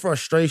get the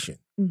frustration,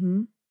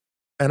 and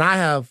I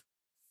have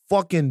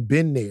fucking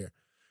been there,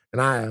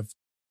 and I have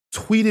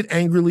tweeted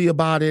angrily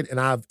about it, and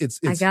I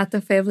got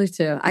the family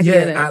too. I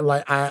get it.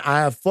 I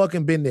have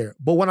fucking been there.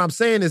 But what I'm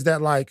saying is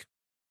that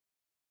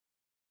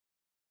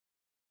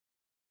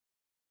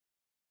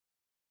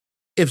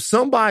if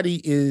somebody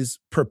is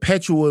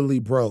perpetually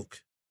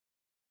broke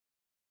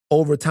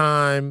over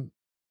time,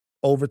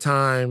 and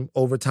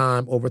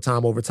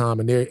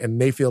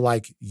they feel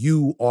like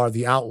you are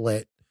the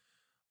outlet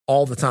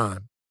all the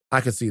time,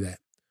 I can see that.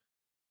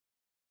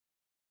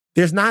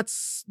 There's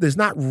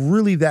not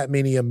really that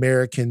many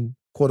American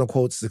quote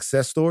unquote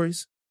success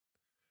stories.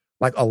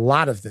 A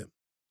lot of them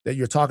that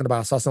you're talking about,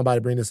 I saw somebody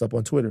bring this up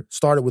on Twitter,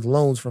 started with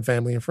loans from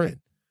family and friend.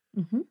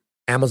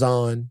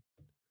 Amazon,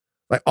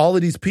 all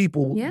of these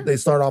people, they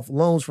start off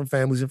loans from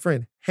families and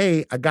friends.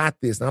 Hey, I got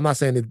this. Now, I'm not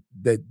saying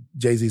that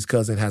Jay-Z's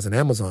cousin has an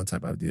Amazon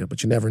type of deal,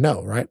 but you never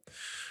know, right?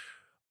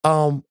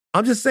 I'm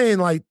just saying,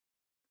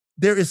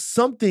 there is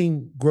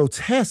something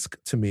grotesque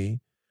to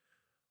me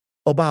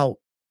about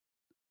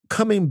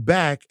coming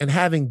back and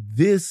having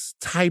this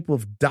type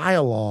of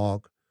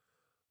dialogue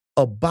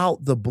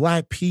about the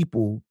Black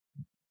people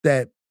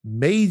that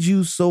made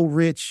you so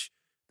rich,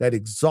 that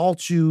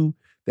exalt you,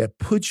 that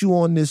put you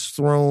on this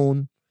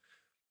throne.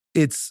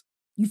 You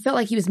felt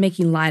like he was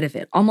making light of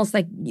it, almost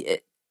like...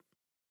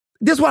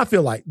 This is what I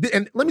feel like.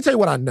 And let me tell you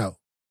what I know.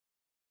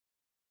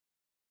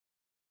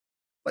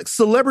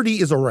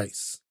 Celebrity is a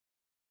race.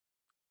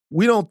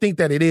 We don't think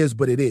that it is,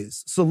 but it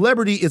is.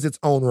 Celebrity is its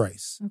own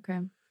race.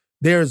 Okay.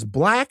 There's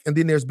Black, and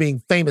then there's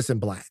being famous in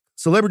Black.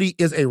 Celebrity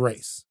is a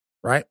race,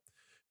 right?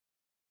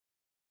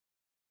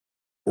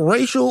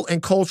 Racial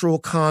and cultural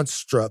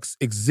constructs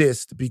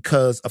exist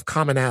because of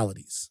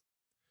commonalities,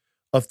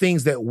 of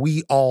things that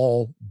we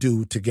all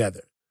do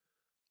together.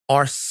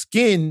 Our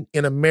skin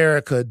in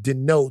America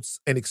denotes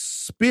an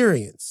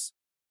experience,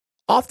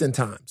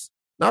 oftentimes,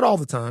 not all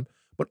the time,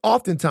 but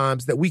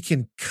oftentimes that we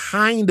can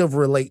kind of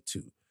relate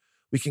to.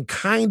 We can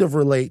kind of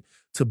relate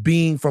to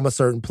being from a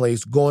certain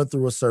place, going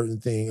through a certain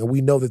thing, and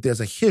we know that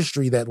there's a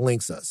history that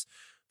links us.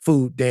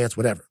 Food, dance,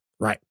 whatever,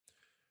 right?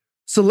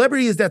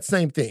 Celebrity is that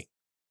same thing.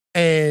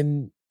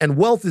 And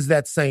wealth is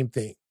that same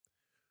thing.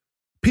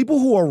 People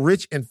who are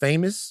rich and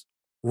famous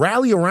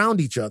rally around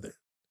each other.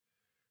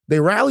 They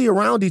rally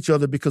around each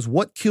other because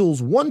what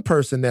kills one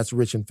person that's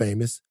rich and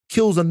famous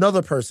kills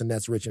another person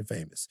that's rich and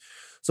famous.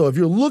 So if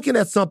you're looking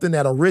at something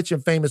that a rich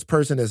and famous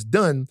person has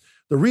done,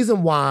 the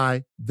reason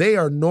why they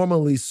are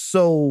normally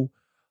so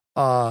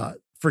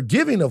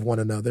forgiving of one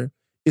another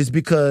is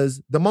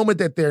because the moment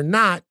that they're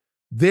not,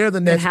 they're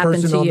the next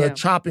person on the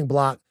chopping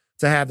block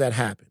to have that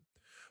happen.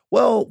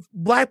 Well,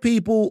 Black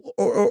people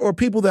or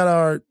people that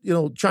are,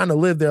 trying to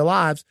live their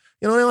lives,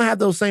 they don't have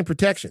those same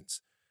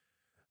protections.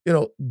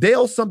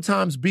 They'll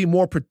sometimes be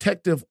more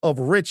protective of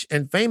rich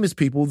and famous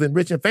people than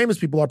rich and famous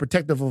people are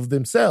protective of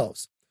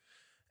themselves.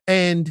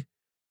 And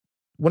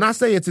when I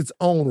say it's its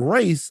own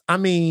race, I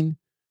mean,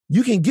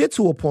 you can get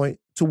to a point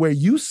to where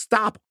you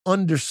stop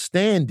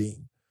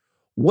understanding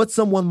what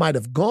someone might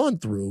have gone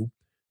through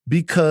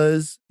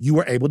because you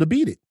were able to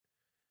beat it.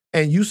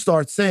 And you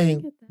start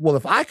saying, well,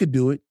 if I could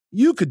do it,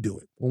 you could do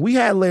it. When we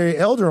had Larry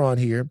Elder on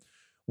here,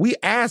 we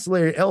asked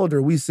Larry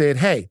Elder, we said,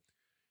 hey,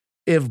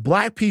 if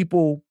Black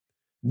people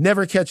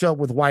never catch up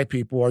with white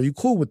people, are you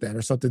cool with that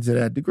or something to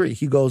that degree?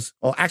 He goes,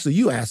 oh, actually,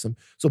 you asked him,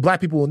 so Black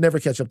people will never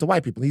catch up to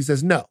white people. He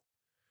says, no.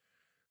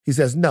 He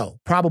says, no,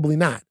 probably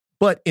not.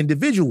 But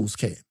individuals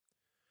can.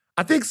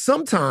 I think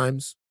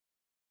sometimes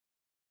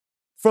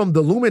from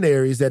the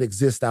luminaries that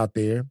exist out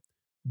there,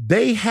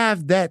 they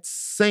have that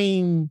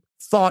same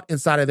thought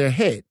inside of their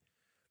head.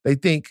 They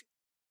think,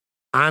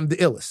 I'm the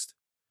illest.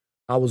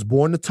 I was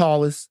born the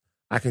tallest.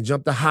 I can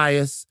jump the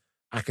highest.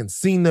 I can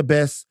sing the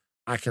best.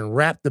 I can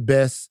rap the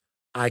best.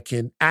 I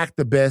can act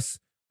the best.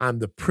 I'm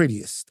the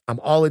prettiest. I'm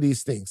all of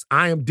these things.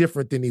 I am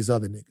different than these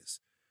other niggas.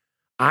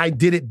 I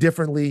did it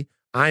differently.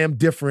 I am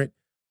different.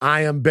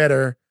 I am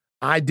better.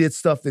 I did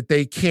stuff that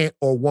they can't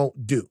or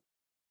won't do.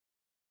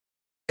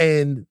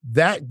 And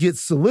that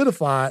gets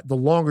solidified the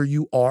longer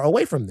you are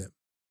away from them.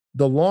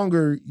 The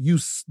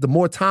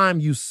more time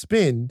you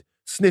spend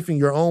sniffing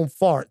your own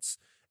farts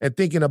and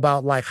thinking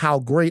about like how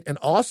great and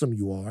awesome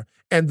you are.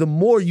 And the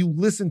more you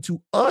listen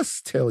to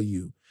us tell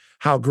you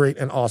how great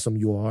and awesome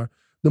you are,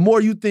 the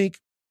more you think,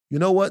 you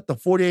know what, the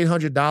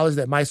 $4,800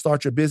 that might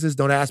start your business,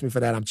 don't ask me for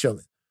that, I'm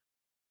chilling.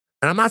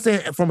 And I'm not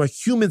saying from a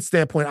human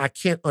standpoint, I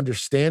can't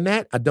understand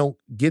that. I don't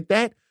get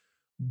that.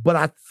 But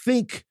I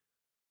think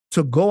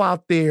to go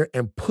out there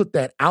and put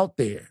that out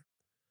there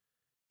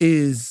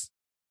is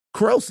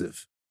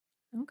corrosive.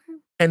 Okay.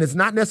 And it's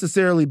not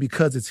necessarily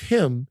because it's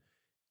him,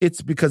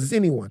 it's because it's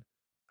anyone.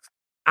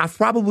 I've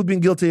probably been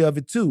guilty of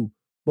it too,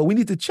 but we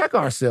need to check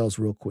ourselves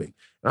real quick.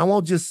 And I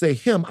won't just say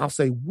him, I'll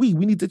say we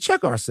need to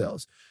check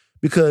ourselves.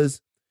 Because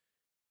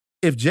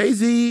if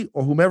Jay-Z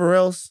or whomever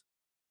else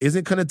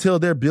isn't going to tell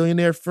their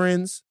billionaire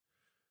friends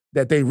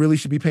that they really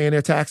should be paying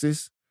their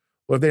taxes,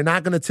 or if they're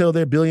not going to tell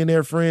their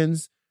billionaire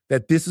friends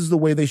that this is the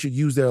way they should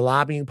use their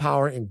lobbying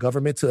power in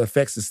government to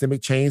affect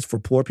systemic change for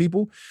poor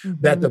people,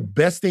 that the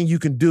best thing you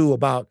can do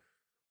about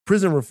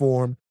prison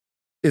reform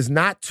is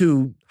not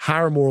to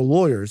hire more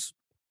lawyers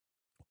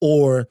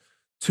or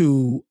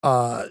to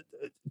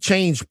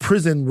change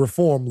prison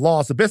reform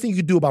laws. The best thing you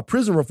can do about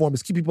prison reform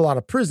is keep people out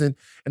of prison.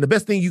 And the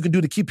best thing you can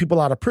do to keep people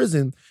out of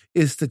prison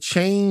is to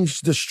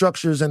change the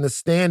structures and the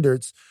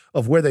standards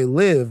of where they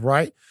live,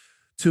 right?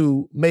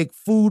 To make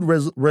food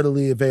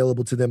readily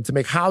available to them, to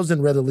make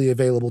housing readily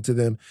available to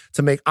them,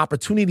 to make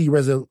opportunity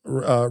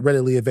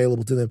readily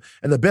available to them.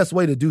 And the best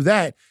way to do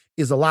that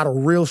is a lot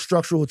of real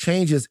structural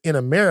changes in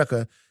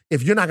America.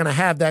 If you're not going to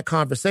have that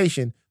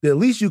conversation, the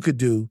least you could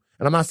do,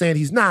 and I'm not saying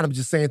he's not, I'm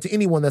just saying to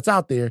anyone that's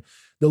out there,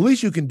 the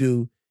least you can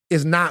do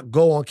is not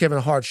go on Kevin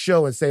Hart's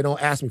show and say,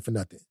 don't ask me for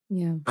nothing.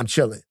 Yeah. I'm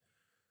chilling.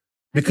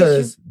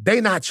 Because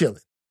they not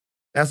chilling.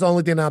 That's the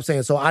only thing I'm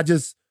saying. So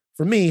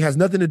for me, has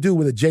nothing to do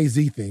with a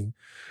Jay-Z thing.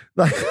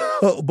 Like,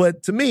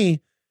 but to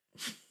me,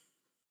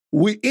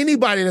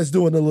 anybody that's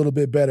doing a little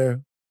bit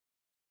better,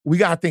 we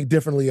got to think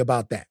differently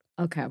about that.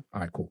 Okay. All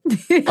right, cool.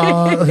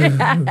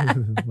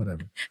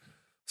 Whatever.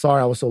 Sorry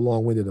I was so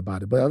long-winded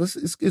about it, but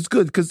it's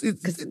good because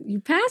you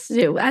passed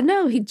it. I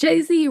know.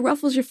 Jay-Z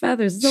ruffles your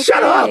feathers. It's okay.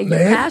 Shut up, man.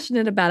 You're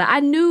passionate about it. I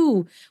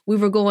knew we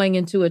were going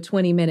into a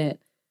 20-minute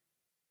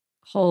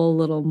whole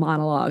little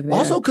monologue there.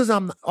 Also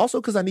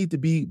because I need to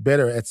be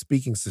better at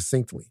speaking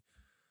succinctly.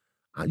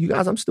 You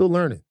guys, I'm still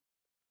learning.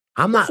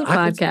 It's a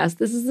podcast.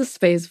 This is the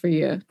space for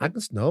you.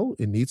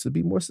 It needs to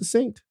be more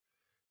succinct.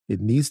 It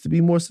needs to be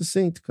more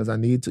succinct because I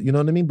need to, you know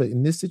what I mean? But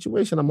in this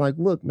situation, I'm like,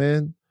 look,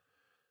 man,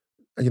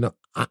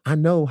 I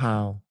know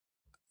how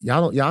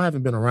y'all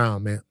haven't been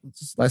around, man.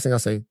 Just last thing I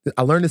say,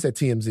 I learned this at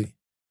TMZ.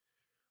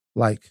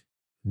 Like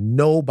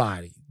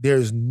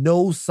there's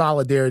no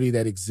solidarity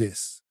that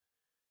exists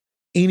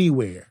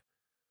anywhere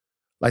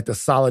like the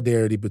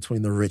solidarity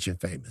between the rich and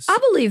famous. I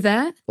believe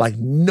that. Like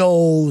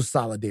no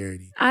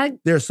solidarity.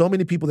 There are so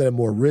many people that are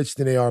more rich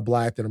than they are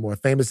black, that are more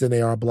famous than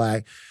they are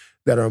black,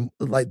 that are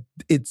like,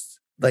 it's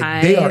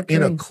like they are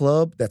in a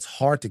club that's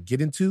hard to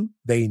get into.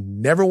 They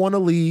never want to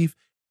leave.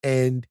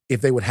 And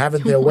if they would have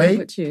it their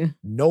way,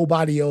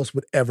 nobody else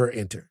would ever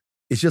enter.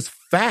 It's just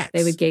facts.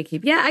 They would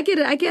gatekeep. Yeah, I get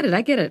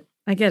it.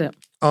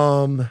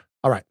 All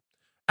right.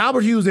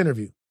 Albert Hughes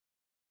interview.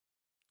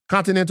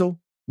 Continental,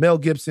 Mel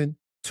Gibson,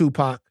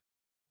 Tupac.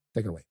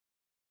 Take it away.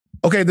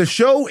 Okay, the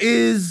show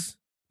is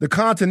The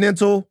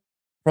Continental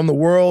from the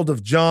world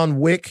of John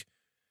Wick.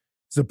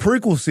 It's a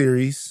prequel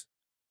series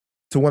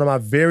to one of my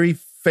very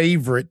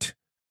favorite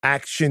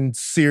action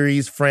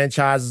series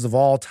franchises of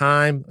all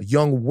time,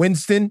 Young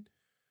Winston,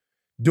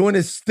 doing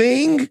his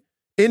thing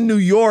in New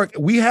York.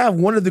 We have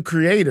one of the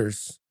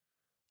creators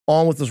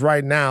on with us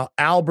right now,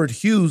 Albert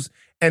Hughes,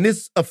 and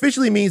this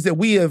officially means that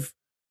we have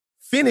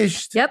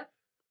finished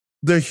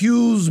the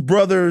Hughes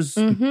brothers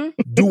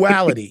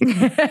duality.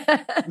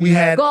 We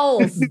had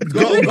goals.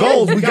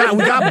 Goals. We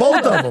got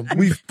both of them.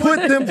 We've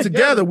put them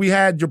together. We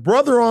had your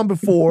brother on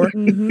before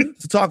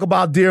to talk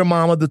about Dear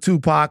Mama, the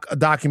Tupac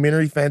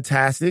documentary.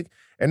 Fantastic.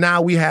 And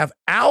now we have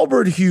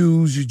Albert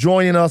Hughes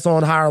joining us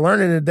on Higher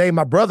Learning today.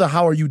 My brother,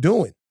 how are you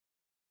doing?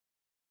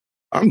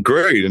 I'm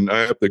great. And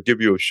I have to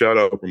give you a shout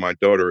out for my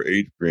daughter,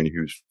 Adrienne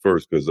Hughes,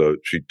 first, because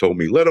she told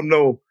me, let them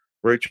know,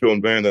 Rachel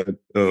and Van,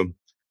 that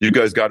you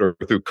guys got her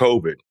through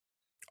COVID.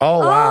 Oh,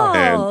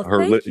 wow.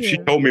 And she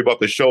told me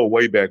about the show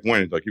way back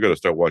when. It's like, you got to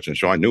start watching the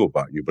show. I knew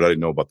about you, but I didn't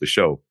know about the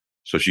show.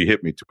 So she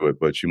hit me to it,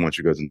 but she wants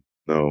you guys to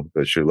know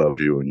that she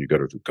loves you and you got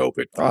her through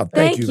COVID. Oh,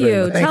 thank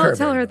you.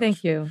 Tell her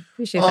thank you.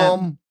 Appreciate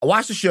that. I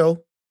watched the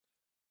show.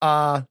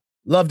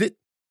 Loved it.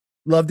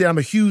 I'm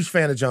a huge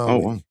fan of John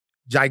Wick. Wow.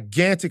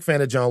 Gigantic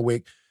fan of John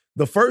Wick.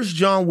 The first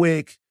John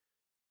Wick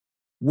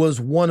was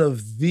one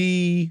of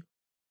the,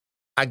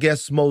 I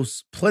guess,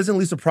 most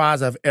pleasantly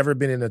surprised I've ever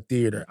been in a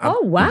theater.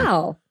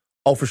 Wow.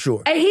 Oh, for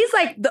sure. And he's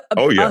like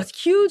a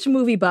huge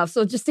movie buff.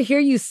 So just to hear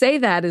you say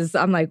that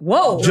I'm like,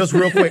 whoa. Just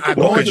real quick.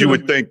 Because you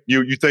would think,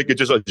 you think it's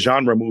just a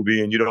genre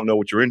movie and you don't know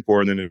what you're in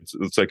for. And then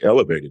it's like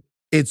elevated.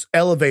 It's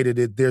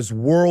elevated. There's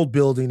world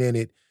building in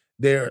it.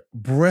 There are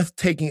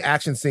breathtaking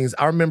action scenes.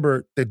 I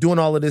remember they're doing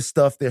all of this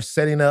stuff. They're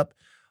setting up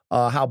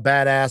how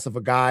badass of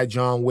a guy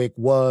John Wick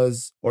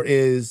was or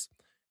is.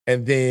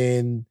 And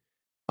then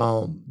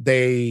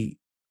they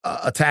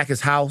attack his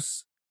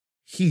house.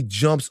 He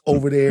jumps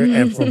over there,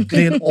 and from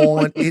then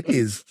on, it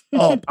is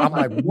up. I'm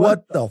like,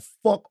 what the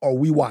fuck are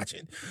we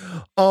watching?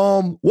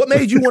 What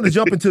made you want to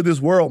jump into this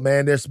world,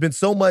 man? There's been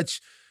so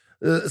much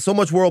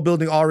world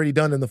building already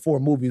done in the 4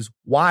 movies.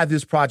 Why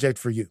this project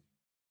for you?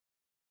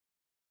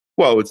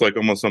 Well, it's like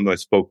almost something I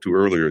spoke to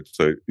earlier. It's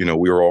like, we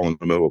were all in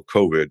the middle of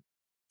COVID,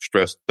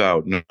 stressed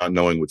out, not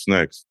knowing what's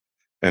next.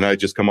 And I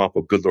just come off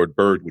of Good Lord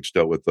Bird, which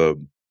dealt with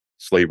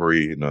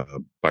slavery and a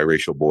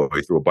biracial boy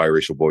through a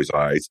biracial boy's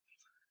eyes.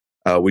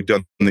 We've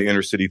done the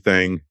inner city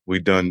thing.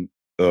 We've done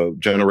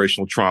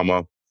generational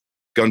trauma,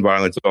 gun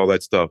violence, all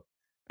that stuff.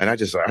 And I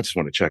just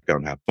want to check out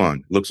and have fun.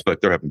 It looks like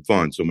they're having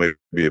fun. So maybe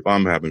if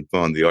I'm having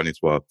fun, the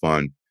audience will have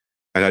fun.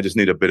 And I just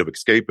need a bit of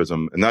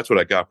escapism. And that's what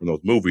I got from those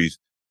movies.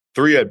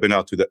 3 had been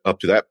up to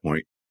that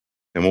point.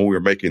 And when we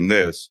were making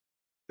this,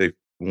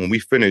 when we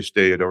finished,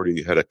 they had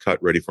already had a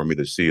cut ready for me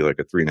to see, like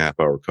a 3.5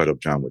 hour cut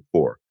of John Wick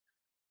 4.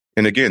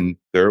 And again,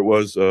 there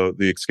was the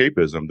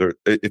escapism.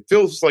 It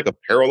feels like a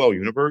parallel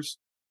universe.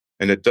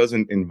 And it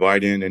doesn't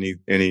invite in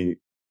any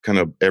kind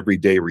of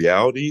everyday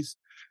realities.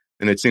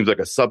 And it seems like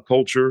a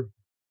subculture.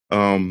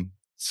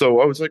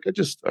 So I was like, I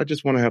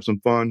just want to have some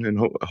fun,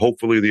 and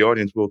hopefully the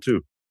audience will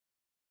too.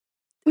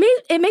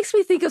 It makes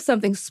me think of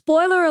something.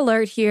 Spoiler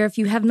alert here, if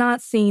you have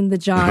not seen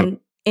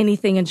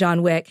anything in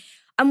John Wick.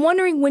 I'm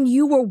wondering, when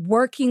you were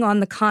working on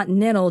the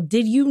Continental,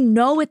 did you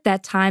know at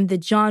that time that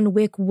John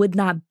Wick would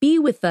not be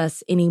with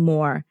us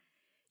anymore?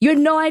 You had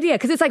no idea,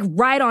 because it's like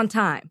right on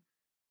time.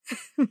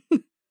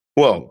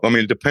 Well, I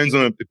mean, it depends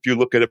on if you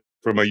look at it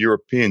from a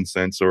European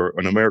sense or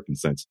an American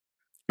sense.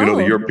 The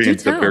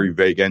Europeans have very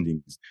vague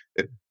endings.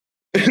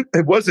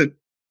 It wasn't,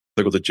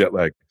 like with the jet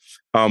lag.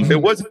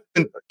 It wasn't,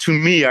 to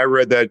me, I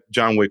read that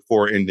John Wick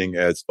 4 ending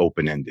as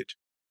open-ended.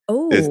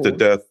 Oh. It's the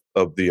death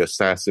of the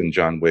assassin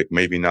John Wick,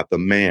 maybe not the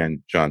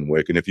man John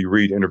Wick. And if you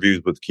read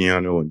interviews with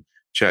Keanu and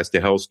Chad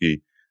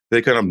Stahelski,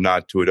 they kind of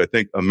nod to it. I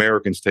think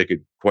Americans take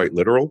it quite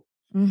literal.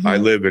 Mm-hmm. I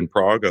live in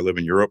Prague. I live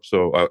in Europe,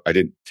 so I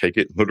didn't take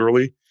it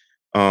literally.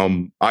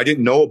 I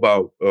didn't know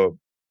about,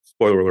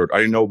 spoiler alert, I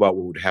didn't know about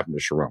what would happen to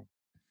Sharon.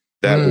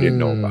 That we didn't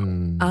know about.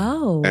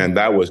 Oh. And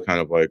that was kind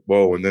of like,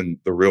 whoa. And then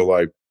the real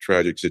life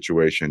tragic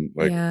situation,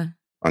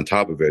 on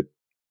top of it,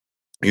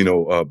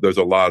 there's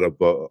a lot of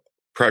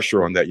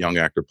pressure on that young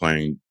actor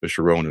playing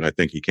Sharon. And I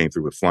think he came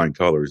through with flying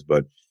colors,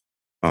 but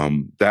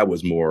that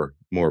was more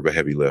of a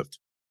heavy lift.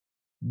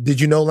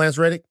 Did you know Lance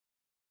Reddick?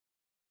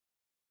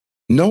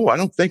 No, I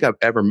don't think I've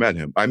ever met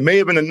him. I may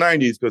have in the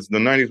 90s, because the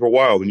 90s were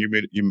wild and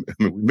we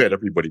met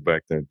everybody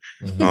back then.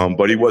 Mm-hmm.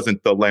 But he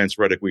wasn't the Lance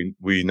Reddick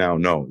we now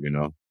know,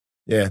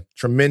 Yeah,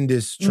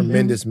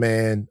 tremendous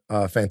man,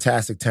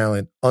 fantastic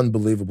talent,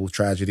 unbelievable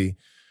tragedy,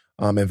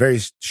 and very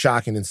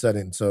shocking and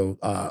sudden. So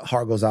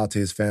heart goes out to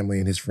his family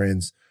and his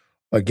friends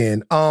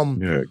again.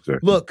 Yeah, exactly.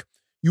 Look,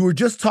 you were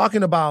just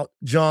talking about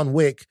John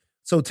Wick.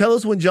 So tell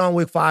us when John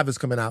Wick 5 is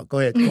coming out. Go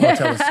ahead. Come on,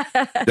 tell us.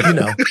 You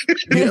know.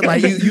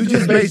 You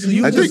just basically,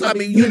 you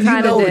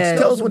know it.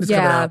 Tell us when it's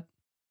coming out.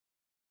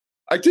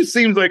 It just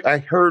seems like I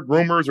heard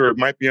rumors, or it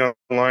might be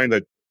online,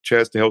 that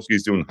Chaz Stahelski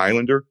is doing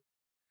Highlander.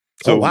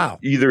 So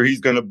either he's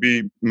going to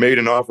be made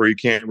an offer he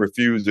can't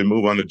refuse and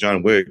move on to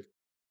John Wick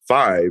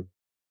 5.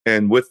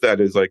 And with that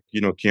is like,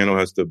 you know, Keanu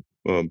has to,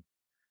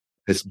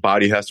 his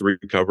body has to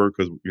recover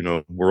because, you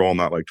know, we're all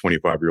not like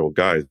 25-year-old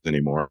guys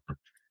anymore.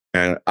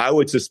 And I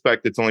would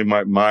suspect it's only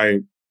I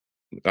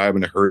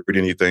haven't heard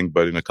anything,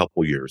 but in a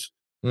couple years.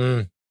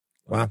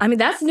 Wow. I mean,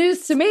 that's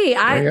news to me.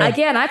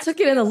 I took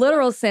it in a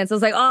literal sense. I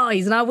was like, oh,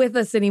 he's not with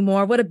us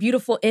anymore. What a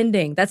beautiful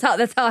ending. That's how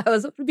I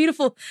was. What a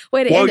beautiful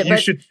way to end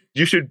it.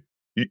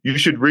 You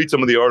should read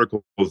some of the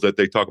articles that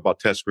they talk about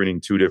test screening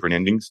 2 different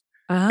endings.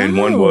 And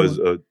one was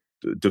a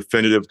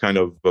definitive kind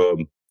of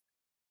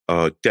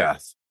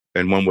death.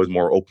 And one was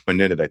more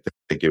open-ended, I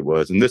think it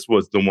was. And this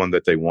was the one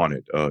that they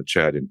wanted,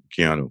 Chad and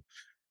Keanu.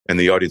 And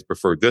the audience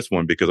preferred this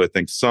one because I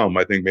think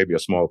maybe a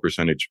small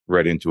percentage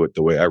read into it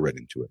the way I read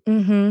into it.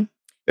 Mm-hmm.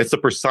 It's the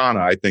persona,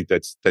 I think,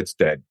 that's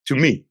dead. To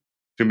me,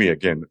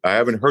 again, I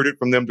haven't heard it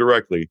from them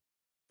directly,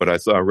 but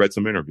I read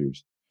some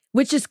interviews.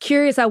 Which is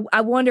curious.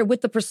 I wonder,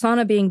 with the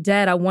persona being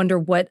dead, I wonder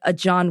what a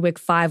John Wick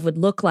 5 would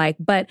look like.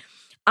 But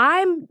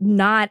I'm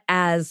not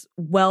as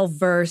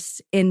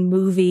well-versed in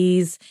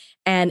movies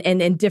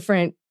and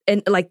different,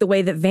 and like the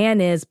way that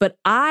Van is, but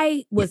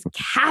I was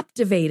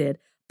captivated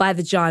by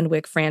the John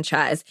Wick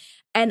franchise.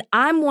 And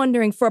I'm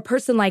wondering, for a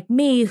person like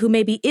me who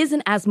maybe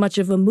isn't as much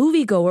of a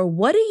moviegoer,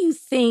 what do you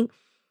think,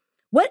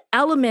 what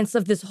elements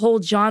of this whole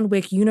John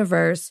Wick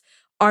universe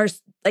are,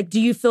 like, do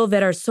you feel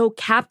that are so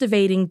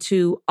captivating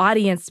to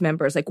audience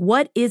members? Like,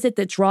 what is it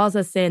that draws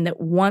us in,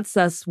 that wants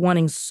us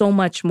wanting so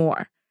much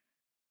more?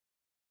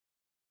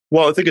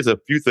 Well, I think it's a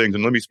few things,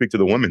 and let me speak to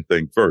the women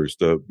thing first.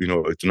 You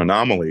know, it's an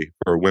anomaly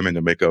for women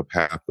to make up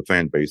half the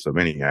fan base of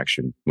any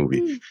action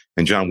movie,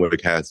 and John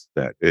Wick has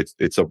that.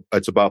 It's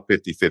about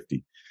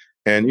 50-50.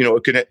 And, you know,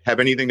 it could have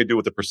anything to do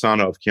with the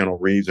persona of Keanu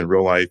Reeves in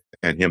real life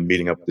and him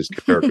meeting up with this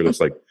character that's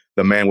like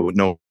the man with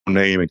no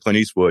name, and Clint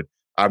Eastwood.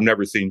 I've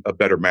never seen a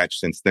better match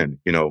since then.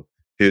 You know,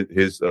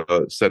 his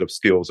set of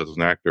skills as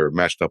an actor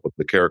matched up with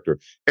the character.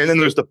 And then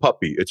there's the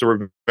puppy. It's a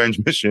revenge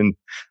mission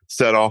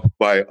set off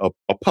by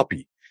a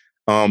puppy.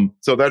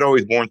 So that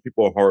always warms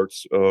people's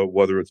hearts,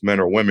 whether it's men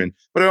or women.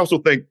 But I also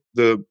think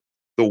the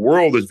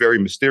world is very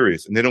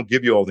mysterious, and they don't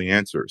give you all the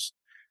answers.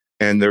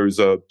 And there's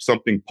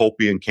something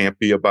pulpy and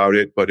campy about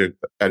it, but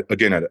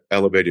again, at an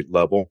elevated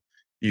level.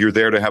 You're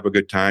there to have a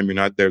good time. You're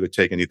not there to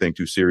take anything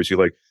too seriously.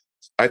 Like,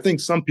 I think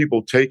some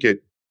people take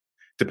it,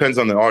 depends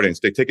on the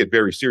audience, they take it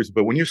very seriously.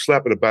 But when you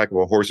slap at the back of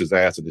a horse's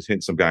ass and just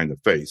hitting some guy in the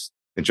face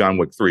in John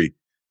Wick 3,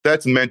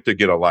 that's meant to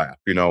get a laugh,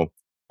 you know?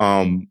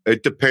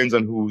 It depends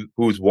on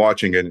who's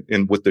watching it.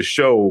 And with the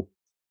show,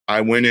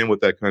 I went in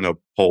with that kind of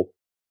pulp,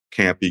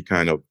 campy,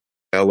 kind of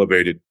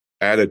elevated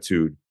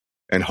attitude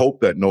and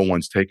hope that no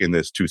one's taking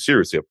this too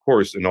seriously. Of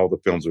course, in all the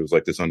films, there's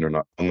like this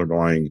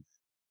underlying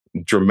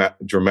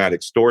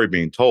dramatic story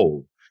being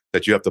told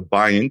that you have to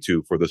buy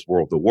into for this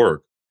world to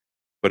work.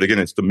 But again,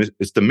 it's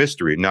the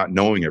mystery, not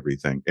knowing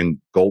everything, and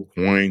gold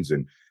coins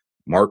and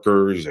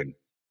markers and,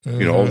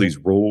 you know, all these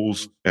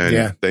rules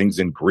and things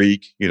in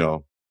Greek, you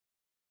know.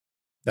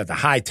 That the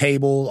high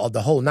table of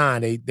the whole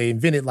nine, they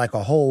invented like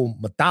a whole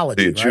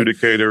mythology. The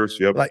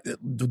adjudicators, right? Like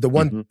the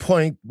one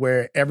point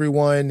where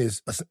everyone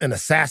is an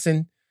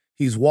assassin.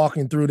 He's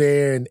walking through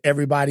there and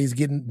everybody's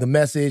getting the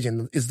message,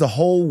 and it's the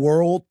whole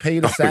world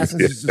paid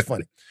assassins. It's just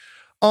funny.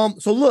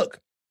 So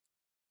look,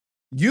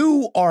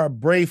 you are a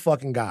brave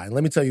fucking guy. And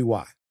let me tell you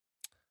why.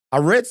 I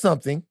read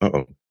something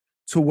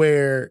to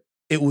where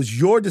it was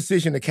your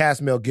decision to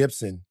cast Mel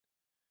Gibson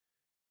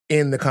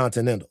in the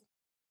Continental.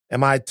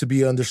 Am I to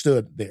be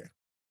understood there?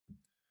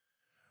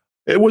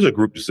 It was a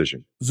group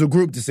decision. It was a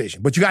group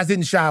decision, but you guys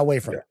didn't shy away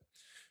from it.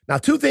 Now,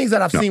 2 things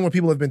that I've seen where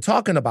people have been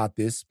talking about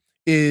this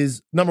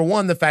is, number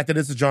 1, the fact that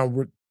it's a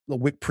John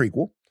Wick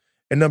prequel,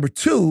 and number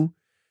 2,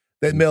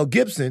 that Mel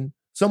Gibson,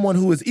 someone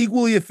who has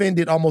equally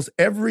offended almost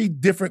every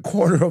different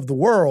corner of the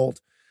world,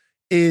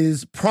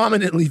 is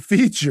prominently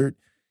featured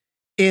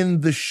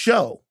in the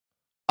show.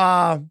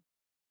 What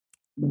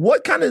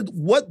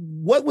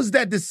was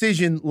that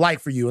decision like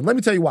for you? And let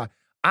me tell you why.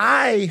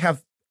 I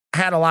have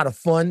had a lot of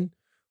fun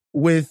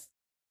with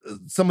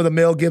some of the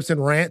Mel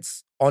Gibson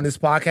rants on this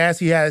podcast.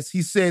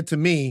 He said to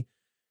me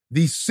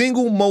the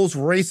single most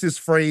racist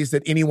phrase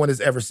that anyone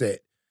has ever said.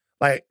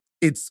 Like,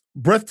 it's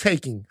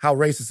breathtaking how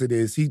racist it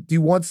is. He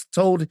once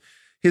told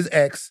his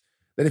ex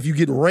that if you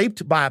get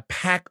raped by a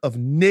pack of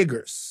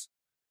niggers,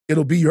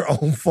 it'll be your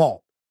own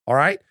fault. All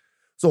right?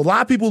 So a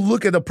lot of people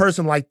look at a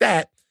person like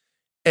that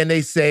and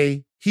they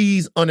say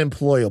he's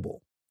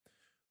unemployable.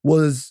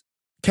 Was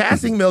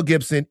casting Mel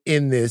Gibson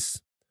in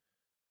this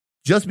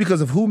just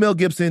because of who Mel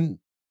Gibson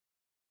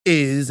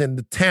is and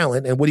the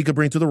talent and what he could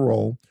bring to the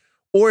role?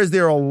 Or is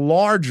there a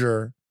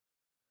larger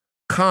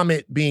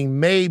comment being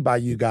made by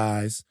you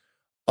guys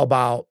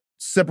about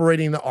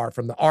separating the art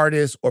from the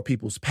artist or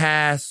people's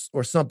past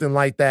or something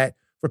like that?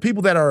 For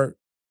people that are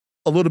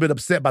a little bit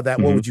upset by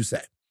that, what would you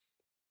say?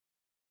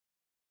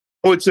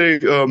 I would say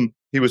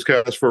he was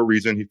cast for a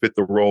reason. He fit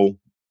the role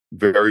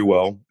very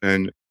well.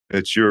 And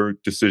it's your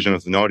decision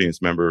as an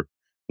audience member,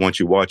 once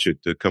you watch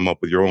it, to come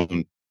up with your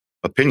own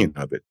opinion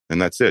of it.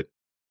 And that's it.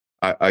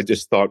 I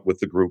just thought with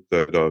the group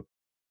that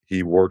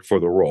he worked for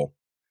the role.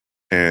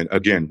 And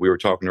again, we were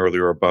talking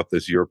earlier about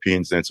this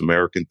European sense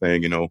American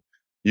thing.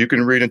 You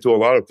can read into a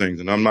lot of things,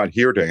 and I'm not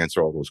here to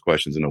answer all those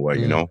questions in a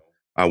way.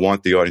 I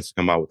want the audience to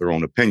come out with their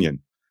own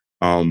opinion.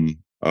 Beyond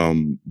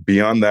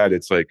that,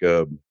 it's like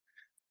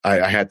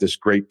I had this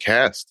great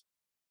cast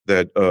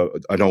that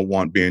I don't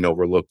want being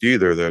overlooked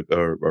either, that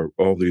are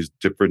all these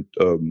different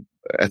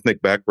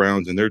ethnic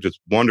backgrounds, and they're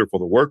just wonderful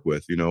to work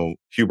with.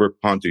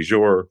 Hubert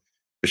Pontejour,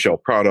 Michelle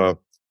Prada,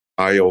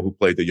 Io, who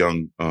played the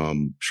young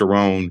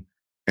Sharon.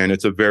 And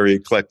it's a very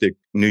eclectic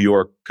New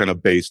York kind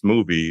of based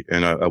movie.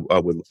 And I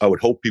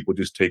would hope people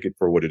just take it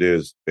for what it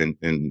is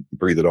and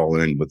breathe it all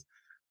in with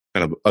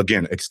kind of,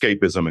 again,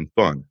 escapism and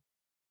fun.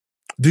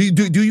 Do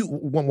you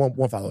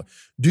one follow-up?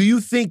 Do you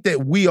think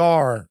that we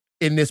are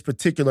in this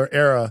particular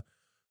era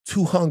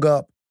too hung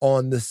up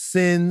on the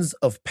sins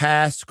of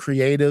past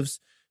creatives,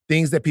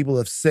 things that people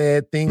have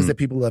said, things that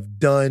people have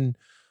done?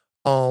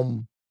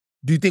 Do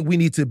you think we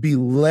need to be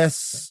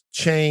less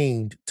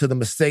chained to the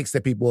mistakes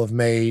that people have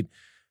made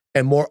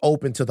and more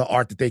open to the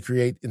art that they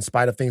create in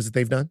spite of things that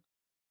they've done?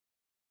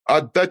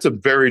 That's a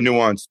very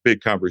nuanced,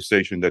 big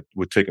conversation that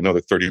would take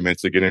another 30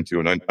 minutes to get into.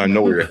 And I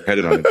know where you're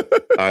headed on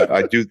it.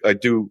 I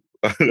do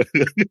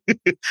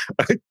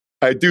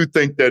I do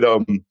think that,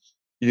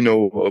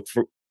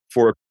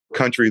 for a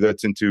country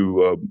that's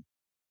into,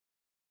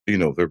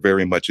 they're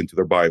very much into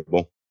their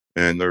Bible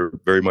and they're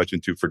very much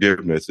into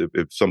forgiveness.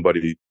 If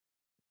somebody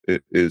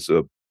is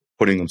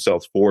putting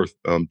themselves forth,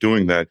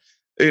 doing that,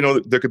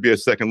 there could be a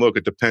second look.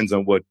 It depends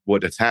on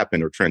what has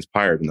happened or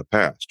transpired in the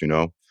past,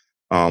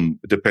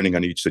 depending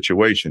on each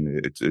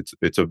situation.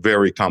 It's a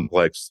very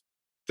complex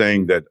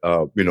thing that,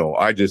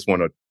 I just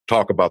want to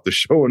talk about the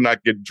show and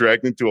not get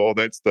dragged into all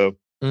that stuff.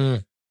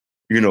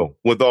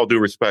 With all due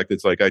respect,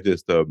 it's like, I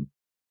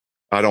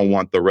don't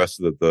want the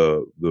rest of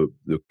the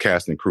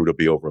cast and crew to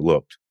be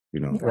overlooked,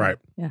 Right.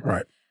 Yeah.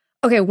 Right.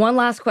 Okay, one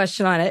last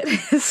question on it.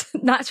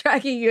 Not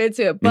tracking you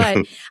into it,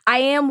 but I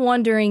am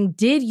wondering,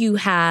 did you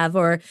have,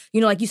 or,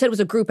 like you said, it was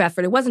a group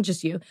effort. It wasn't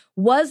just you.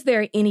 Was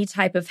there any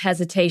type of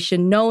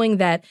hesitation knowing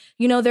that,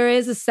 there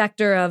is a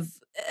sector of,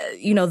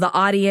 the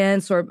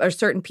audience or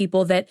certain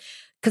people that,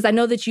 because I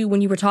know that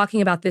when you were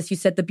talking about this, you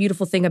said the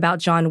beautiful thing about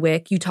John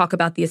Wick, you talk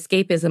about the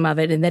escapism of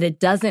it and that it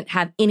doesn't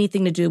have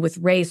anything to do with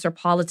race or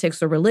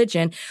politics or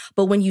religion.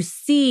 But when you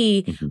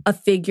see a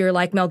figure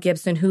like Mel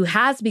Gibson, who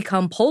has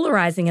become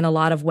polarizing in a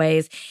lot of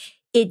ways,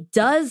 it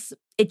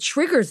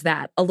triggers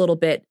that a little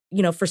bit,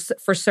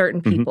 for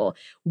certain people.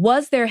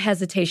 Was there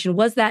hesitation?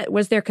 Was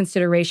there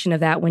consideration of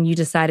that when you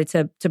decided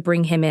to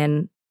bring him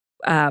in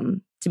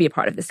to be a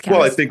part of this cast?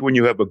 Well, I think when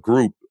you have a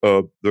group,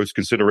 there's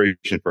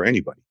consideration for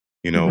anybody.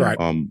 Right.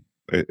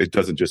 It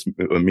doesn't just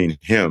mean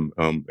him.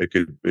 It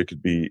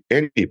could be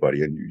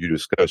anybody, and you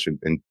discuss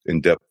in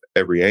depth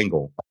every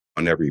angle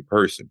on every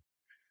person.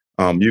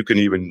 You can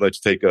even, let's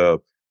take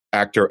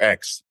actor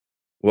X.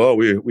 Well,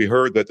 we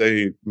heard that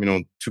they,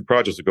 2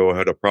 projects ago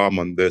had a problem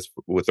on this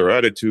with their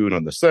attitude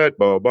on the set,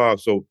 blah, blah, blah.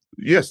 So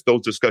yes,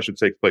 those discussions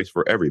take place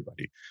for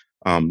everybody.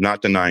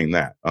 Not denying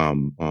that.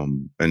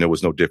 And it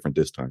was no different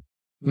this time.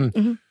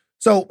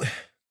 So,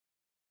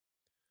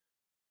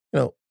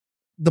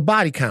 the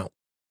body count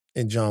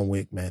in John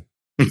Wick, man.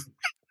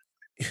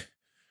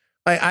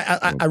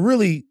 I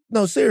really,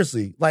 no,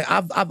 seriously. Like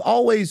I've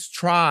always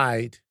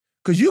tried,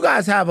 because you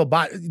guys have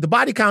the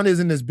body count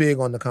isn't as big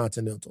on the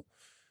Continental.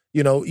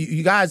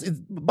 You guys,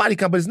 body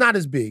count, but it's not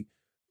as big.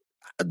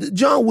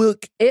 John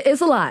Wick. It's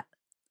a lot.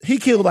 He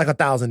killed like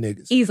 1,000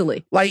 niggas.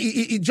 Easily. Like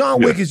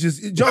John Wick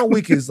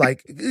is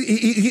like,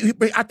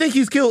 I think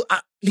he's killed,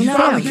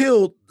 probably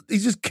killed.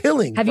 He's just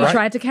killing. Have you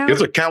tried to count?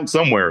 There's a count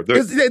somewhere.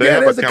 There's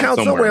a count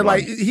somewhere.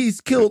 Like he's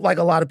killed like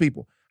a lot of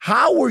people.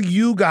 How were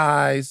you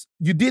guys?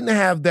 You didn't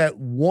have that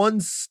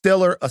one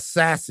stellar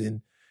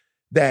assassin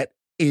that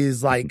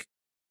is like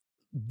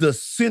the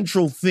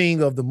central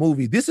thing of the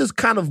movie. This is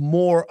kind of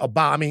more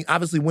about,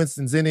 obviously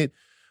Winston's in it,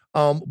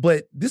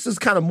 but this is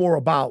kind of more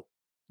about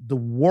the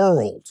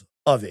world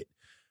of it.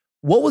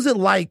 What was it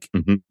like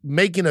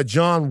making a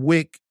John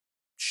Wick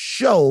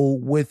show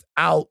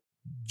without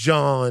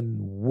John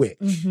Wick?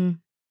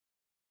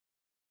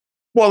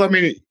 Well,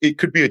 it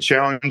could be a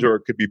challenge or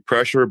it could be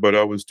pressure, but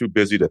I was too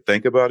busy to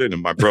think about it.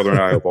 And my brother and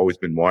I have always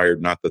been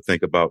wired not to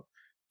think about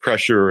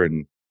pressure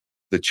and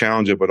the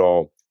challenge of it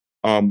all.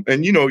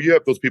 And, you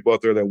have those people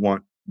out there that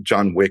want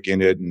John Wick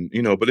in it and,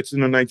 but it's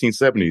in the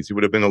 1970s. He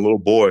would have been a little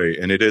boy,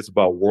 and it is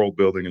about world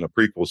building in a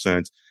prequel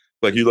sense.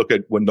 Like you look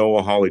at what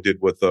Noah Hawley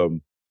did with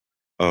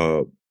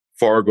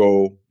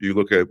Fargo, you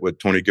look at what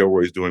Tony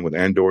Gilroy's doing with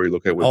Andor, you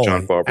look at what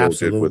Jon Favreau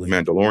did with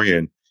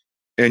Mandalorian,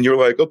 and you're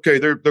like, okay,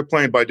 they're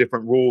playing by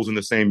different rules in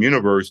the same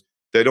universe.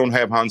 They don't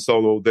have Han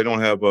Solo, they don't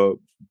have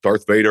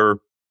Darth Vader,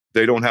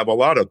 they don't have a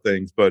lot of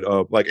things, but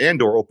like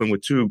Andor opened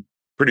with 2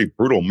 pretty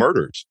brutal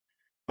murders,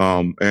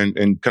 and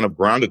kind of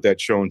grounded that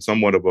show in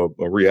somewhat of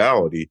a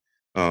reality.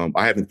 I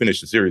haven't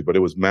finished the series, but it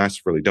was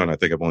masterfully done. I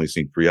think I've only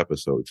seen 3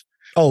 episodes.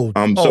 So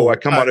I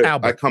come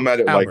at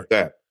it like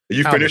that.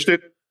 You finished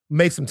it?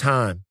 Make some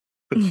time.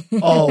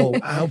 Oh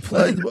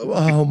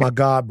my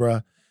God,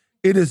 bruh.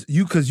 It is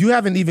you, because you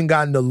haven't even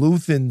gotten to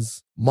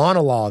Luthen's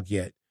monologue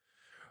yet.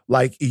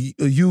 Like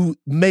you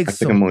make I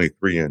think I'm only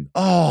 3 in.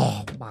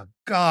 Oh my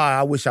God,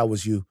 I wish I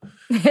was you.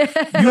 You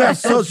have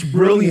such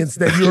brilliance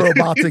that you're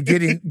about to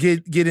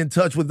get in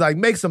touch with. Like,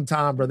 make some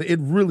time, brother. It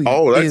really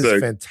is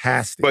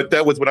fantastic. But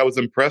that was what I was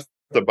impressed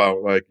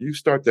about. Like, you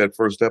start that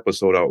first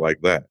episode out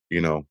like that,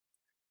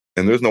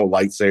 and there's no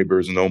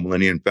lightsabers, no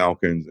Millennium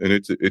Falcons, and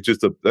it's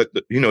just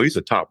he's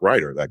a top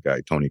writer, that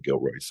guy Tony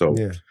Gilroy. So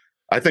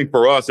I think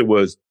for us it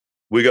was,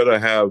 we got to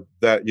have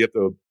that. You have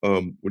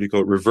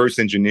to reverse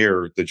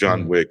engineer the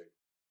John Wick,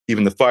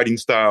 even the fighting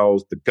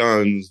styles, the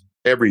guns,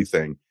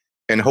 everything,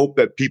 and hope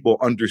that people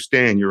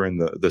understand you're in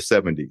the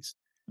 70s.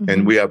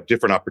 And we have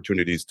different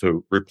opportunities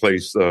to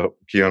replace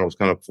Keanu's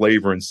kind of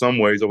flavor in some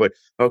ways. Of like,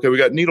 okay, we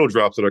got needle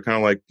drops that are kind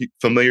of like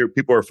familiar.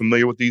 People are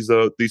familiar with these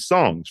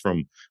songs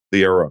from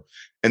the era.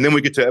 And then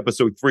we get to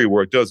episode 3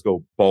 where it does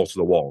go balls to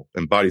the wall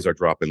and bodies are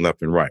dropping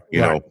left and right,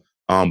 you know.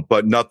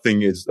 But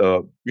nothing is,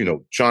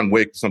 John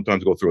Wick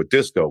sometimes go through a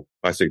disco.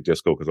 I say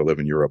disco because I live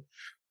in Europe.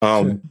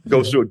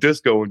 Goes through a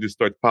disco and just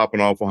starts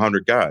popping off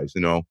 100 guys,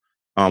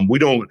 We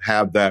don't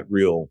have that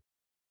real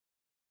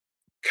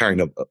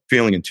kind of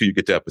feeling until you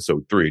get to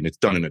episode 3, and it's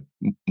done in a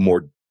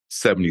more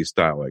 70s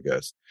style, I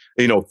guess.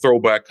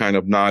 Throwback kind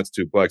of nods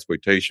to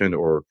blaxploitation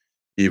or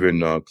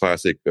even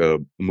classic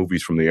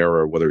movies from the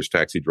era, whether it's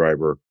Taxi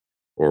Driver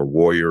or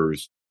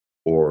Warriors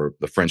or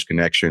The French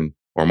Connection,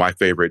 or my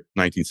favorite,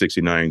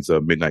 1969's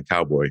Midnight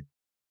Cowboy.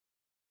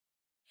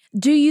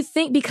 Do you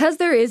think, because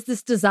there is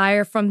this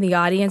desire from the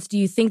audience, do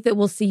you think that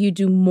we'll see you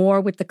do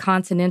more with the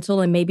Continental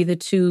and maybe the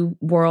 2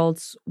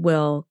 worlds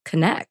will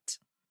connect?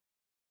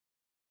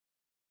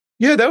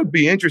 Yeah, that would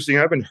be interesting.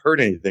 I haven't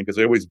heard anything because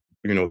they always,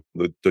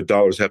 the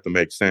dollars have to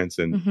make sense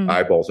and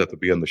eyeballs have to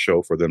be on the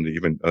show for them to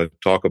even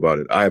talk about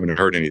it. I haven't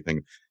heard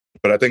anything.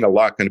 But I think a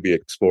lot can be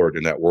explored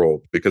in that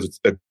world because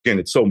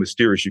it's so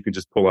mysterious. You can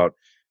just pull out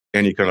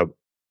any kind of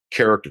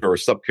character or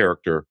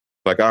sub-character.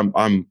 Like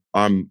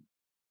I'm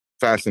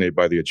fascinated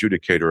by the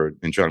adjudicator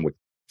in John Wick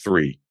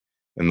 3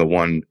 and the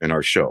one in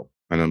our show.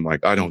 And I'm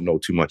like, I don't know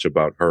too much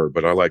about her,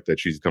 but I like that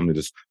she's coming to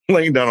just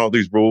laying down all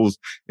these rules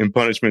and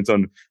punishments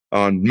on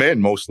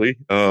men mostly.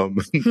 I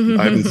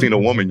haven't seen a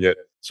woman yet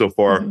so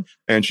far.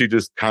 And she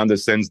just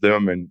condescends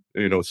them and,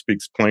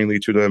 speaks plainly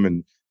to them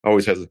and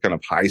always has a kind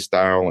of high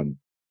style. And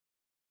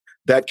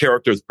that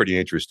character is pretty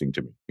interesting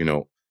to me.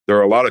 There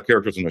are a lot of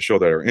characters in the show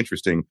that are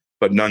interesting,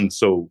 but none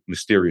so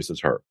mysterious as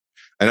her.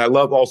 And I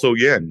love also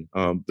Yen,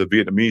 the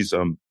Vietnamese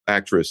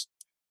actress,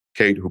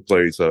 Kate, who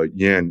plays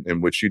Yen,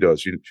 and what she does.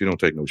 She don't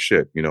take no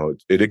shit.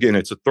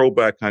 It's a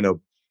throwback kind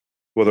of,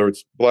 whether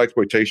it's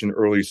blaxploitation,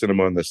 early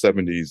cinema in the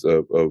 70s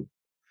of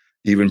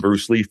even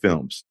Bruce Lee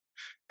films.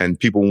 And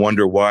people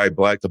wonder why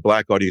the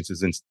black audience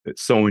is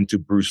so into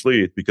Bruce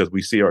Lee. It's because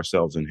we see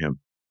ourselves in him.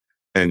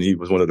 And he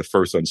was one of the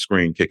first on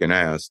screen kicking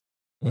ass.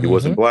 He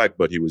wasn't black,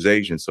 but he was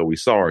Asian, so we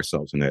saw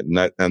ourselves in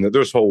that. And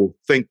there's whole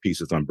think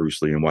pieces on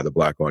Bruce Lee and why the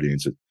black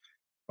audience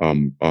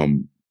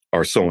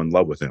are so in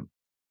love with him.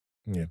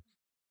 Yeah.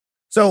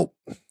 So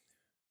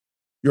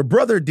your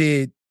brother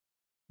did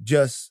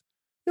just,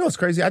 it's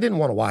crazy. I didn't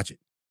want to watch it.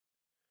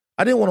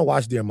 I didn't want to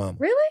watch Dear Mama.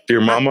 Really?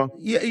 Dear Mama?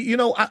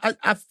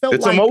 I felt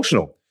it's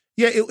emotional.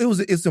 Yeah,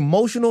 it's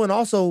emotional, and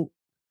also,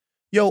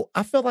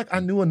 I felt like I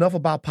knew enough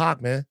about Pac,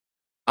 man.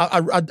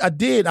 I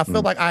did. I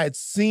felt like I had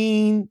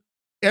seen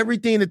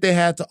everything that they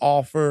had to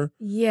offer.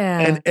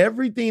 Yeah. And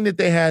everything that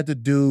they had to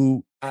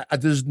do.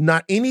 There's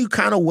not any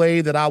kind of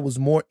way that I was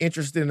more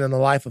interested in the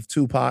life of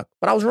Tupac,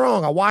 but I was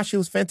wrong. I watched it. It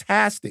was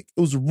fantastic.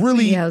 It was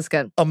really it was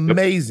good.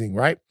 Amazing,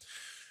 right?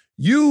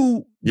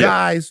 You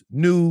guys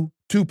knew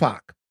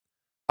Tupac.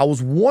 I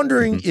was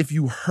wondering if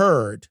you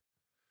heard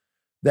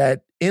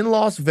that in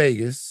Las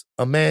Vegas,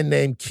 a man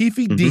named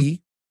Keefe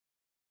D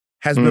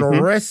has been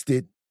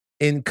arrested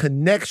in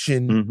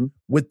connection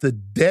with the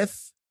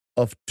death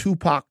of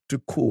Tupac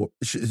Shakur.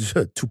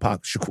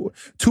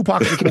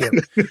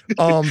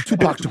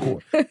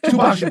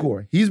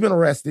 He's been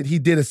arrested. He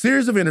did a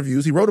series of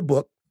interviews. He wrote a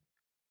book,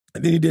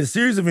 and then he did a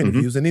series of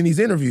interviews. And in these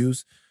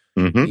interviews,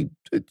 he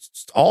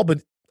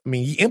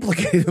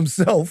implicated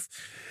himself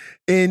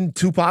in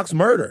Tupac's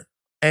murder.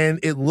 And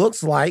it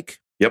looks like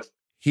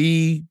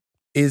he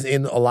is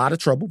in a lot of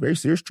trouble, very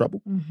serious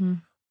trouble.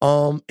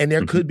 And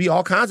there could be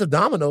all kinds of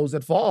dominoes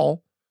that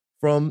fall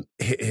from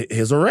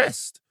his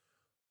arrest.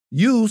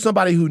 You,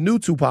 somebody who knew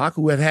Tupac,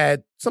 who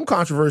had some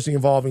controversy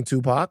involving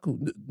Tupac,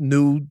 who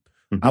knew,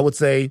 I would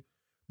say,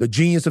 the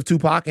genius of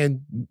Tupac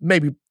and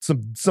maybe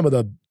some of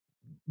the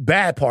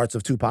bad parts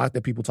of Tupac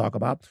that people talk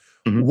about.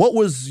 Mhm. What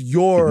was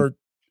your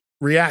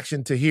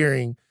reaction to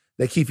hearing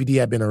that Keefe D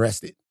had been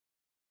arrested?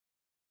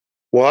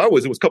 Well, it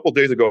was a couple of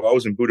days ago. I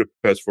was in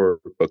Budapest for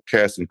a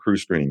cast and crew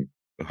screening,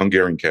 a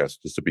Hungarian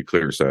cast, just to be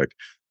clear, Zach.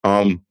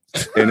 And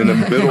in the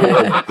middle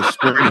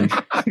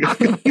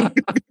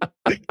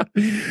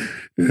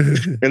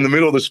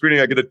of the screening,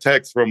 I get a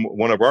text from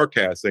one of our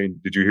cast saying,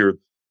 "Did you hear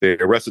they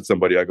arrested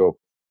somebody?" I go,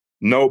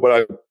 "No, but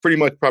I pretty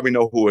much probably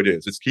know who it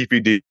is. It's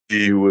Keefe D,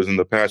 who was in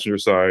the passenger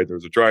side. There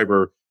was a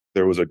driver.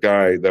 There was a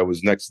guy that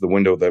was next to the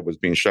window that was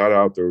being shot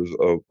out. There was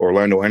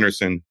Orlando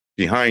Anderson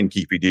behind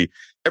Keefe D.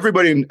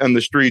 Everybody in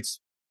the streets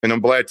and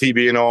on Vlad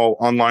TV and all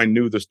online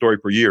knew the story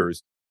for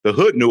years. The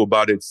hood knew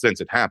about it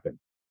since it happened.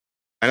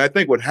 And I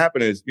think what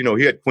happened is, he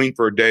had Queen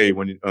for a day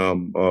when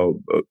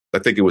I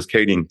think it was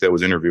Kading that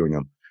was interviewing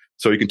him.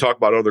 So he can talk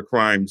about other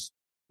crimes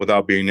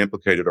without being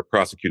implicated or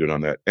prosecuted on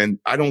that. And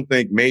I don't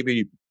think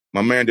maybe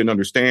my man didn't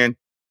understand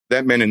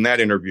that meant in that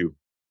interview.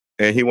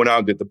 And he went out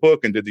and did the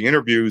book and did the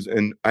interviews.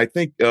 And I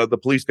think the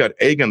police got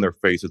egg on their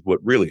face is what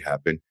really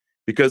happened,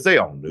 because they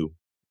all knew.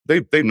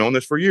 They've known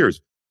this for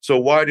years. So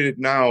why did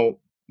now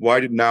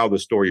the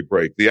story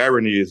break? The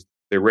irony is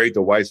they raided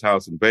the White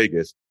House in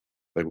Vegas.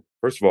 Like,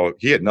 first of all,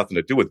 he had nothing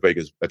to do with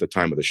Vegas at the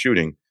time of the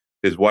shooting.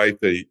 His wife,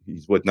 that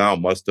he's with now,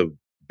 must have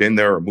been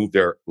there or moved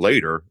there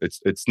later.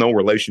 It's no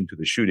relation to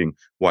the shooting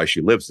why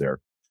she lives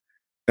there.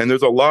 And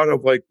there's a lot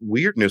of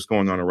weirdness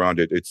going on around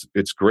it.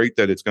 It's great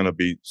that it's going to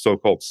be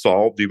so-called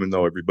solved, even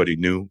though everybody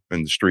knew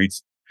in the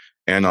streets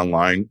and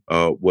online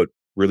what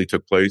really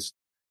took place,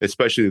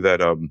 especially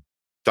that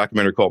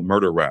documentary called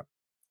Murder Rap.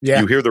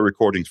 Yeah. You hear the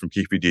recordings from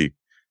Keefe D.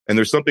 And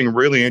there's something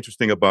really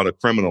interesting about a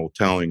criminal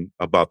telling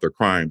about their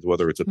crimes,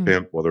 whether it's a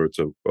pimp, whether it's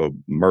a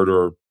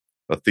murderer,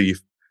 a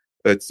thief.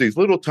 It's these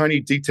little tiny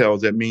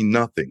details that mean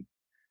nothing.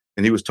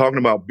 And he was talking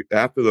about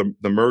after the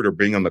murder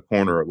being on the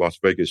corner at Las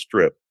Vegas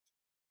Strip,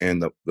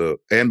 and the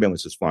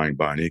ambulance is flying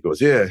by. And he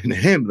goes, "Yeah, and the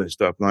ambulance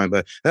stuff flying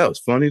by. That was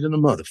funny to the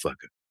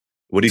motherfucker."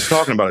 What he's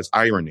talking about is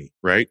irony,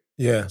 right?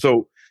 Yeah.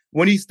 So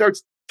when he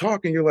starts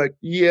talking, you're like,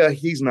 yeah,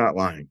 he's not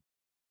lying.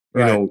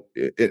 Right.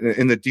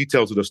 In the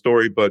details of the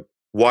story, but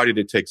why did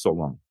it take so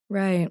long?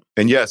 Right.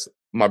 And yes,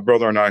 my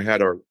brother and I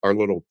had our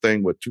little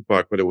thing with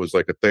Tupac, but it was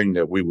like a thing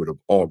that we would have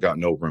all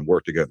gotten over and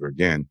worked together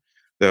again.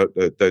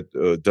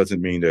 That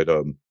doesn't mean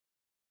that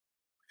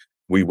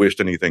we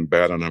wished anything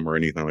bad on him or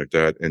anything like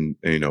that. And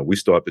we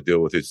still have to deal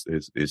with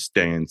his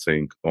stand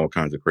saying all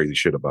kinds of crazy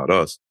shit about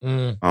us.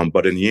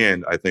 But in the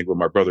end, I think what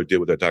my brother did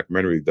with that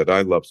documentary that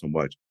I love so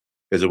much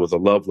is it was a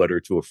love letter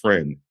to a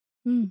friend.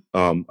 And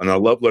a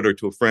love letter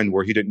to a friend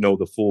where he didn't know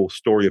the full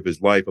story of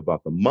his life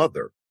about the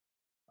mother.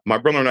 My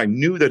brother and I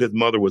knew that his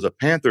mother was a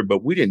Panther,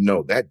 but we didn't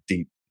know that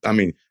deep. I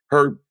mean,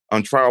 her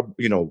on trial,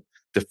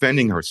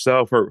 defending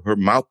herself, her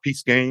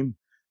mouthpiece game,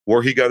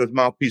 where he got his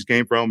mouthpiece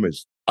game from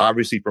is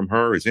obviously from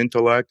her, his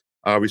intellect,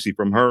 obviously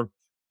from her.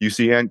 You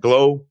see Aunt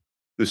Glo,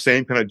 the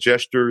same kind of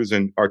gestures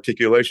and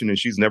articulation, and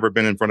she's never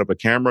been in front of a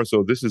camera.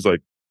 So this is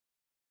like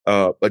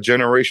a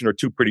generation or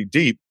two pretty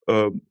deep,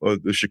 the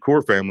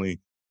Shakur family,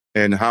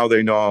 and how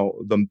they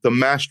know the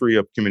mastery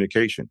of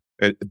communication.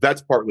 And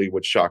that's partly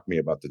what shocked me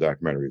about the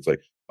documentary. It's like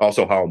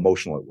also how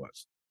emotional it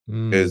was.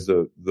 Is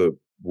the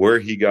where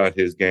he got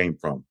his game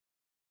from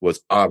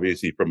was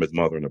obviously from his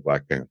mother and the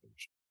Black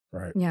Panthers.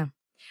 Right. Yeah.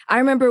 I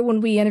remember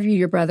when we interviewed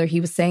your brother, he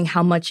was saying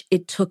how much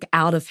it took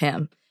out of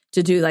him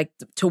to do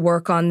to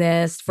work on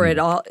this for it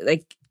all.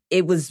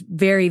 It was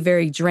very,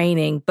 very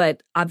draining,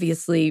 but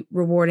obviously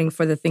rewarding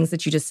for the things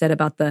that you just said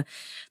about the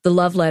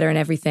love letter and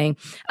everything.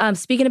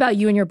 Speaking about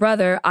you and your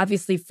brother,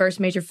 obviously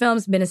first major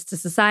films, Menace to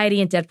Society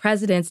and Dead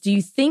Presidents. Do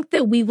you think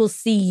that we will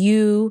see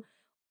you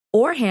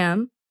or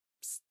him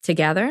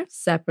together,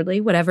 separately,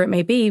 whatever it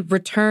may be,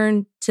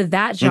 return to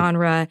that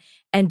genre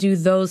and do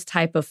those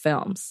type of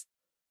films?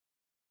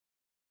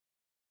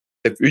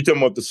 If you're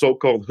talking about the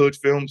so-called hood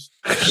films,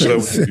 sure,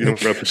 yes,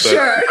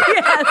 sure.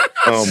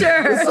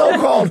 The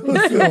so-called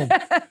hood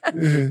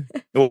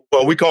film.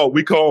 Well,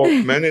 we call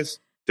Menace,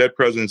 Dead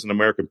Presidents, and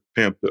American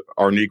Pimp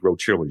our Negro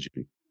trilogy.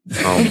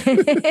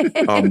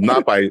 It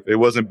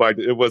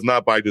was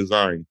not by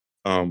design,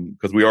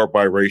 because we are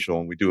biracial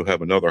and we do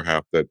have another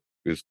half that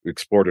is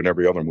explored in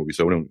every other movie,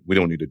 so we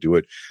don't need to do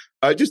it.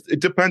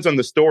 It depends on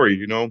the story,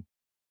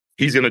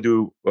 He's going to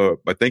do.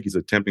 I think he's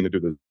attempting to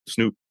do the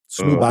Snoop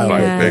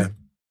biopic.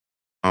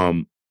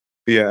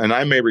 Yeah, and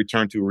I may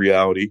return to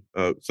reality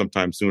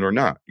sometime soon or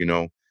not.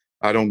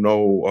 I don't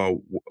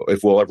know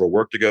if we'll ever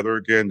work together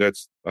again.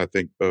 That's, I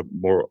think,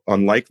 more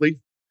unlikely.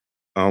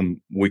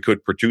 We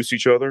could produce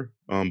each other,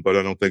 but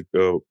I don't think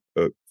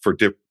for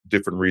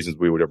different reasons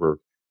we would ever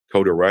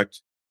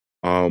co-direct.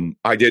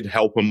 I did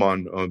help him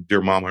on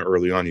Dear Mama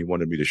early on. He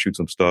wanted me to shoot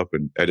some stuff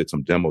and edit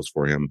some demos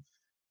for him,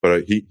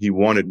 but he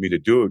wanted me to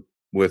do it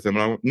with him.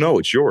 And I went, no,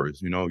 it's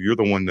yours. You're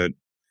the one that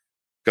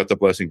got the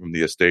blessing from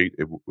the estate.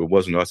 It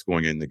wasn't us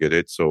going in to get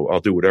it. So I'll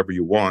do whatever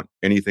you want,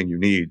 anything you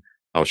need.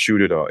 I'll shoot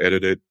it. I'll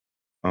edit it.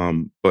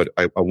 But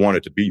I want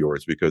it to be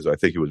yours because I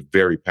think he was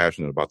very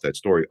passionate about that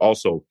story.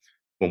 Also,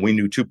 when we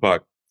knew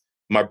Tupac,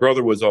 my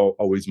brother was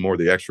always more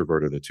the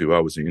extrovert of the two. I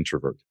was the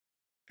introvert,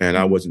 and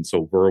I wasn't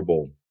so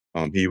verbal.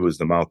 He was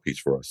the mouthpiece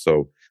for us.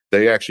 So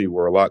they actually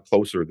were a lot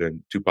closer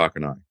than Tupac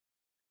and I.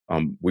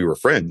 We were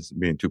friends,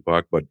 me and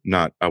Tupac, but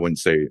not, I wouldn't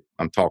say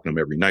I'm talking to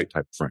him every night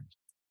type of friend.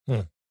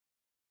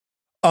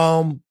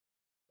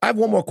 I have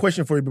one more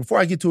question for you. Before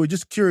I get to it,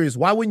 just curious,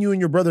 why wouldn't you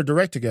and your brother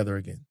direct together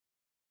again?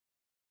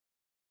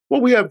 Well,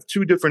 we have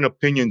two different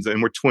opinions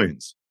and we're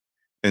twins.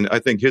 And I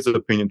think his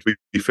opinion, to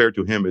be fair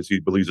to him, is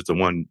he believes it's a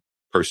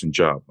one-person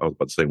job. I was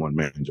about to say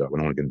one-man job. I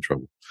don't want to get in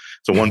trouble.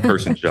 It's a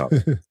one-person job.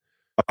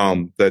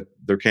 That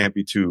there can't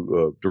be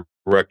two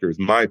directors.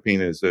 My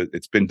opinion is that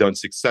it's been done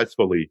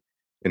successfully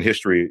in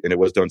history, and it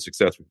was done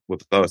successfully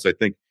with us. I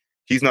think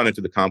he's not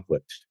into the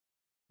conflict.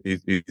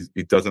 He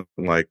doesn't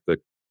like the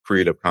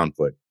creative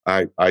conflict.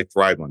 I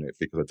thrive on it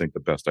because I think the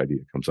best idea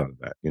comes out of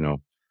that, you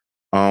know.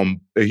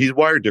 He's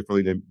wired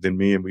differently than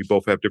me, and we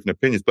both have different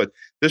opinions. But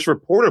this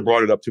reporter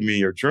brought it up to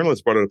me, or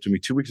journalist brought it up to me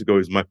 2 weeks ago.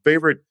 Is my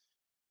favorite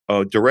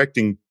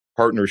directing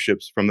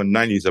partnerships from the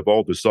 90s have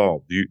all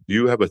dissolved. Do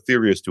you have a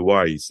theory as to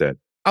why? He said.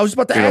 I was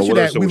about to ask you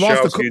that. We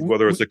lost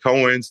whether it's the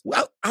Coens.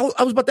 I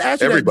was about to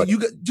ask you everybody.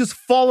 That. You just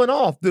falling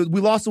off. We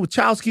lost the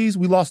Wachowskis.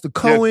 We lost the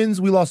Coens.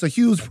 Yeah. We lost the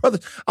Hughes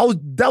brothers.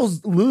 That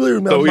was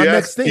literally my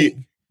next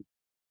thing.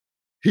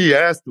 He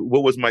asked,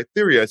 what was my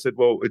theory? I said,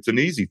 well, it's an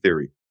easy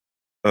theory.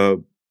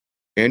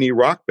 Any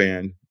rock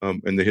band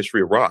in the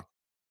history of rock,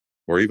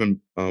 or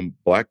even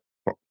black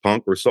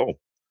punk or soul,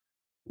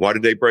 why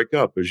did they break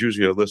up? There's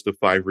usually a list of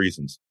 5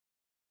 reasons,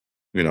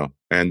 you know,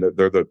 and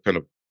they're the kind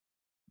of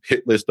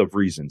hit list of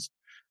reasons.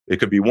 It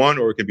could be one,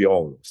 or it could be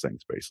all of those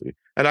things, basically.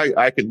 And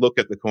I could look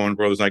at the Coen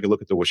brothers, and I could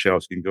look at the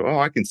Wachowski and go, oh,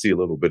 I can see a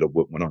little bit of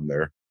what went on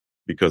there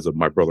because of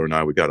my brother and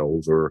I. We got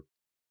older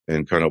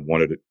and kind of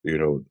wanted, you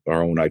know,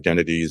 our own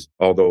identities.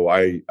 Although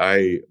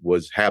I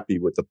was happy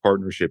with the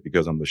partnership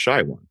because I'm the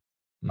shy one.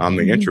 Mm-hmm. I'm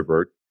the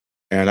introvert,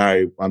 and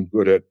I'm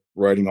good at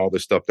writing all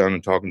this stuff down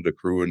and talking to the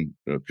crew and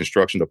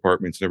construction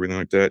departments and everything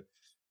like that.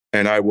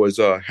 And I was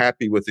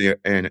happy with the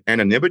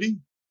anonymity.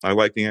 I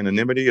like the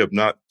anonymity of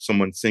not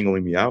someone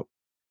singling me out.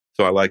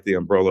 So I like the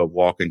umbrella of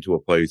walking to a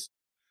place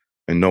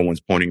and no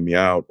one's pointing me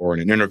out. Or in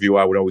an interview,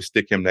 I would always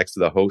stick him next to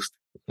the host.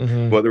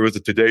 Mm-hmm. Whether it was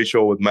a Today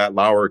Show with Matt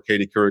Lauer or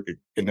Katie Couric,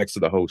 get next to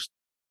the host.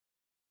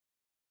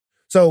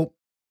 So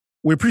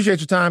we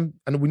appreciate your time.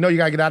 And we know you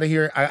got to get out of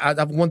here. I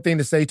have one thing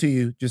to say to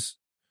you just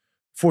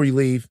before you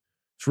leave.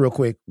 It's real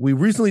quick. We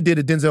recently did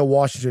a Denzel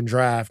Washington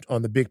draft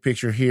on the Big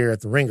Picture here at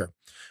the Ringer. I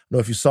don't know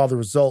if you saw the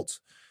results,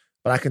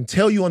 but I can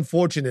tell you,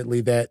 unfortunately,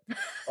 that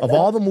of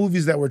all the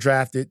movies that were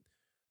drafted,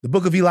 The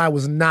Book of Eli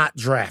was not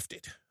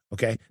drafted.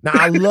 Okay. Now,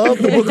 I love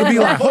The Book of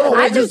Eli. Hold on.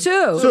 I do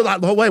too.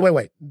 So,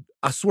 wait.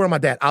 I swear on my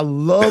dad, I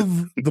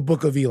love The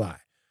Book of Eli,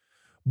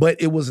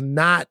 but it was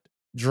not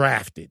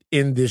drafted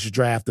in this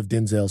draft of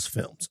Denzel's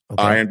films.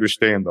 Okay? I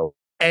understand, though.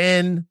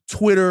 And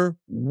Twitter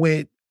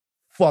went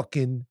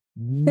fucking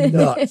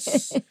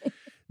nuts.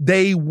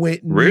 They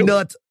went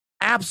nuts.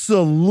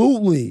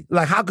 Absolutely.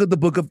 Like, how could The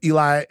Book of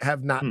Eli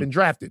have not been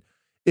drafted?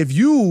 If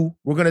you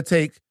were going to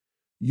take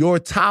your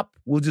top,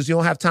 you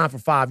don't have time for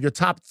 5, your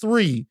top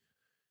 3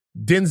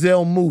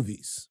 Denzel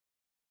movies,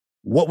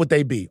 what would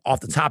they be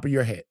off the top of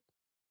your head?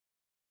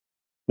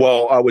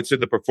 Well, I would say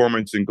the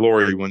performance in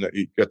Glory when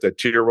he got that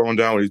tear rolling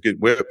down when he's getting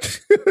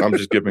whipped. I'm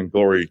just giving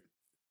Glory.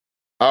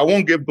 I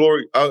won't give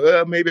Glory.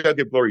 Maybe I'll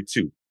give Glory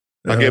 2.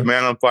 I'll give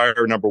Man on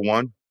Fire number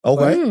 1.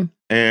 Okay.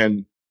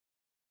 And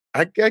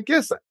I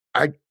guess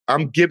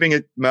I'm giving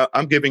it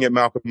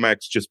Malcolm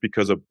X just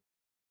because of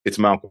it's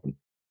Malcolm.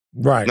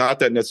 Right. Not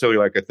that necessarily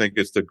like I think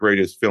it's the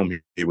greatest film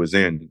he was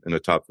in the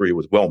top 3. It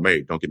was well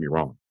made. Don't get me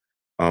wrong.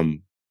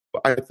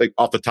 But I think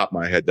off the top of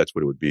my head, that's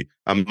what it would be.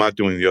 I'm not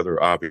doing the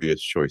other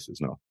obvious choices.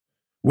 No.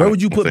 Where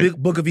would you put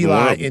Book of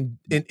Eli in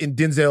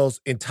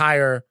Denzel's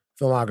entire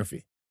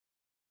filmography?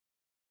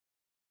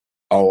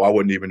 Oh, I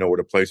wouldn't even know where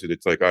to place it.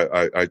 It's like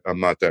I'm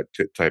not that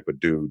type of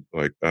dude.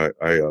 Like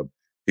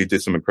he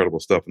did some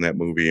incredible stuff in that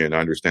movie, and I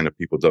understand that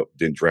people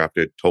didn't draft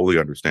it. Totally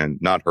understand.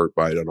 Not hurt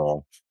by it at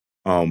all.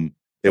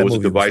 It was a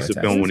divisive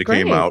film when it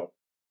came out.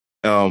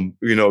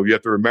 You know, you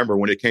have to remember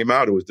when it came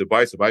out, it was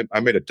divisive. I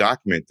made a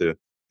document the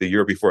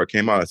year before it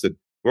came out. I said,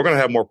 we're going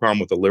to have more problem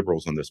with the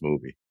liberals in this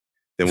movie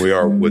than we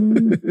are with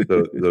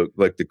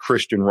the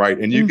Christian right.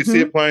 And you can see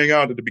it playing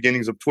out at the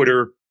beginnings of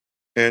Twitter.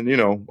 And, you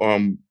know,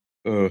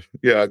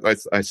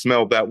 I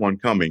smelled that one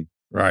coming.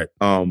 Right.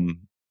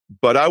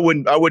 But I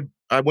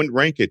wouldn't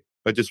rank it.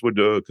 I just would,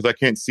 cause I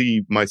can't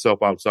see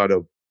myself outside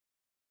of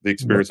the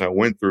experience I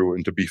went through.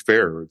 And to be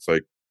fair, it's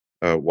like,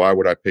 why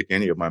would I pick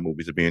any of my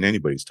movies to be in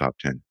anybody's top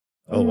 10?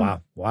 Oh,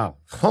 wow.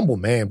 Humble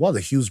man. Well,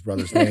 the Hughes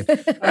brothers, man.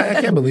 I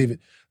can't believe it.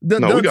 We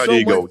got an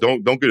ego.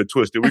 Don't get it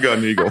twisted. We got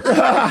an ego.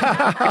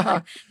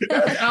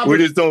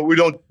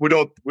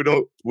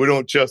 We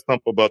don't chest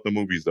thump about the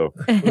movies though.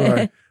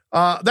 Right.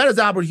 That is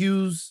Albert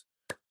Hughes.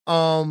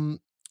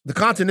 The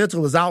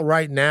Continental is out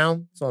right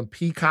now. It's on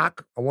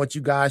Peacock. I want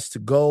you guys to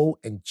go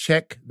and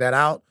check that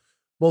out.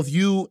 Both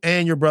you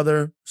and your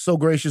brother, so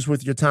gracious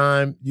with your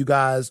time. You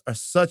guys are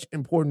such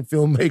important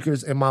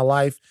filmmakers in my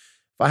life.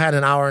 If I had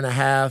an hour and a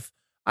half,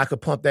 I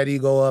could pump that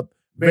ego up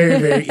very,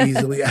 very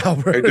easily,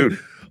 Albert. Hey, dude,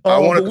 I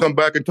want to come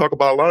back and talk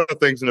about a lot of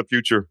things in the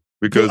future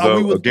because,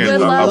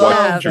 again, I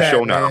watch your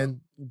show now.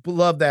 Man.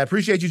 Love that.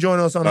 Appreciate you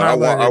joining us on I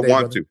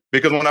want today, to,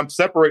 because when I'm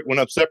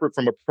separate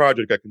from a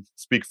project, I can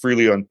speak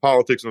freely on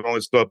politics and all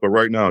this stuff. But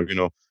right now, you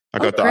know, I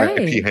got the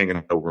IP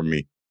hanging over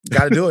me.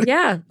 Got to do it.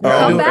 Yeah.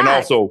 And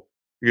also,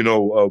 you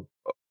know,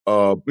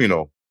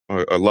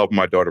 I love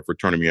my daughter for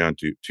turning me on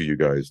to you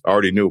guys. I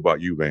already knew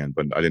about you, Van,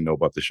 but I didn't know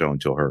about the show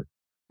until her.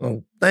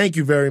 Oh, thank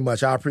you very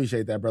much. I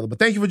appreciate that, brother. But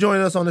thank you for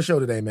joining us on the show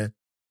today, man.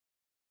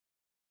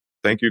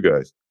 Thank you,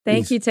 guys.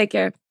 Thank you. Take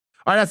care.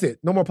 All right, that's it.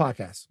 No more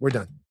podcasts. We're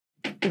done.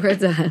 We're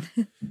done.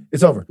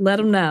 It's over. Let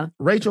them know.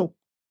 Rachel,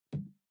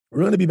 we're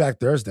going to be back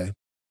Thursday.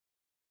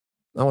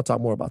 I want to talk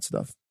more about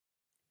stuff.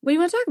 What do you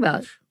want to talk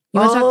about? You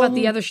want to talk about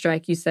the other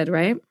strike you said,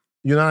 right?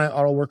 United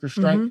Auto Workers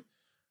strike. Mm-hmm.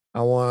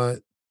 I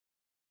want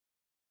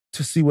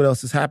to see what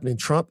else is happening.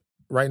 Trump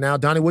right now.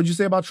 Donnie, what did you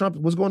say about Trump?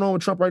 What's going on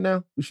with Trump right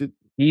now?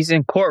 He's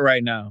in court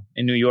right now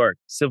in New York,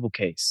 civil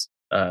case.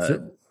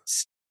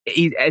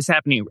 It's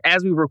happening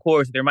as we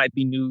record. So there might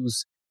be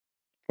news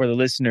for the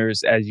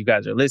listeners as you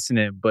guys are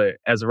listening, but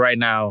as of right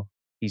now,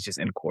 he's just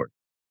in court.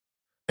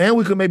 And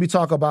we could maybe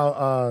talk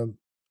about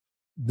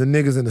the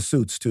niggas in the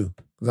suits too,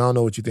 because I don't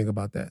know what you think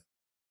about that.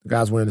 The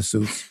guys wearing the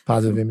suits,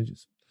 positive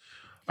images.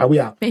 Are we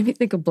out? Made me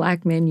think of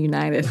Black Men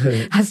United.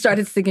 I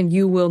started singing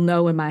 "You Will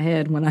Know" in my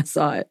head when I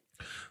saw it.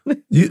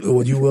 You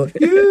will. You will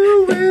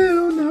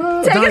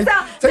know. Take us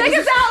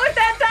out with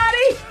that,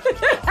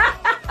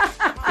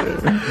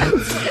 Donnie.